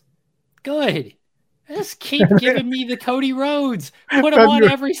goes. Good. Just keep giving me the Cody Rhodes. Put him on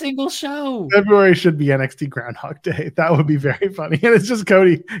every single show. February should be NXT Groundhog Day. That would be very funny. And it's just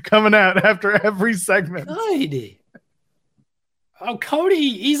Cody coming out after every segment. Good. Oh, Cody,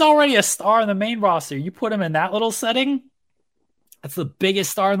 he's already a star in the main roster. You put him in that little setting, that's the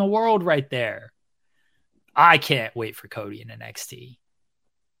biggest star in the world right there. I can't wait for Cody in NXT.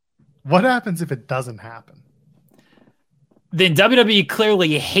 What happens if it doesn't happen? Then WWE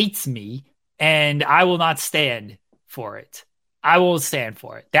clearly hates me. And I will not stand for it. I will stand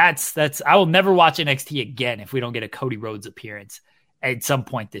for it. That's. I will never watch NXT again if we don't get a Cody Rhodes appearance at some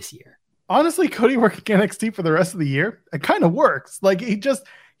point this year. Honestly, Cody working NXT for the rest of the year, it kind of works. Like he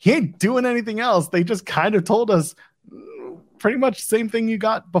ain't doing anything else. They just kind of told us pretty much the same thing you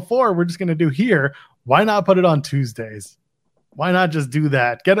got before. We're just going to do here. Why not put it on Tuesdays? Why not just do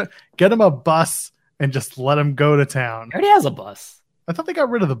that? Get him a bus and just let him go to town. He already has a bus. I thought they got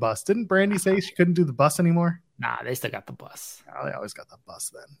rid of the bus. Didn't Brandy say she couldn't do the bus anymore? Nah, they still got the bus. Oh, they always got the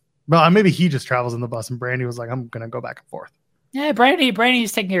bus then. Well, maybe he just travels in the bus and Brandy was like, I'm going to go back and forth. Yeah,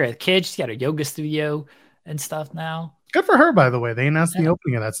 Brandy's taking care of the kids. She's got a yoga studio and stuff now. Good for her, by the way. They announced the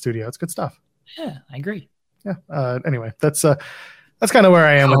opening of that studio. It's good stuff. Yeah, I agree. Yeah. Anyway, that's kind of where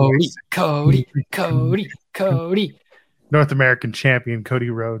I am. Cody. North American champion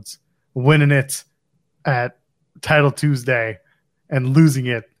Cody Rhodes winning it at Title Tuesday and losing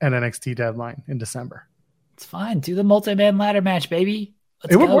it at NXT Deadline in December. It's fine. Do the multi-man ladder match, baby.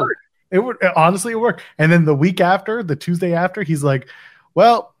 It would work. It would honestly work. And then the week after, the Tuesday after, he's like,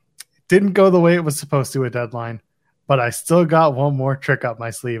 well, it didn't go the way it was supposed to at Deadline, but I still got one more trick up my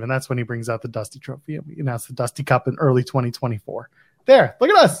sleeve. And that's when he brings out the Dusty Trophy. And we announced the Dusty Cup in early 2024. There, look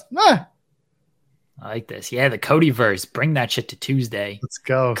at us. I like this. Yeah, the Codyverse. Bring that shit to Tuesday. Let's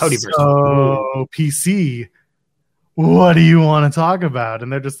go. Codyverse. So, PC, what do you want to talk about?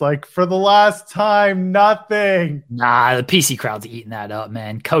 And they're just like, for the last time, nothing. Nah, the PC crowd's eating that up,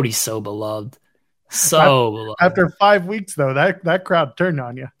 man. Cody's so beloved. Beloved. After 5 weeks, though, that crowd turned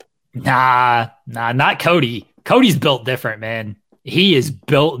on you. Nah, not Cody. Cody's built different, man. He is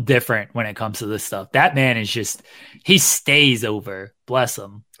built different when it comes to this stuff. That man is just, he stays over. Bless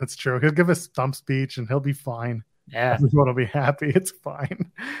him. That's true. He'll give a stump speech and he'll be fine. Yeah. Everyone will be happy. It's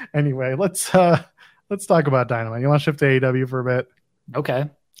fine. Anyway, let's talk about Dynamite. You want to shift to AEW for a bit? Okay.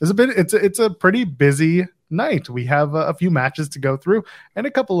 It's a pretty busy night. We have a few matches to go through and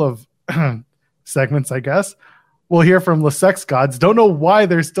a couple of segments, I guess. We'll hear from the Sex Gods. Don't know why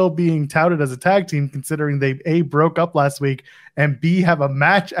they're still being touted as a tag team, considering they A, broke up last week, and B, have a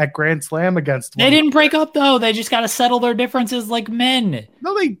match at Grand Slam against one. They didn't break up, though. They just got to settle their differences like men.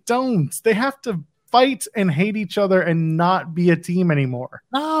 No, they don't. They have to fight and hate each other and not be a team anymore.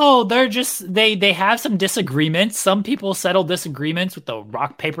 No, they're just, they have some disagreements. Some people settle disagreements with the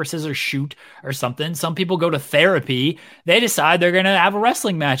rock, paper, scissors, shoot or something. Some people go to therapy. They decide they're going to have a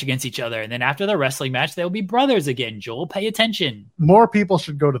wrestling match against each other. And then after the wrestling match, they'll be brothers again. Joel, pay attention. More people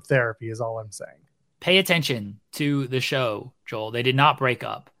should go to therapy is all I'm saying. Pay attention to the show, Joel. They did not break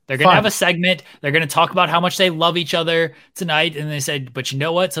up. They're going to have a segment. They're going to talk about how much they love each other tonight. And they said, but you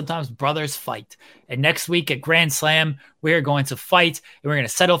know what? Sometimes brothers fight. And next week at Grand Slam, we're going to fight and we're going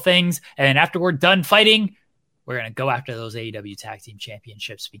to settle things. And then after we're done fighting, we're going to go after those AEW Tag Team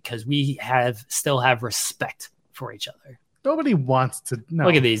Championships because we still have respect for each other. Nobody wants to know.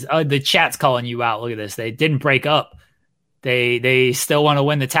 Look at these. The chat's calling you out. Look at this. They didn't break up. They still want to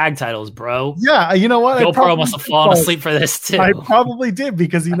win the tag titles, bro. Yeah, you know what? Bill Pro must have fallen asleep for this too. I probably did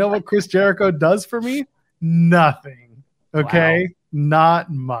because you know what Chris Jericho does for me? Nothing. Okay? Wow. Not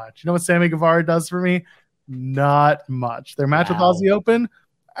much. You know what Sammy Guevara does for me? Not much. Their match with Aussie Open,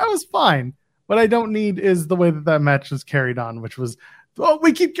 that was fine. What I don't need is the way that match was carried on, which was,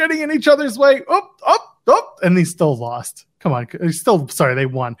 we keep getting in each other's way. And they still lost. Come on, they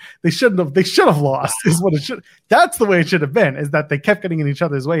won. They should have lost. Is what it should. That's the way it should have been. Is that they kept getting in each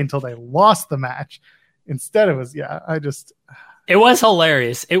other's way until they lost the match. Instead, it was It was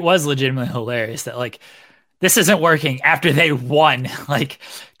hilarious. It was legitimately hilarious that this isn't working after they won. Like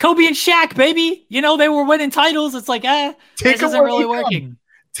Kobe and Shaq, baby. You know they were winning titles. It's like this isn't really working.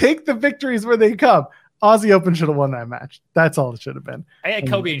 Take the victories where they come. Aussie Open should have won that match. That's all it should have been. I had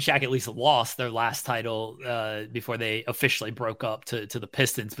Kobe and Shaq at least lost their last title before they officially broke up to the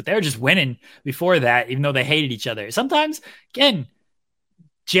Pistons, but they were just winning before that, even though they hated each other. Sometimes, again,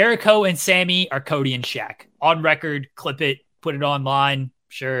 Jericho and Sammy are Cody and Shaq. On record, clip it, put it online.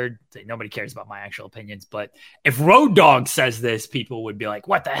 Sure, nobody cares about my actual opinions, but if Road Dogg says this, people would be like,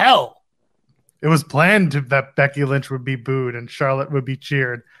 what the hell? It was planned that Becky Lynch would be booed and Charlotte would be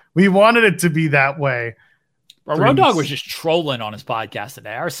cheered. We wanted it to be that way. Bro, Road Dogg was just trolling on his podcast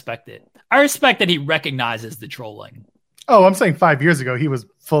today. I respect it. I respect that he recognizes the trolling. Oh, I'm saying 5 years ago, he was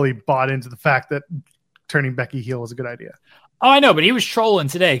fully bought into the fact that turning Becky heel was a good idea. Oh, I know, but he was trolling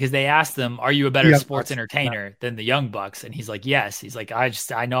today because they asked him, are you a better sports entertainer than the Young Bucks? And he's like, yes. He's like, I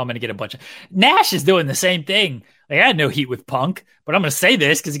know I'm going to get a bunch of... Nash is doing the same thing. I had no heat with Punk, but I'm going to say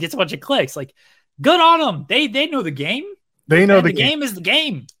this because he gets a bunch of clicks. Good on them. They know the game. They know the game is the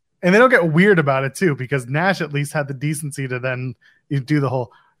game. And they don't get weird about it, too, because Nash at least had the decency to then do the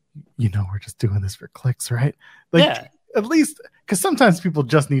whole, we're just doing this for clicks, right? At least, because sometimes people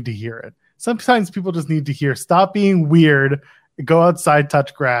just need to hear it. Sometimes people just need to hear, stop being weird, go outside,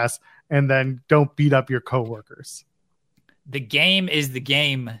 touch grass, and then don't beat up your coworkers. The game is the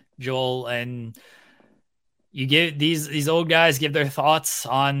game, Joel, and you give these old guys give their thoughts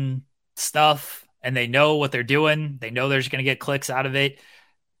on stuff, and they know what they're doing. They know they're just going to get clicks out of it.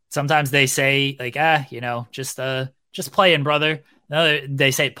 Sometimes they say just playing, brother.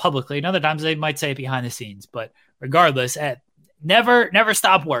 They say it publicly. And other times they might say it behind the scenes. But regardless, never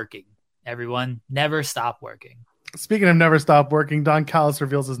stop working. Everyone, never stop working. Speaking of never stop working, Don Callis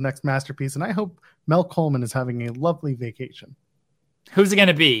reveals his next masterpiece, and I hope Mel Coleman is having a lovely vacation. Who's it going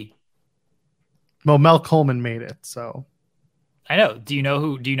to be? Well, Mel Coleman made it, so I know. Do you know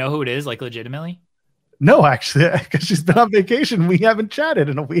who it is? Legitimately? No, actually, because she's been on vacation. We haven't chatted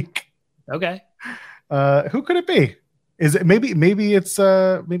in a week. Okay. Who could it be? Is it maybe it's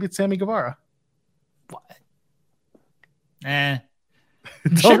Sammy Guevara? What?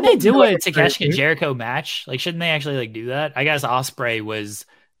 Shouldn't they do a Takeshita dude. Jericho match? Like, shouldn't they actually like do that? I guess Ospreay was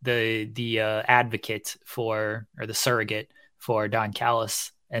the advocate for, or the surrogate for Don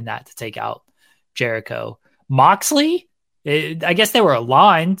Callis and that to take out Jericho. Moxley, I guess they were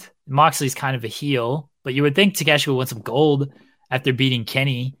aligned. Moxley's kind of a heel, but you would think Takeshita would want some gold after beating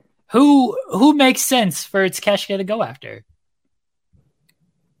Kenny. Who makes sense for Takeshita to go after?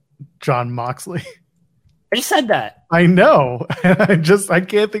 John Moxley. I just said that. I know. I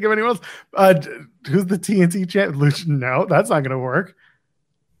can't think of anyone else. Who's the TNT champ? No, that's not going to work.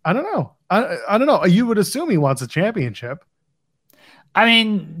 I don't know. I don't know. You would assume he wants a championship. I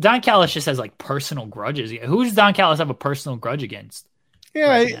mean, Don Callis just has like personal grudges. Who does Don Callis have a personal grudge against? Yeah,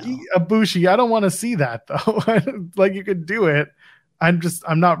 right Ibushi. I don't want to see that though. Like, you could do it. I'm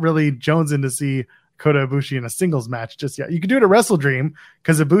not really jonesing to see Kota Ibushi in a singles match just yet. You could do it at Wrestle Dream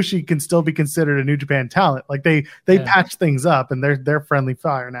because Ibushi can still be considered a New Japan talent. Like they patch things up and they're friendly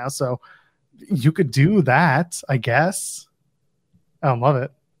fire now. So you could do that, I guess. I don't love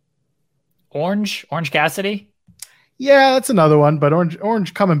it. Orange Cassidy. Yeah, that's another one. But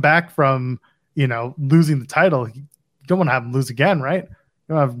Orange coming back from, losing the title, you don't want to have him lose again, right?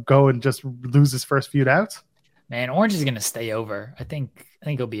 You don't have him go and just lose his first feud out. Man, Orange is going to stay over. I think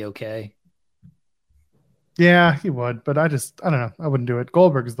he'll be okay. Yeah, he would, but I don't know. I wouldn't do it.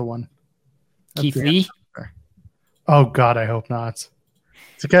 Goldberg is the one. Keith Lee? Oh, God, I hope not.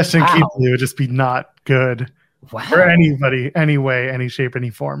 Takeshita and Keith Lee would just be not good for anybody, any way, any shape, any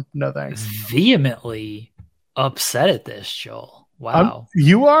form. No thanks. Vehemently upset at this, Joel. Wow.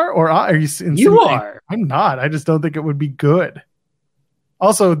 You are? Or are you? You are. I'm not. I just don't think it would be good.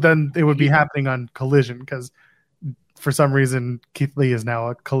 Also, then it would be happening on Collision because for some reason, Keith Lee is now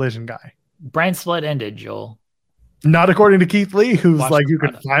a Collision guy. Brand split ended, Joel. Not according to Keith Lee, who's like, you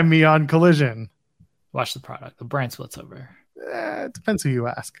can find me on Collision. Watch the product. The brand split's over. It depends who you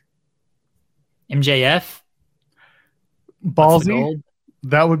ask. MJF? Ballsy?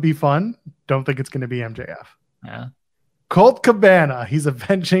 That would be fun. Don't think it's going to be MJF. Yeah. Colt Cabana. He's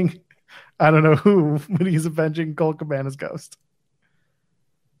avenging, I don't know who, but he's avenging Colt Cabana's ghost.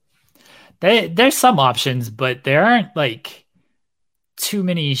 There's some options, but there aren't like too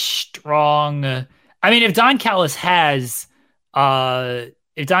many strong. I mean, if Don Callis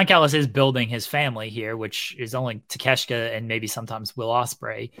is building his family here, which is only Takeshita and maybe sometimes Will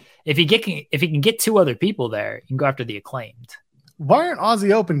Ospreay, if he can get two other people there, you can go after the Acclaimed. Why aren't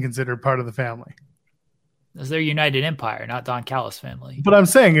Aussie Open considered part of the family? Because they're United Empire, not Don Callis family. But I'm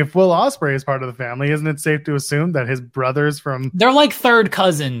saying, if Will Ospreay is part of the family, isn't it safe to assume that his brothers from... They're like third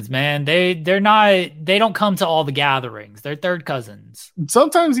cousins, man. They don't come to all the gatherings. They're third cousins.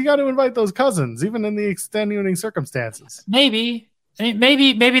 Sometimes you got to invite those cousins, even in the extenuating circumstances. Maybe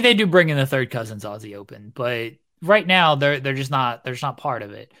they do bring in the third cousins Aussie Open, but right now they're just not part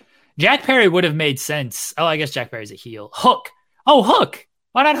of it. Jack Perry would have made sense. Oh, I guess Jack Perry's a heel. Hook. Oh, Hook.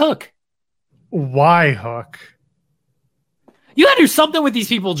 Why not Hook? Why Hook? You gotta do something with these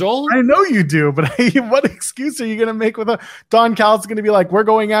people, Joel. I know you do, but what excuse are you gonna make with Don Callis? Gonna be like, we're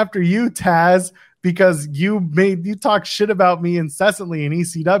going after you, Taz, because you talk shit about me incessantly in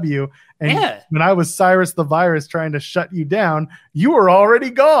ECW, and when I was Cyrus the Virus trying to shut you down, you were already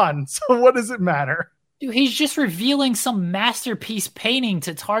gone. So what does it matter? Dude, he's just revealing some masterpiece painting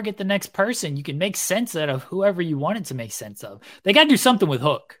to target the next person. You can make sense out of whoever you want it to make sense of. They gotta do something with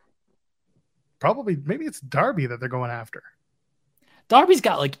Hook. Probably, maybe it's Darby that they're going after. Darby's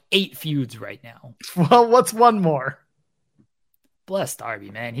got like 8 feuds right now. Well, what's one more? Bless Darby,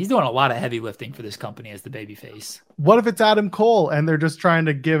 man. He's doing a lot of heavy lifting for this company as the babyface. What if it's Adam Cole and they're just trying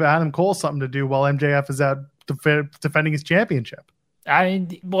to give Adam Cole something to do while MJF is out defending his championship? I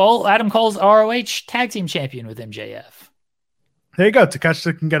mean, well, Adam Cole's ROH tag team champion with MJF. There you go.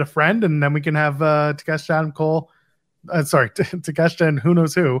 Takeshita can get a friend, and then we can have Takeshita, Adam Cole. Takeshita and who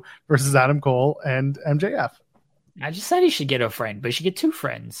knows who versus Adam Cole and MJF. I just said he should get a friend, but he should get 2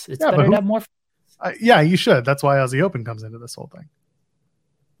 friends. It's better to have more friends. Yeah, you should. That's why Aussie Open comes into this whole thing.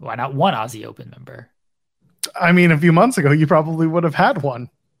 Why not one Aussie Open member? I mean, a few months ago, you probably would have had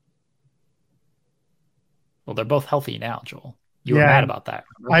one. Well, they're both healthy now, Joel. You were mad about that.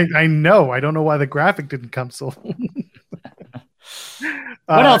 I know. I don't know why the graphic didn't come so.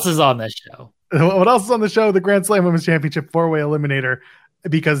 What else is on this show? What else is on the show? The Grand Slam Women's Championship 4-way eliminator,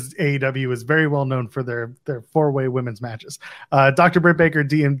 because AEW is very well known for their 4-way women's matches. Dr. Britt Baker,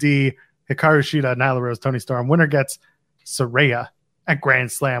 DMD, Hikaru Shida, Nyla Rose, Toni Storm. Winner gets Saraya at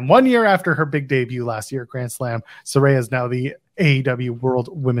Grand Slam. 1 year after her big debut last year at Grand Slam, Saraya is now the AEW World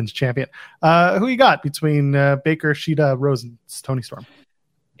Women's Champion. Who you got between Baker, Shida, Rose, and Toni Storm?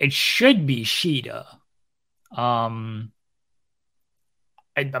 It should be Shida. I'm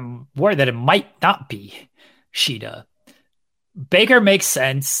worried that it might not be Shida. Baker makes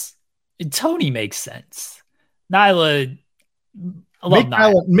sense. Tony makes sense. Nyla, I love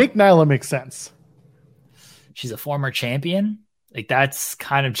Nyla. Make Nyla make sense. She's a former champion. Like, that's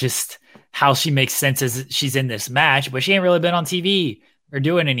kind of just how she makes sense as she's in this match, but she ain't really been on TV or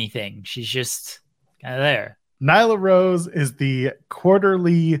doing anything. She's just kind of there. Nyla Rose is the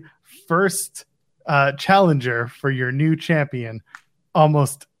quarterly first challenger for your new champion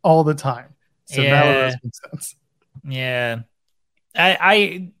almost all the time. So Nyla Rose makes sense. Yeah.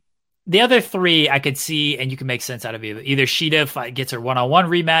 I the other three I could see, and you can make sense out of either Shida gets her one-on-one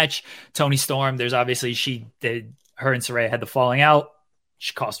rematch, Toni Storm. There's obviously her and Saraya had the falling out.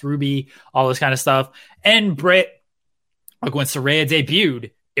 She cost Ruby, all this kind of stuff. And Britt, like when Saraya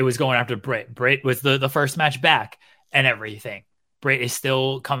debuted, it was going after Britt. Britt was the first match back and everything. Britt is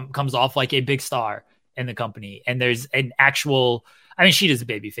still comes off like a big star in the company. And there's an actual, I mean, she is a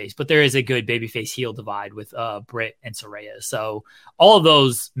babyface, but there is a good babyface heel divide with Britt and Saraya. So all of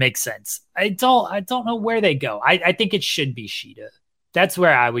those make sense. I don't know where they go. I think it should be Shida. That's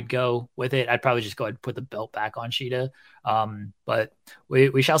where I would go with it. I'd probably just go ahead and put the belt back on Shida. But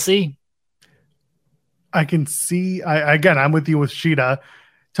we shall see. I can see. Again, I'm with you with Shida.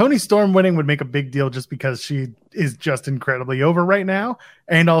 Toni Storm winning would make a big deal just because she is just incredibly over right now.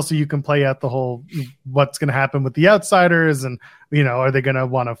 And also you can play out the whole what's going to happen with the outsiders and, are they going to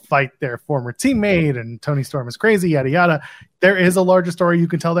want to fight their former teammate and Toni Storm is crazy, yada, yada. There is a larger story you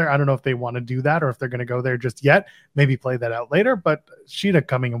can tell there. I don't know if they want to do that or if they're going to go there just yet. Maybe play that out later. But Shida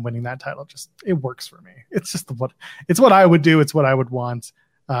coming and winning that title, it works for me. It's just it's what I would do. It's what I would want.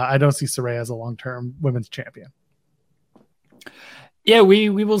 I don't see Saraya as a long-term women's champion. Yeah, we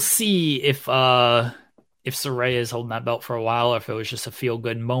will see if Saraya is holding that belt for a while, or if it was just a feel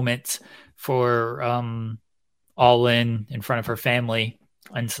good moment for All In front of her family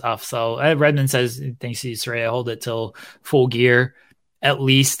and stuff. So Redmond says he thinks Saraya hold it till Full Gear at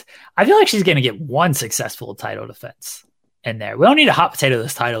least. I feel like she's going to get one successful title defense in there. We don't need to hot potato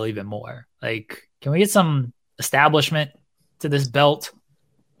this title even more. Like, can we get some establishment to this belt?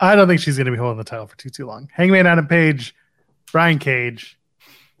 I don't think she's going to be holding the title for too long. Hangman Adam Page, Brian Cage,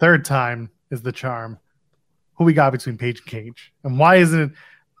 third time is the charm. Who we got between Page and Cage? And why isn't it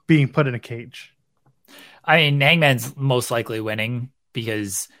being put in a cage? I mean, Hangman's most likely winning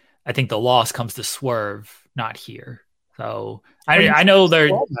because I think the loss comes to Swerve, not here. So I know they're...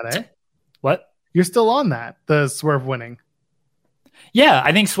 What? You're still on that, the Swerve winning. Yeah,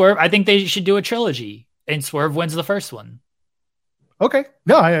 I think they should do a trilogy, and Swerve wins the first one. Okay.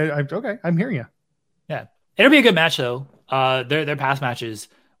 No, okay. I'm hearing you. Yeah. It'll be a good match though. Their past matches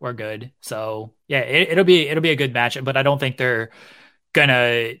were good. So yeah, it'll be a good match, but I don't think they're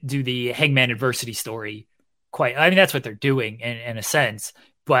gonna do the Hangman adversity story quite. I mean, that's what they're doing in a sense,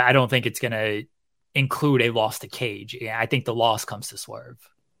 but I don't think it's gonna include a loss to Cage. Yeah, I think the loss comes to Swerve.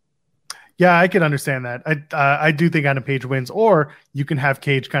 Yeah, I can understand that. I do think Adam Page wins, or you can have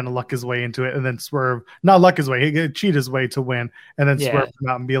Cage kind of luck his way into it and then Swerve, not luck his way, he cheat his way to win, and then Swerve come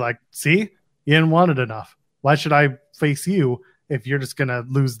out and be like, see, you didn't want it enough. Why should I face you if you're just going to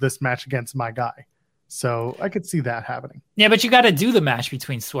lose this match against my guy? So I could see that happening. Yeah, but you got to do the match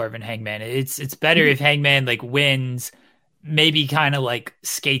between Swerve and Hangman. It's better if Hangman like wins, maybe kind of like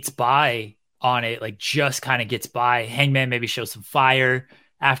skates by on it, like just kind of gets by. Hangman maybe shows some fire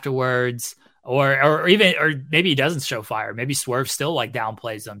afterwards, or maybe he doesn't show fire. Maybe Swerve still like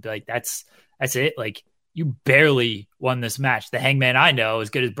downplays them. Be like, that's it. Like, you barely won this match. The Hangman I know, as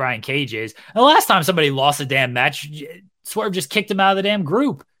good as Brian Cage is. And the last time somebody lost a damn match, Swerve just kicked him out of the damn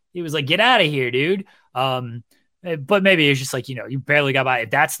group. He was like, get out of here, dude. But maybe it's just like, you barely got by.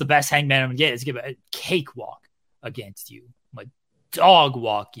 If that's the best Hangman I'm going to get, it's give a cakewalk against you. I'm like, dog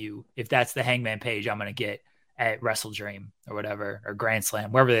walk you if that's the Hangman Page I'm going to get at Wrestle Dream or whatever, or Grand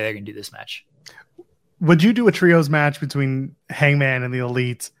Slam, wherever they're going to do this match. Would you do a trios match between Hangman and the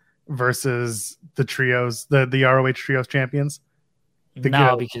Elite versus the trios, the ROH trios champions?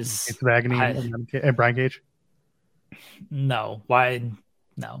 No, because it's Agony and Brian Cage. No, why?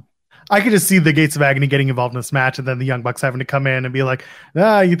 No. I could just see the Gates of Agony getting involved in this match, and then the Young Bucks having to come in and be like,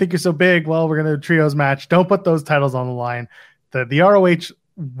 you think you're so big? Well, we're going to trios match. Don't put those titles on the line. The ROH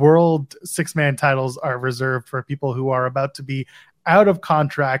World 6-man titles are reserved for people who are about to be out of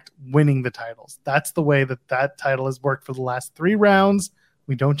contract winning the titles. That's the way that title has worked for the last 3 rounds.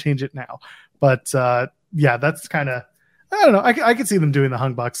 We don't change it now. But that's kind of, I don't know. I could see them doing the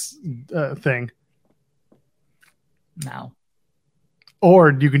Hung Bucks thing. No.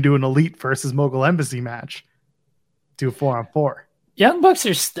 Or you can do an Elite versus Mogul Embassy match. Do a 4-on-4. Young Bucks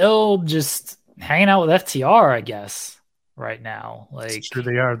are still just hanging out with FTR, I guess, right now. Like, Sure,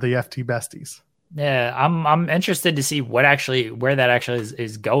 they are the FT besties. Yeah, I'm interested to see where that actually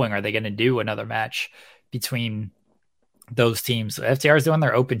is going. Are they going to do another match between those teams? FTR is doing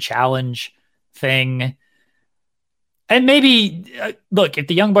their open challenge thing. And maybe, look, if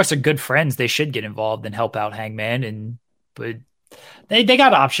the Young Bucks are good friends, they should get involved and help out Hangman. But they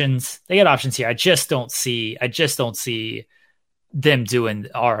got options. They got options here. I just don't see them doing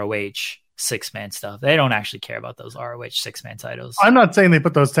ROH 6-man stuff. They don't actually care about those ROH 6-man titles. I'm not saying they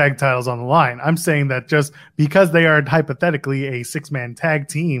put those tag titles on the line. I'm saying that just because they are hypothetically a 6-man tag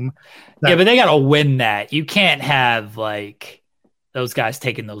team. Yeah, but they got to win that. You can't have like those guys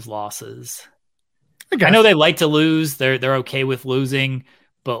taking those losses. I know they like to lose. They're okay with losing,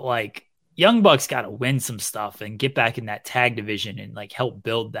 but like Young Bucks got to win some stuff and get back in that tag division and like help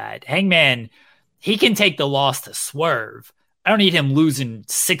build that. Hangman, he can take the loss to Swerve. I don't need him losing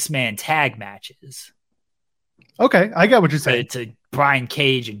 6-man tag matches. Okay, I get what you're saying. To Brian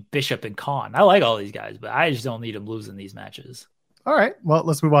Cage and Bishop and Khan. I like all these guys, but I just don't need him losing these matches. All right, well,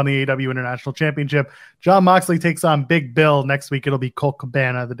 let's move on to the AEW International Championship. John Moxley takes on Big Bill. Next week, it'll be Colt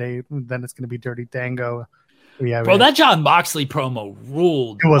Cabana. The day then it's going to be Dirty Dango. Yeah, bro, that John Moxley promo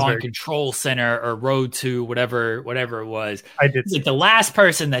ruled on very Control Center or Road to whatever it was. I did. Like the last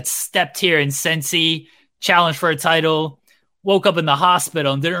person that stepped here in Cincy, challenged for a title, woke up in the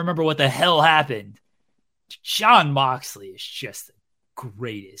hospital and didn't remember what the hell happened. John Moxley is just the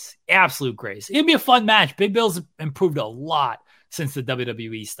greatest, absolute greatest. It'll be a fun match. Big Bill's improved a lot since the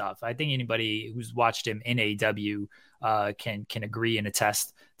WWE stuff. I think anybody who's watched him in AEW can agree and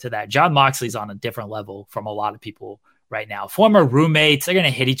attest to that. John Moxley's on a different level from a lot of people right now. Former roommates, they're going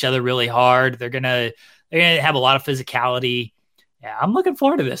to hit each other really hard. They're going to have a lot of physicality. Yeah, I'm looking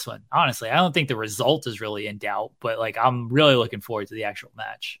forward to this one. Honestly, I don't think the result is really in doubt, but like I'm really looking forward to the actual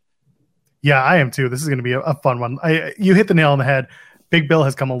match. Yeah, I am too. This is going to be a fun one. You hit the nail on the head. Big Bill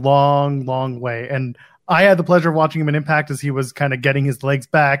has come a long, long way. And I had the pleasure of watching him in Impact as he was kind of getting his legs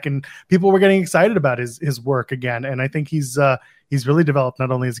back and people were getting excited about his work again. And I think he's really developed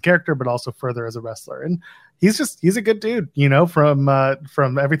not only as a character, but also further as a wrestler. And he's a good dude, you know, from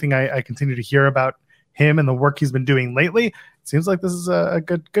everything I continue to hear about him and the work he's been doing lately. It seems like this is a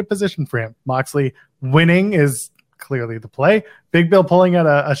good position for him. Moxley winning is clearly the play. Big Bill pulling out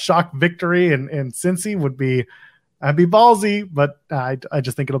a shock victory in Cincy would be, I'd be ballsy, but I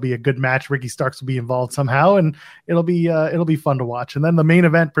just think it'll be a good match. Ricky Starks will be involved somehow, and it'll be fun to watch. And then the main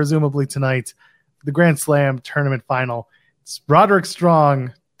event, presumably tonight, the Grand Slam tournament final. It's Roderick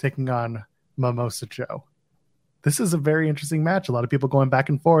Strong taking on Mimosa Joe. This is a very interesting match. A lot of people going back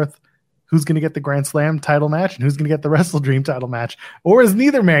and forth. Who's going to get the Grand Slam title match, and who's going to get the Wrestle Dream title match, or is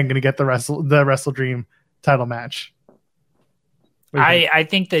neither man going to get the Wrestle Dream title match? I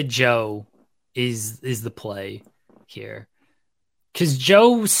think that Joe is the play here, because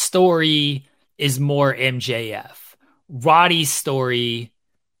Joe's story is more MJF. Roddy's story,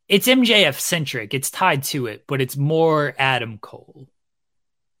 it's MJF centric. It's tied to it, but it's more Adam Cole.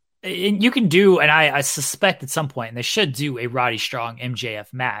 And you can do, and I suspect at some point, and they should do a Roddy Strong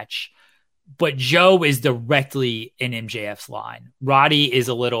MJF match, but Joe is directly in MJF's line. Roddy is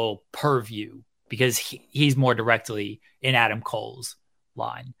a little purview because he's more directly in Adam Cole's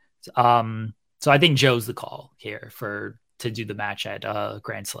line. So I think Joe's the call here to do the match at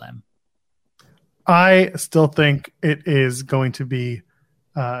Grand Slam. I still think it is going to be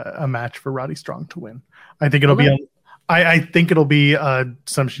a match for Roddy Strong to win. I think it'll be I think it'll be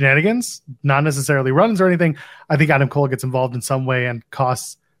some shenanigans, not necessarily runs or anything. I think Adam Cole gets involved in some way and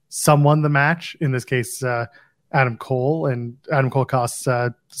costs someone the match. In this case, Adam Cole, and Adam Cole costs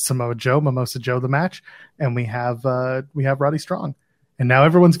Mimosa Joe the match, and we have Roddy Strong. And now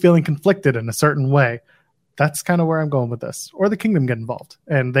everyone's feeling conflicted in a certain way. That's kind of where I'm going with this. Or the Kingdom get involved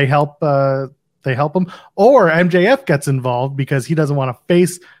and they help him. Or MJF gets involved because he doesn't want to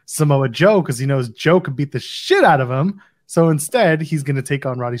face Samoa Joe because he knows Joe could beat the shit out of him. So instead, he's going to take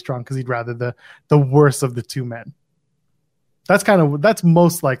on Roddy Strong because he'd rather the worst of the two men. That's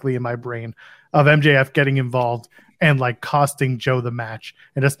most likely in my brain of MJF getting involved and like costing Joe the match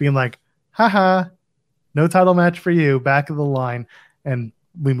and just being like, haha, no title match for you, back of the line. And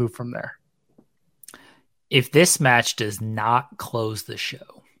we move from there. If this match does not close the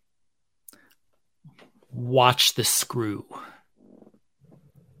show, watch the screw.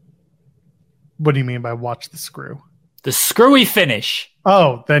 What do you mean by watch the screw? The screwy finish.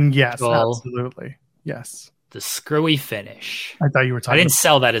 Oh, then yes, well, absolutely. Yes. The screwy finish. I thought you were I talking. didn't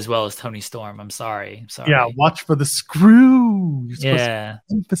sell that as well as Tony Storm. I'm sorry. Yeah, watch for the screw. You're supposed Yeah.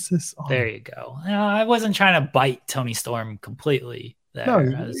 to emphasis on. There you go. I wasn't trying to bite Tony Storm completely there.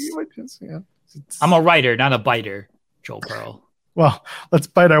 No, I'm a writer, not a biter, Joel Pearl. Well, let's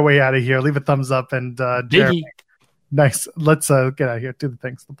bite our way out of here. Leave a thumbs up and Jeremy. Nice. Let's get out of here. Do the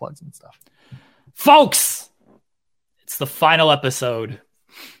things, the plugs and stuff. Folks, it's the final episode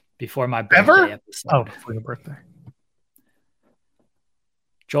before my birthday episode. Oh, before your birthday.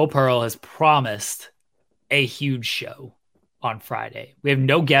 Joel Pearl has promised a huge show on Friday. We have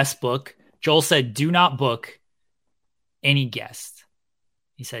no guest book. Joel said, do not book any guest.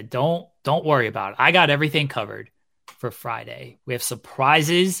 He said, don't worry about it. I got everything covered for Friday. We have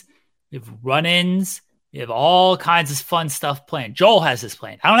surprises. We have run-ins. We have all kinds of fun stuff planned. Joel has this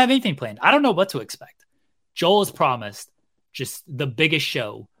planned. I don't have anything planned. I don't know what to expect. Joel has promised just the biggest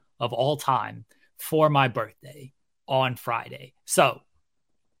show of all time for my birthday on Friday. So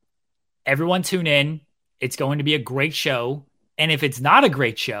everyone tune in. It's going to be a great show. And if it's not a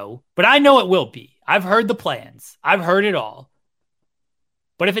great show, but I know it will be. I've heard the plans. I've heard it all.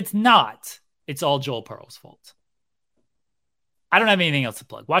 But if it's not, it's all Joel Pearl's fault. I don't have anything else to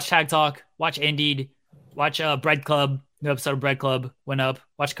plug. Watch Tag Talk. Watch Indeed. Watch Bread Club. New episode of Bread Club went up.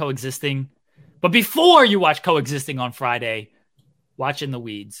 Watch Coexisting. But before you watch Coexisting on Friday, watch In the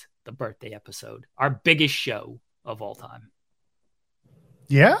Weeds, the birthday episode. Our biggest show of all time.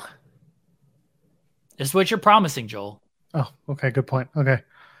 Yeah? This is what you're promising, Joel. Oh, okay. Good point. Okay.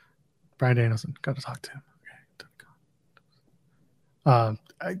 Brian Danielson. Got to talk to him. Okay.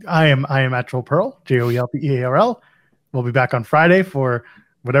 I am at Joel Pearl, JOELPEARL. We'll be back on Friday for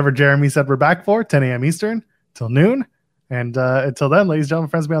whatever Jeremy said we're back for, 10 a.m. Eastern till noon. And until then, ladies and gentlemen,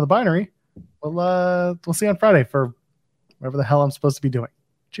 friends beyond the binary, we'll see you on Friday for whatever the hell I'm supposed to be doing.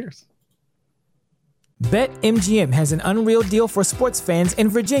 Cheers. BetMGM has an unreal deal for sports fans in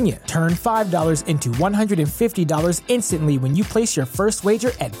Virginia. Turn $5 into $150 instantly when you place your first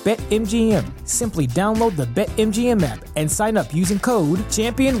wager at BetMGM. Simply download the BetMGM app and sign up using code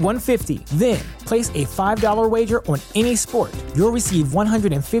Champion150. Then, place a $5 wager on any sport. You'll receive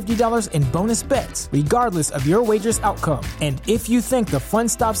 $150 in bonus bets, regardless of your wager's outcome. And if you think the fun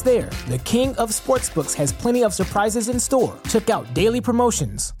stops there, the king of sportsbooks has plenty of surprises in store. Check out daily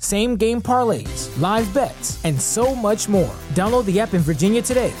promotions, same-game parlays, live bets, and so much more. Download the app in Virginia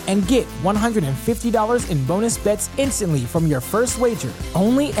today and get $150 in bonus bets instantly from your first wager.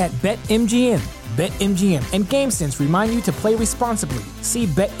 Only at BetMGM. BetMGM and GameSense remind you to play responsibly. See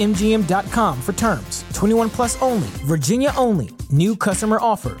BetMGM.com for terms. 21 plus only. Virginia only. New customer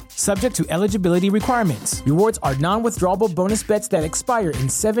offer. Subject to eligibility requirements. Rewards are non-withdrawable bonus bets that expire in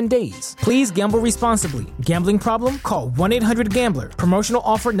 7 days. Please gamble responsibly. Gambling problem? Call 1-800-GAMBLER. Promotional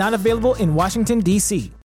offer not available in Washington, D.C.